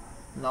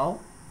 Now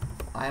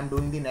I am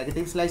doing the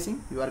negative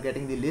slicing. You are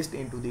getting the list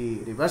into the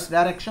reverse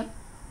direction.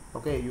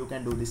 Okay, you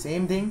can do the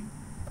same thing.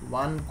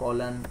 1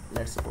 colon,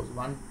 let's suppose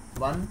 1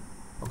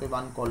 okay,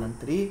 1 colon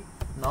 3.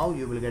 Now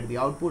you will get the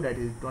output, that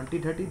is 20,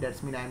 30.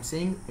 That's mean I am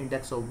saying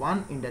index of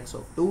 1, index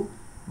of 2.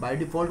 By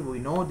default we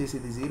know this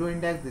is the 0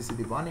 index, this is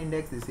the 1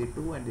 index, this is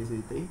 2 and this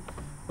is 3.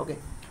 Okay,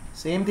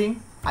 same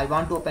thing, I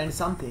want to append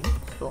something.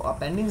 So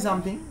appending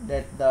something,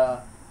 that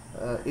the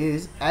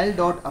is L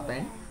dot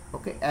append.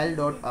 Okay, L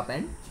dot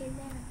append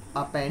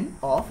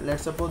of,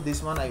 let's suppose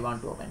this one I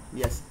want to append.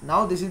 Yes,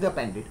 now this is the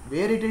appended.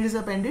 Where it is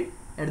appended?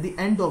 At the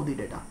end of the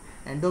data.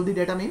 End of the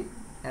data mean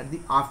at the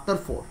after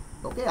 4.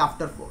 Okay,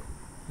 after 4.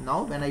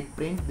 Now when I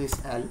print this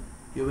L,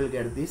 you will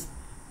get this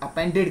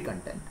appended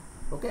content.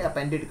 Okay,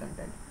 appended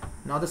content.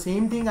 Now the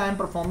same thing I am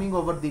performing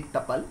over the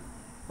tuple.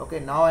 Okay,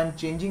 now I am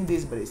changing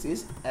these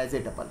braces as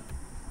a tuple.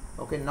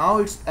 Okay, now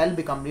it's L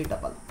become the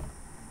tuple.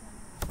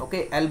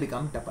 Okay, L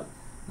become tuple.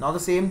 Now the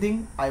same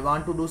thing I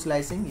want to do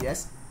slicing.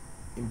 Yes,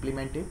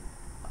 implement it.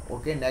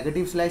 Okay,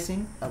 negative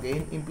slicing,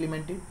 again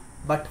implement it.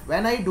 But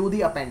when I do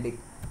the appending,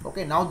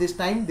 okay, now this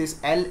time this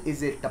L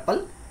is a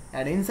tuple,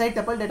 and inside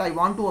tuple that I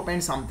want to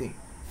append something.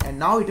 and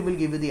now it will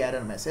give you the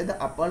error message.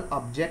 The Apple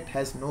object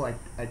has no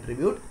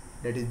attribute,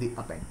 that is the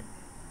append.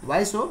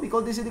 Why so?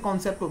 Because this is the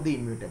concept of the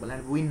immutable,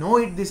 and we know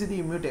it, this is the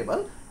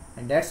immutable,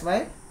 and that's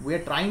why we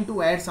are trying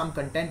to add some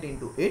content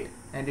into it,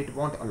 and it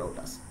won't allow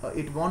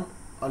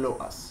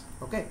us.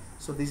 Okay,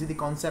 so this is the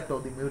concept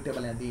of the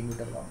mutable and the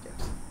immutable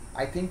objects.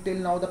 I think till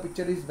now the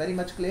picture is very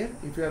much clear.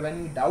 If you have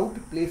any doubt,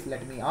 please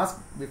let me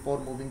ask before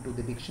moving to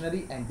the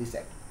dictionary and the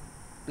set.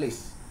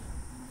 Please.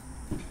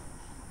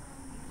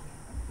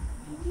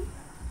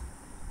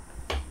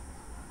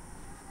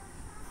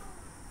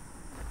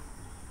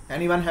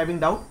 Anyone having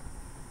doubt?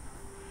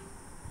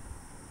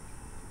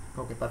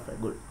 Okay,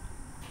 perfect, good.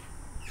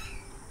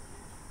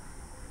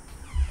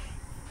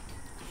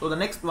 So the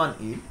next one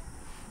is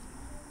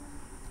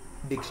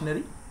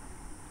dictionary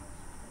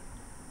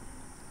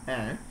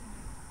and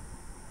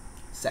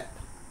set.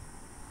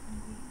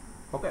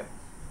 Okay.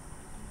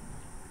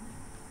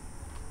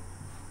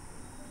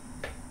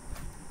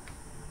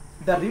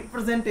 The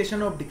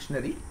representation of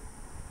dictionary,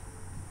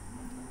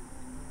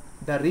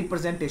 the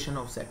representation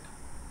of set,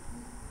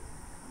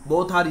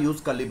 both are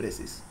used curly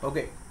braces.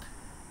 Okay.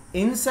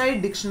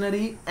 Inside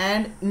dictionary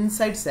and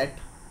inside set,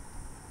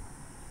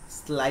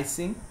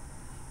 slicing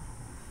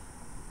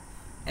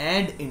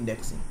and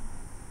indexing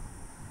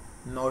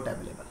not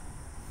available.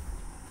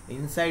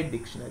 Inside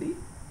dictionary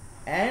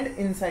and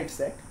inside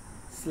set,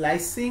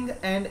 slicing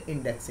and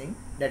indexing,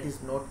 that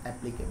is not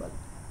applicable.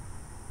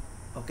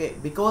 Okay,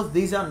 because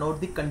these are not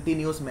the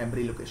continuous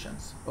memory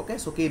locations. Okay,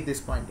 so keep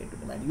this point into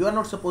the mind. You are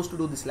not supposed to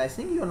do the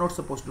slicing, you are not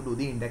supposed to do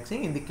the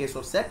indexing in the case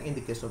of set, in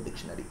the case of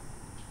dictionary.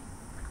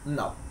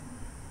 Now,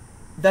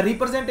 the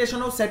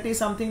representation of set is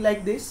something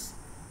like this.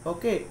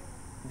 Okay,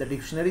 the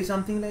dictionary is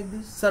something like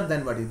this. Sir,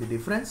 then what is the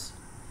difference?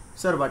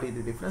 Sir, what is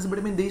the difference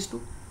between these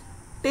two?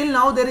 Till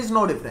now there is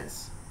no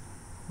difference.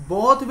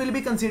 Both will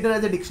be considered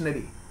as a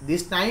dictionary.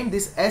 This time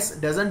this S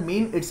doesn't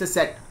mean it's a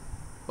set.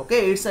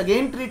 Okay, it's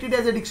again treated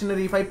as a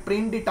dictionary. If I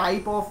print the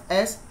type of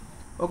S,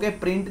 okay,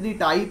 print the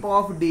type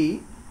of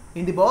D,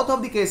 in the both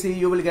of the cases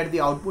you will get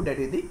the output, that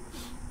is the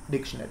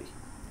dictionary.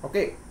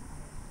 Okay,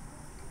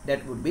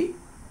 that would be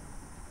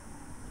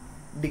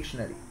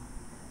dictionary.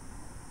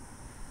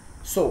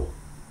 So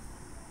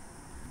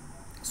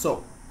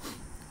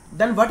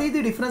then what is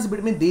the difference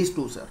between these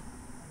two, sir?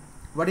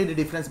 What is the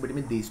difference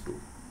between these two?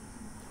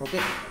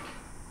 Okay,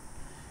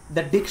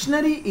 the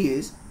dictionary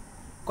is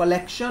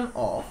collection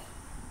of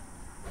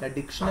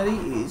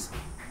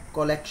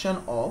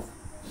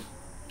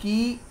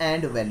key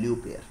and value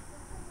pair.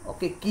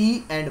 Okay,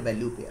 key and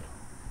value pair.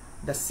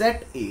 The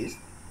set is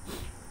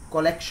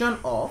collection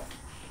of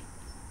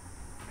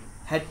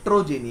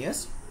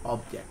heterogeneous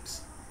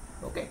objects.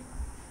 Okay,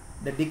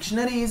 the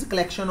dictionary is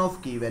collection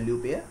of key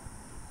value pair.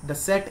 The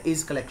set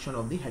is collection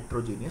of the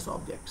heterogeneous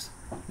objects.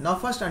 Now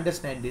first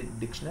understand the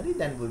dictionary,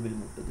 then we will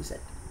move to the set.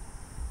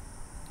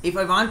 If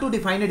I want to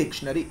define a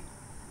dictionary,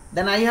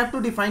 then I have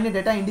to define a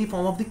data in the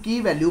form of the key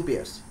value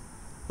pairs.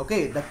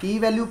 Okay, the key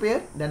value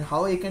pair, then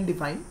how I can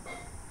define?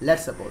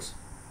 Let's suppose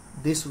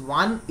this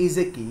 1 is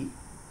a key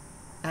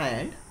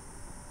and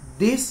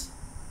this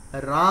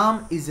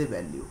Ram is a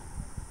value.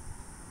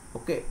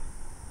 Okay,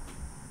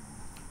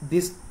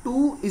 this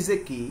 2 is a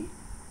key,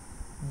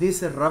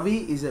 this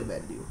Ravi is a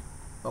value.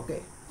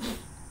 Okay,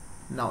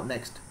 now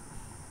next,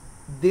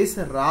 this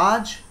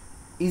Raj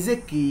is a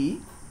key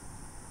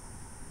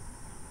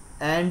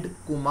and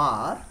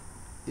Kumar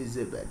is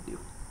a value.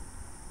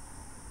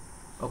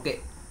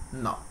 Okay,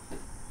 now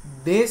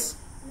this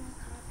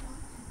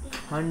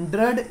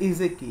 100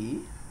 is a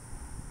key,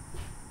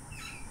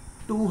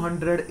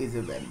 200 is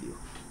a value.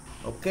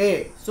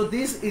 Okay, so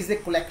this is a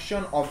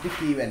collection of the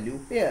key value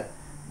pair.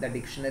 The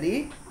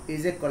dictionary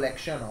is a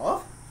collection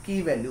of key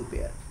value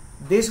pair.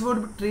 This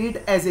would treat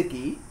as a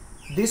key,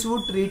 this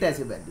would treat as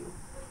a value,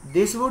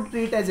 this would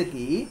treat as a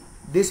key,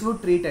 this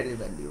would treat as a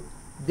value,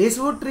 this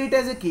would treat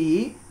as a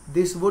key,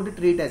 this would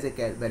treat as a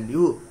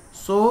value.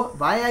 So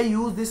why I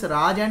use this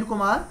Raj and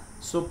Kumar?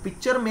 So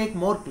picture make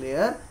more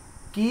clear.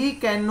 Key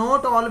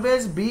cannot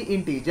always be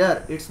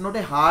integer. It's not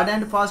a hard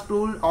and fast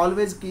rule.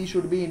 Always key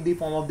should be in the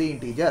form of the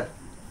integer.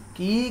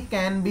 Key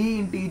can be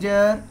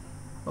integer.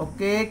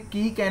 Okay,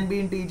 key can be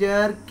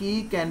integer,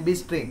 key can be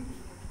string.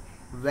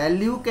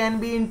 Value can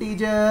be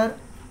integer.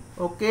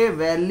 Okay,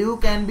 value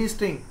can be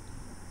string.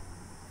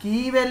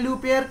 Key value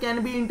pair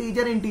can be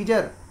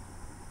integer.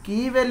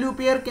 Key value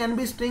pair can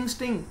be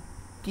string.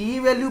 Key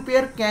value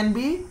pair can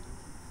be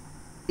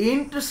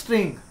int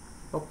string.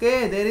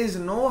 Okay, there is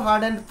no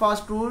hard and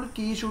fast rule.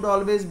 Key should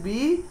always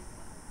be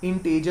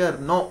integer.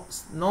 No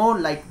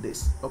like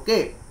this.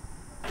 Okay,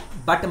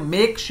 but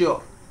make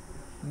sure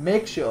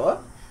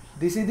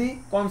this is the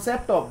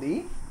concept of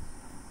the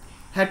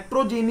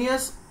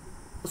heterogeneous,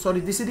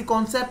 this is the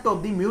concept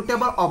of the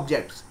mutable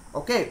objects.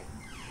 Okay,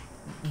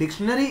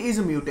 dictionary is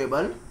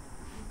mutable,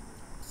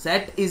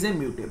 set is a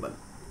mutable.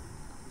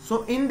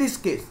 So in this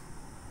case,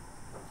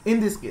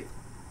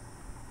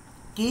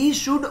 key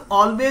should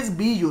always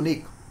be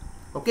unique.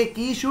 Okay,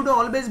 key should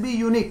always be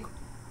unique.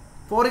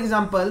 For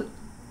example,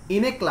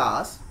 in a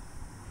class,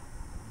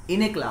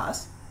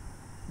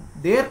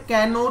 there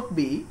cannot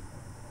be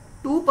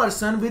two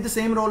persons with the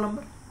same roll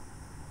number.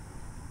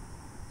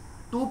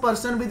 Two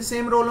persons with the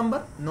same roll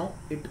number? No,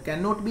 it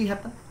cannot be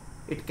happen.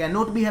 It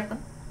cannot be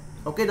happen.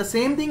 Okay, the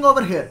same thing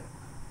over here.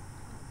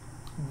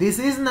 This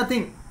is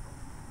nothing.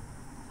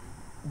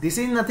 This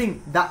is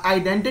nothing. The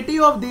identity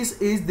of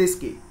this is this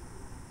key.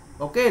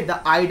 Okay,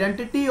 the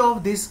identity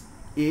of this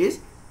is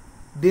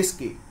this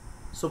key.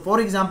 So for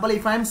example,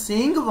 if I am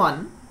saying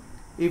 1,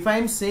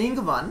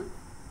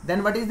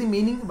 then what is the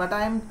meaning? What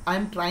I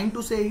am trying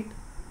to say it.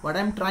 What I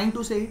am trying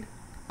to say it.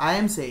 I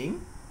am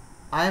saying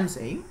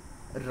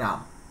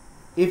Ram.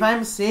 If I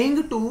am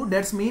saying 2,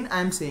 that's mean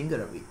I am saying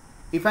Ravi.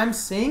 If I am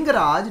saying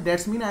Raj,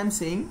 that's mean I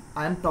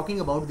am talking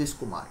about this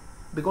Kumar,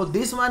 because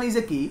this one is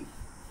a key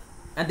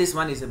and this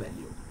one is a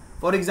value.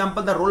 For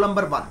example, the roll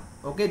number 1.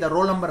 Okay, the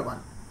roll number 1.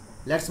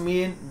 Let's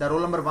mean the roll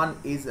number 1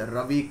 is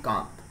Ravi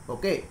Kant.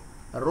 Okay,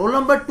 roll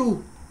number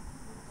 2.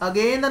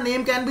 Again, the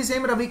name can be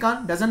same, Ravi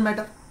Kant. Doesn't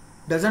matter.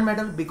 Doesn't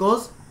matter,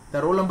 because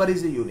the roll number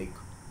is unique.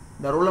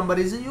 The roll number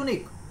is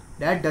unique.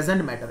 That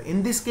doesn't matter.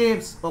 In this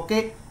case,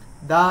 okay,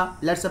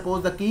 let's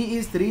suppose the key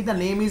is 3. The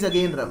name is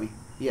again Ravi.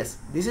 Yes,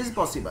 this is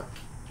possible.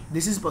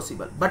 This is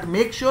possible. But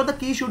make sure the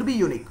key should be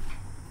unique.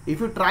 If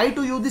you try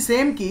to use the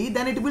same key,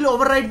 then it will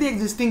override the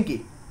existing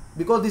key,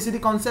 because this is the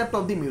concept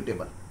of the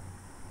mutable.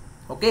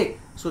 Okay,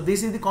 so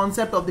this is the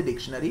concept of the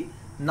dictionary.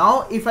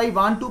 Now if I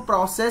want to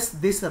process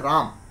this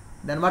Ram,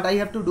 then what I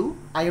have to do?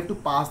 I have to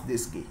pass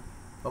this key.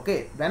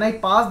 Okay, when I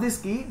pass this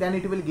key, then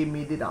it will give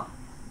me the Ram.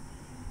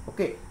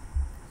 Okay,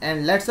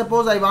 and let's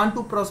suppose I want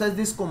to process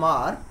this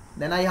Kumar,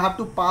 then I have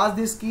to pass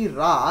this key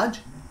Raj,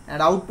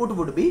 and output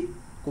would be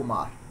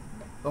Kumar.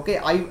 Okay,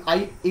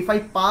 if I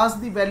pass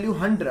the value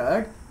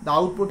 100, the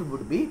output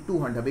would be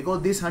 200,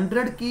 because this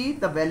 100 key,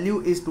 the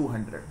value is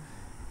 200.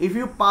 If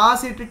you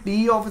pass it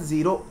T of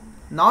 0,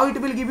 now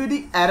it will give you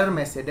the error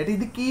message. That is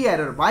the key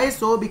error. Why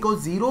so?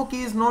 Because 0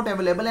 key is not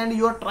available and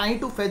you are trying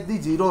to fetch the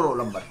 0 roll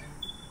number.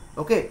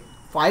 Okay,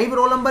 5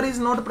 roll number is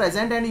not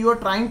present and you are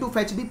trying to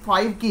fetch the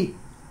 5 key.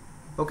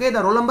 Okay,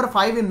 the roll number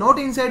 5 is not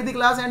inside the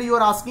class and you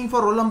are asking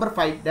for roll number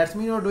 5. That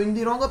means you are doing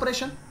the wrong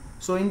operation.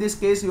 So in this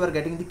case, you are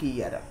getting the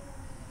key error.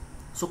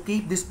 So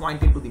keep this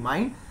point into the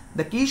mind.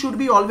 The key should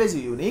be always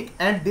unique,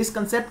 and this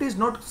concept is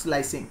not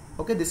slicing.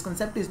 Okay, this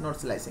concept is not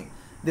slicing.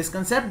 This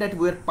concept that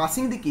we are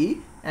passing the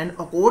key, and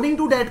according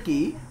to that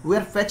key, we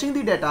are fetching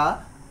the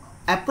data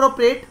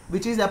appropriate,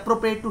 which is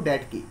appropriate to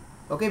that key.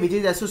 Okay, which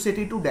is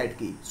associated to that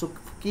key. So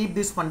keep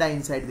this funda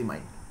inside the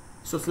mind.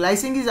 So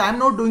slicing is, I am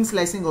not doing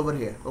slicing over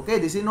here. Okay,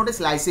 this is not a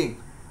slicing.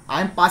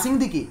 I am passing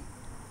the key.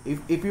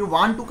 If you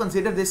want to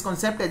consider this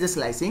concept as a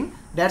slicing,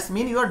 that's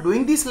mean you are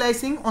doing the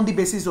slicing on the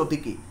basis of the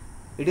key.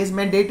 It is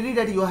mandatory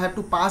that you have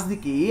to pass the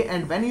key,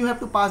 and when you have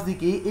to pass the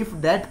key, if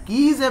that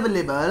key is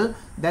available,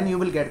 then you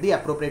will get the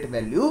appropriate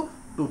value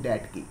to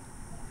that key.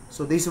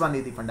 So this one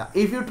is the funda.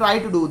 If you try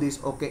to do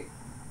this, okay,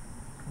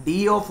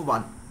 D of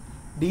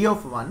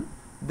 1,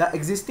 the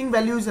existing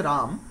value is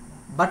Ram,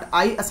 but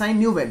I assign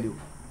new value,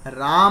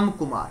 Ram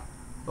Kumar.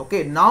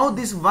 Okay, now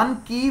this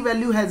one key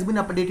value has been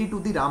updated to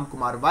the Ram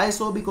Kumar. Why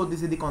so? Because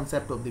this is the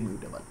concept of the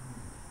mutable.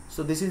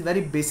 So this is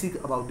very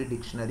basic about the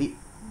dictionary.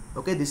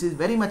 Okay, this is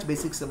very much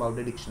basics about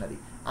the dictionary.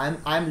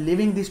 I'm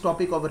leaving this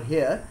topic over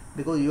here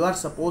because you are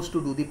supposed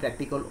to do the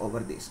practical over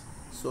this.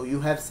 So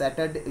you have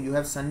Saturday, you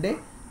have Sunday.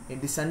 In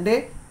the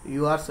Sunday,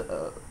 you are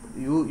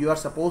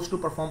supposed to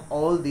perform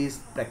all these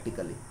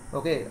practically.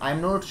 Okay,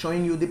 I'm not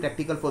showing you the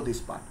practical for this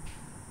part.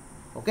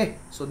 Okay,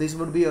 so this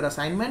would be your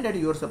assignment, that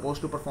you are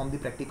supposed to perform the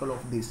practical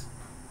of this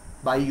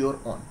by your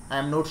own. I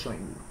am not showing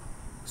you.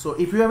 So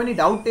if you have any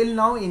doubt till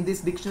now in this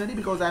dictionary,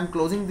 because I am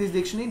closing this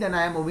dictionary, then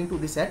I am moving to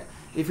the set.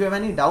 If you have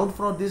any doubt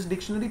for this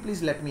dictionary,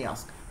 please let me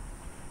ask.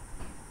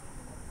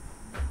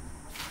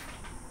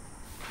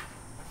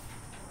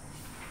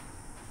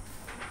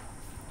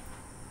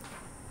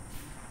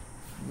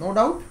 No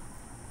doubt?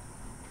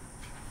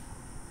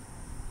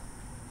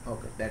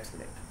 Okay, that's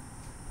great.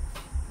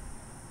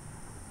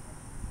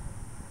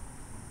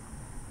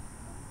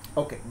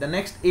 Okay, the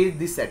next is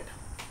the set.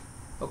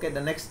 Okay, the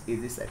next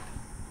is the set.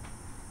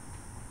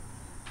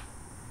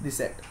 The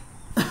set.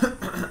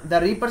 The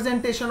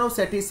representation of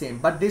set is same,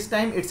 but this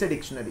time it's a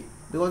dictionary,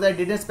 because I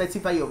didn't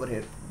specify over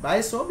here.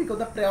 Why so? Because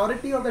the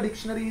priority of the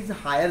dictionary is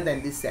higher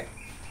than this set.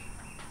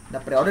 The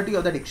priority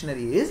of the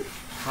dictionary is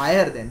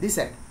higher than the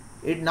set.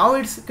 Now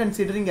it's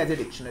considering as a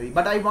dictionary,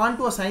 but I want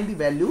to assign the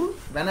value.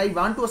 When I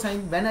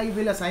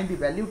will assign the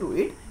value to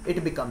it,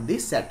 it becomes the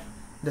set.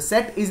 The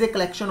set is a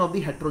collection of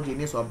the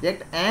heterogeneous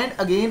object, and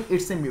again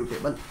it's a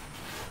mutable.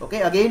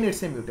 Okay, again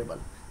it's a mutable.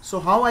 So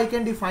how I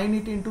can define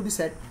it into the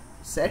set?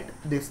 Set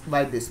this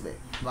by this way: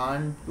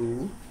 1,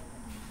 2,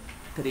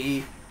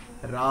 3,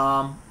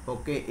 Ram.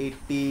 Okay,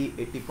 80,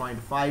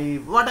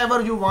 80.5,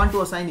 whatever you want to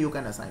assign, you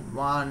can assign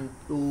 1,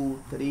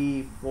 2,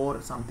 3,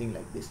 4, something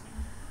like this.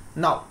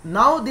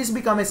 Now this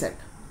become a set.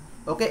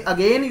 Okay,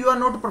 again you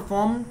cannot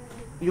perform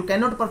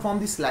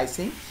the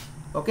slicing,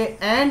 okay,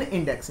 and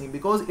indexing,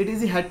 because it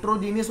is a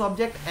heterogeneous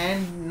object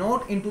and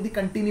not into the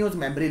continuous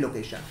memory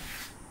location.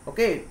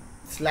 Okay,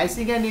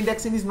 slicing and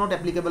indexing is not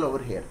applicable over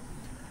here.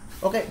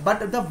 Okay,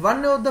 but the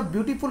one of the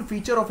beautiful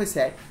feature of a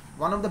set,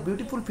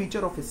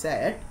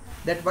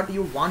 that what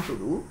you want to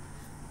do,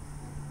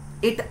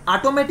 it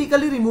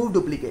automatically remove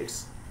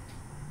duplicates.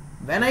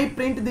 When I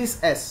print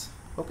this S,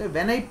 okay,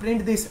 when I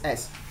print this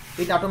S,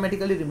 it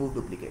automatically remove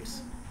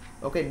duplicates.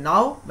 Okay,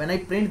 now when I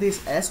print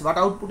this S, what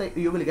output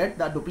you will get?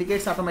 The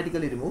duplicates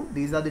automatically removed.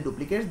 These are the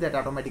duplicates that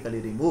automatically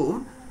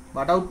removed.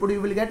 What output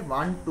you will get?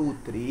 1, 2,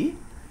 3,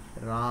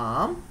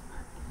 RAM,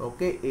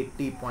 okay,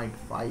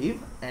 80.5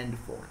 and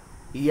 4.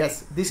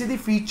 Yes, this is the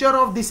feature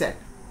of the set.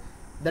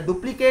 The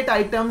duplicate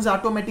items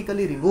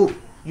automatically removed.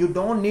 You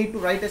don't need to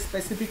write a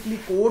specifically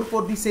code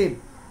for the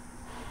same.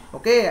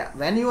 Okay,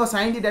 when you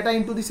assign the data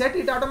into the set,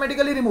 it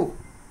automatically remove.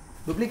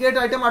 Duplicate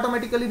item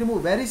automatically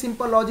remove. Very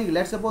simple logic.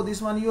 Let's suppose this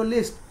one your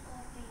list,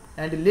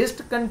 and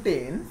list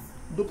contains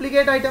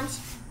duplicate items.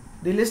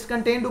 The list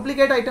contains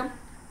duplicate item.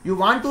 You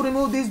want to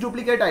remove these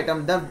duplicate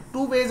item. The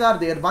two ways are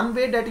there. One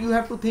way that you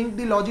have to think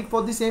the logic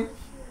for the same.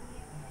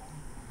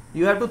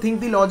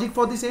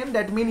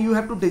 That means you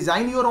have to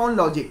design your own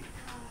logic.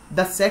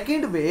 The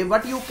second way,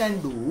 what you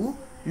can do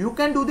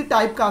the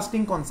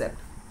typecasting concept.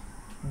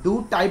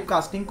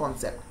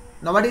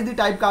 Now what is the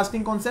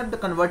typecasting concept? The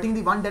converting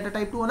the one data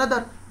type to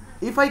another.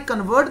 If I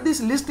convert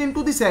this list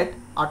into the set,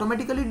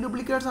 automatically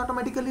duplicates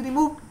automatically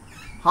removed.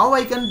 How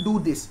I can do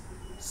this?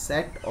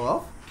 Set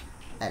of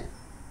L.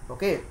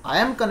 Okay, I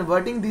am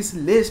converting this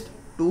list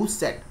to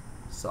set.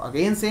 So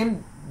again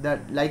same,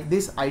 that like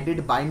this I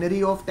did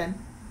binary of 10.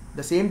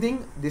 The same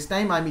thing, this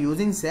time I am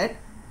using set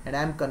and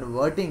I am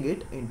converting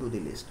it into the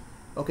list.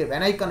 Okay,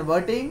 when I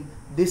converting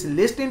this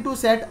list into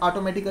set,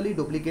 automatically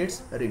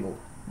duplicates remove.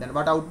 Then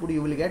what output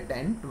you will get?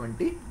 10,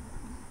 20,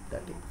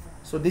 30.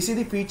 So this is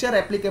the feature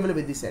applicable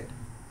with the set.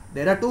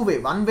 There are two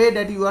ways. One way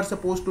that you are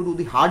supposed to do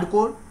the hard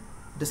code.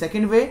 The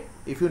second way,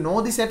 if you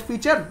know the set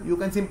feature, you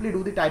can simply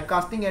do the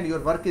typecasting and your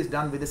work is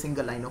done with a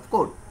single line of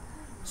code.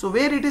 So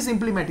where it is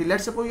implemented,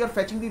 let's suppose you are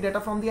fetching the data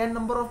from the n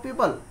number of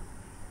people.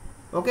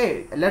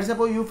 Okay, let's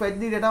suppose you fetch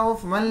the data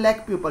of 1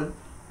 lakh people.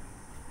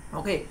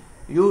 Okay,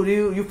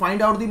 you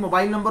find out the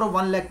mobile number of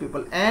 1 lakh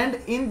people, and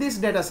in this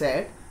data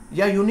set,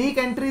 your unique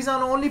entries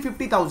are only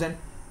 50,000.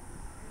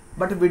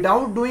 But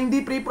without doing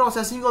the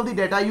pre-processing of the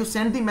data, you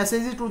send the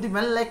messages to the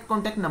 1 lakh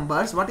contact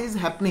numbers. What is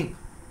happening?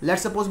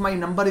 Let's suppose my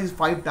number is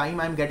 5 times.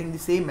 I am getting the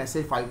same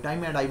message 5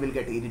 times, and I will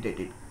get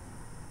irritated.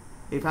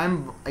 If I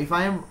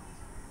am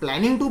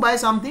planning to buy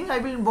something, I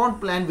will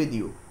won't plan with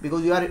you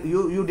because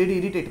you did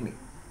irritate me.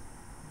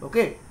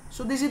 Okay,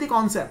 so this is the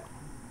concept.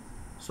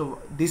 So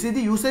this is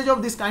the usage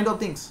of this kind of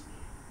things.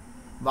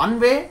 One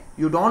way,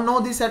 you don't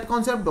know this set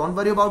concept, don't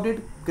worry about it.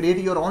 Create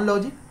your own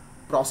logic,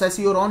 process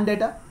your own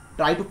data,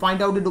 try to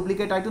find out the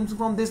duplicate items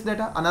from this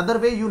data. Another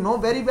way, you know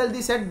very well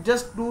the set,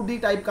 just do the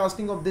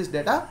typecasting of this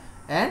data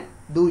and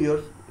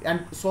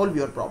solve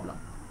your problem.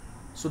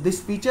 So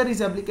this feature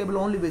is applicable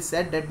only with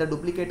set, that the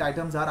duplicate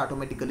items are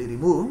automatically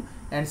removed,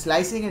 and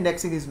slicing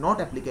indexing is not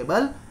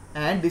applicable.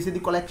 And this is the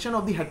collection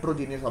of the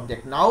heterogeneous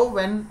object. Now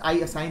when I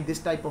assign this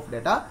type of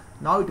data,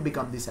 now it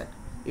becomes the set.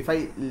 If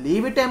I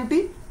leave it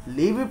empty,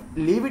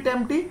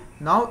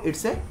 now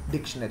it's a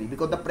dictionary,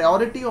 because the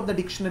priority of the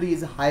dictionary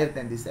is higher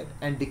than the set,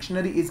 and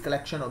dictionary is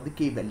collection of the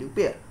key value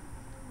pair.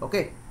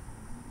 Okay,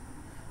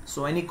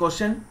 so any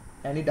question,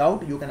 any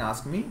doubt, you can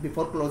ask me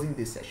before closing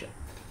this session.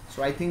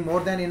 So I think more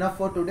than enough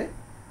for today.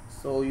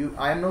 So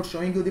I am not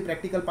showing you the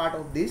practical part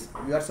of this.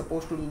 You are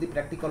supposed to do the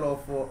practical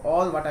of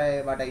all what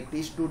I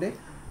teach today.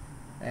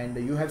 And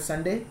you have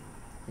Sunday.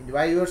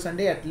 Enjoy your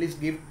Sunday. At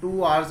least give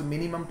 2 hours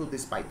minimum to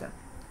this Python.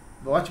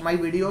 Watch my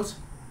videos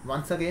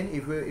once again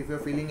if you're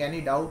feeling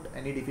any doubt,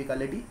 any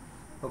difficulty.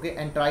 Okay,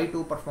 and try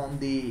to perform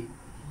the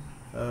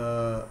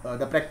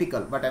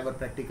practical, whatever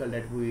practical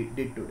that we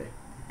did today.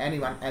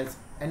 Anyone else,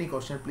 any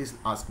question, please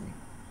ask me.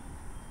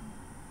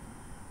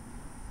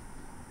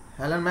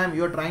 Helen ma'am,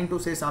 you are trying to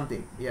say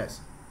something. Yes.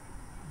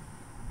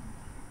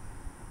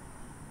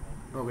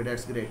 Okay,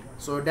 that's great.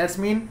 So that's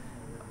mean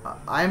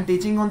I am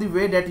teaching on the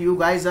way that you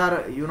guys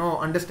are,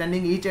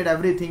 understanding each and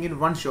everything in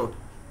one shot.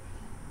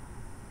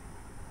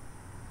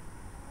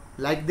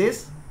 Like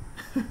this.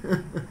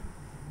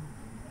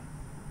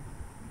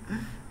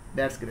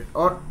 That's great.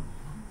 Or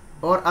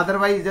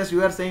otherwise just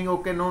you are saying,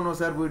 okay, no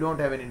sir, we don't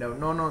have any doubt.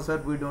 No sir,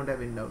 we don't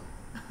have any doubt.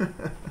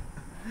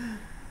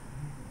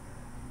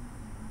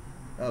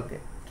 Okay,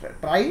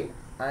 try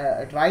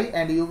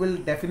and you will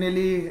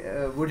definitely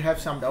would have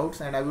some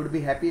doubts, and I would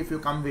be happy if you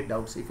come with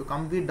doubts. If you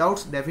come with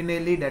doubts,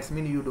 definitely that's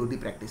mean you do the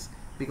practice,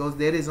 because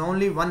there is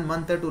only 1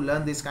 month to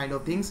learn this kind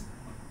of things.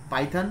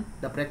 Python,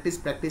 the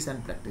practice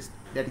and practice,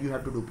 that you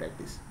have to do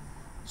practice.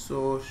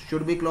 So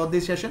should we close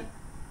this session?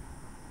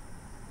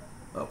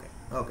 Okay,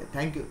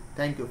 thank you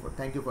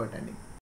for attending.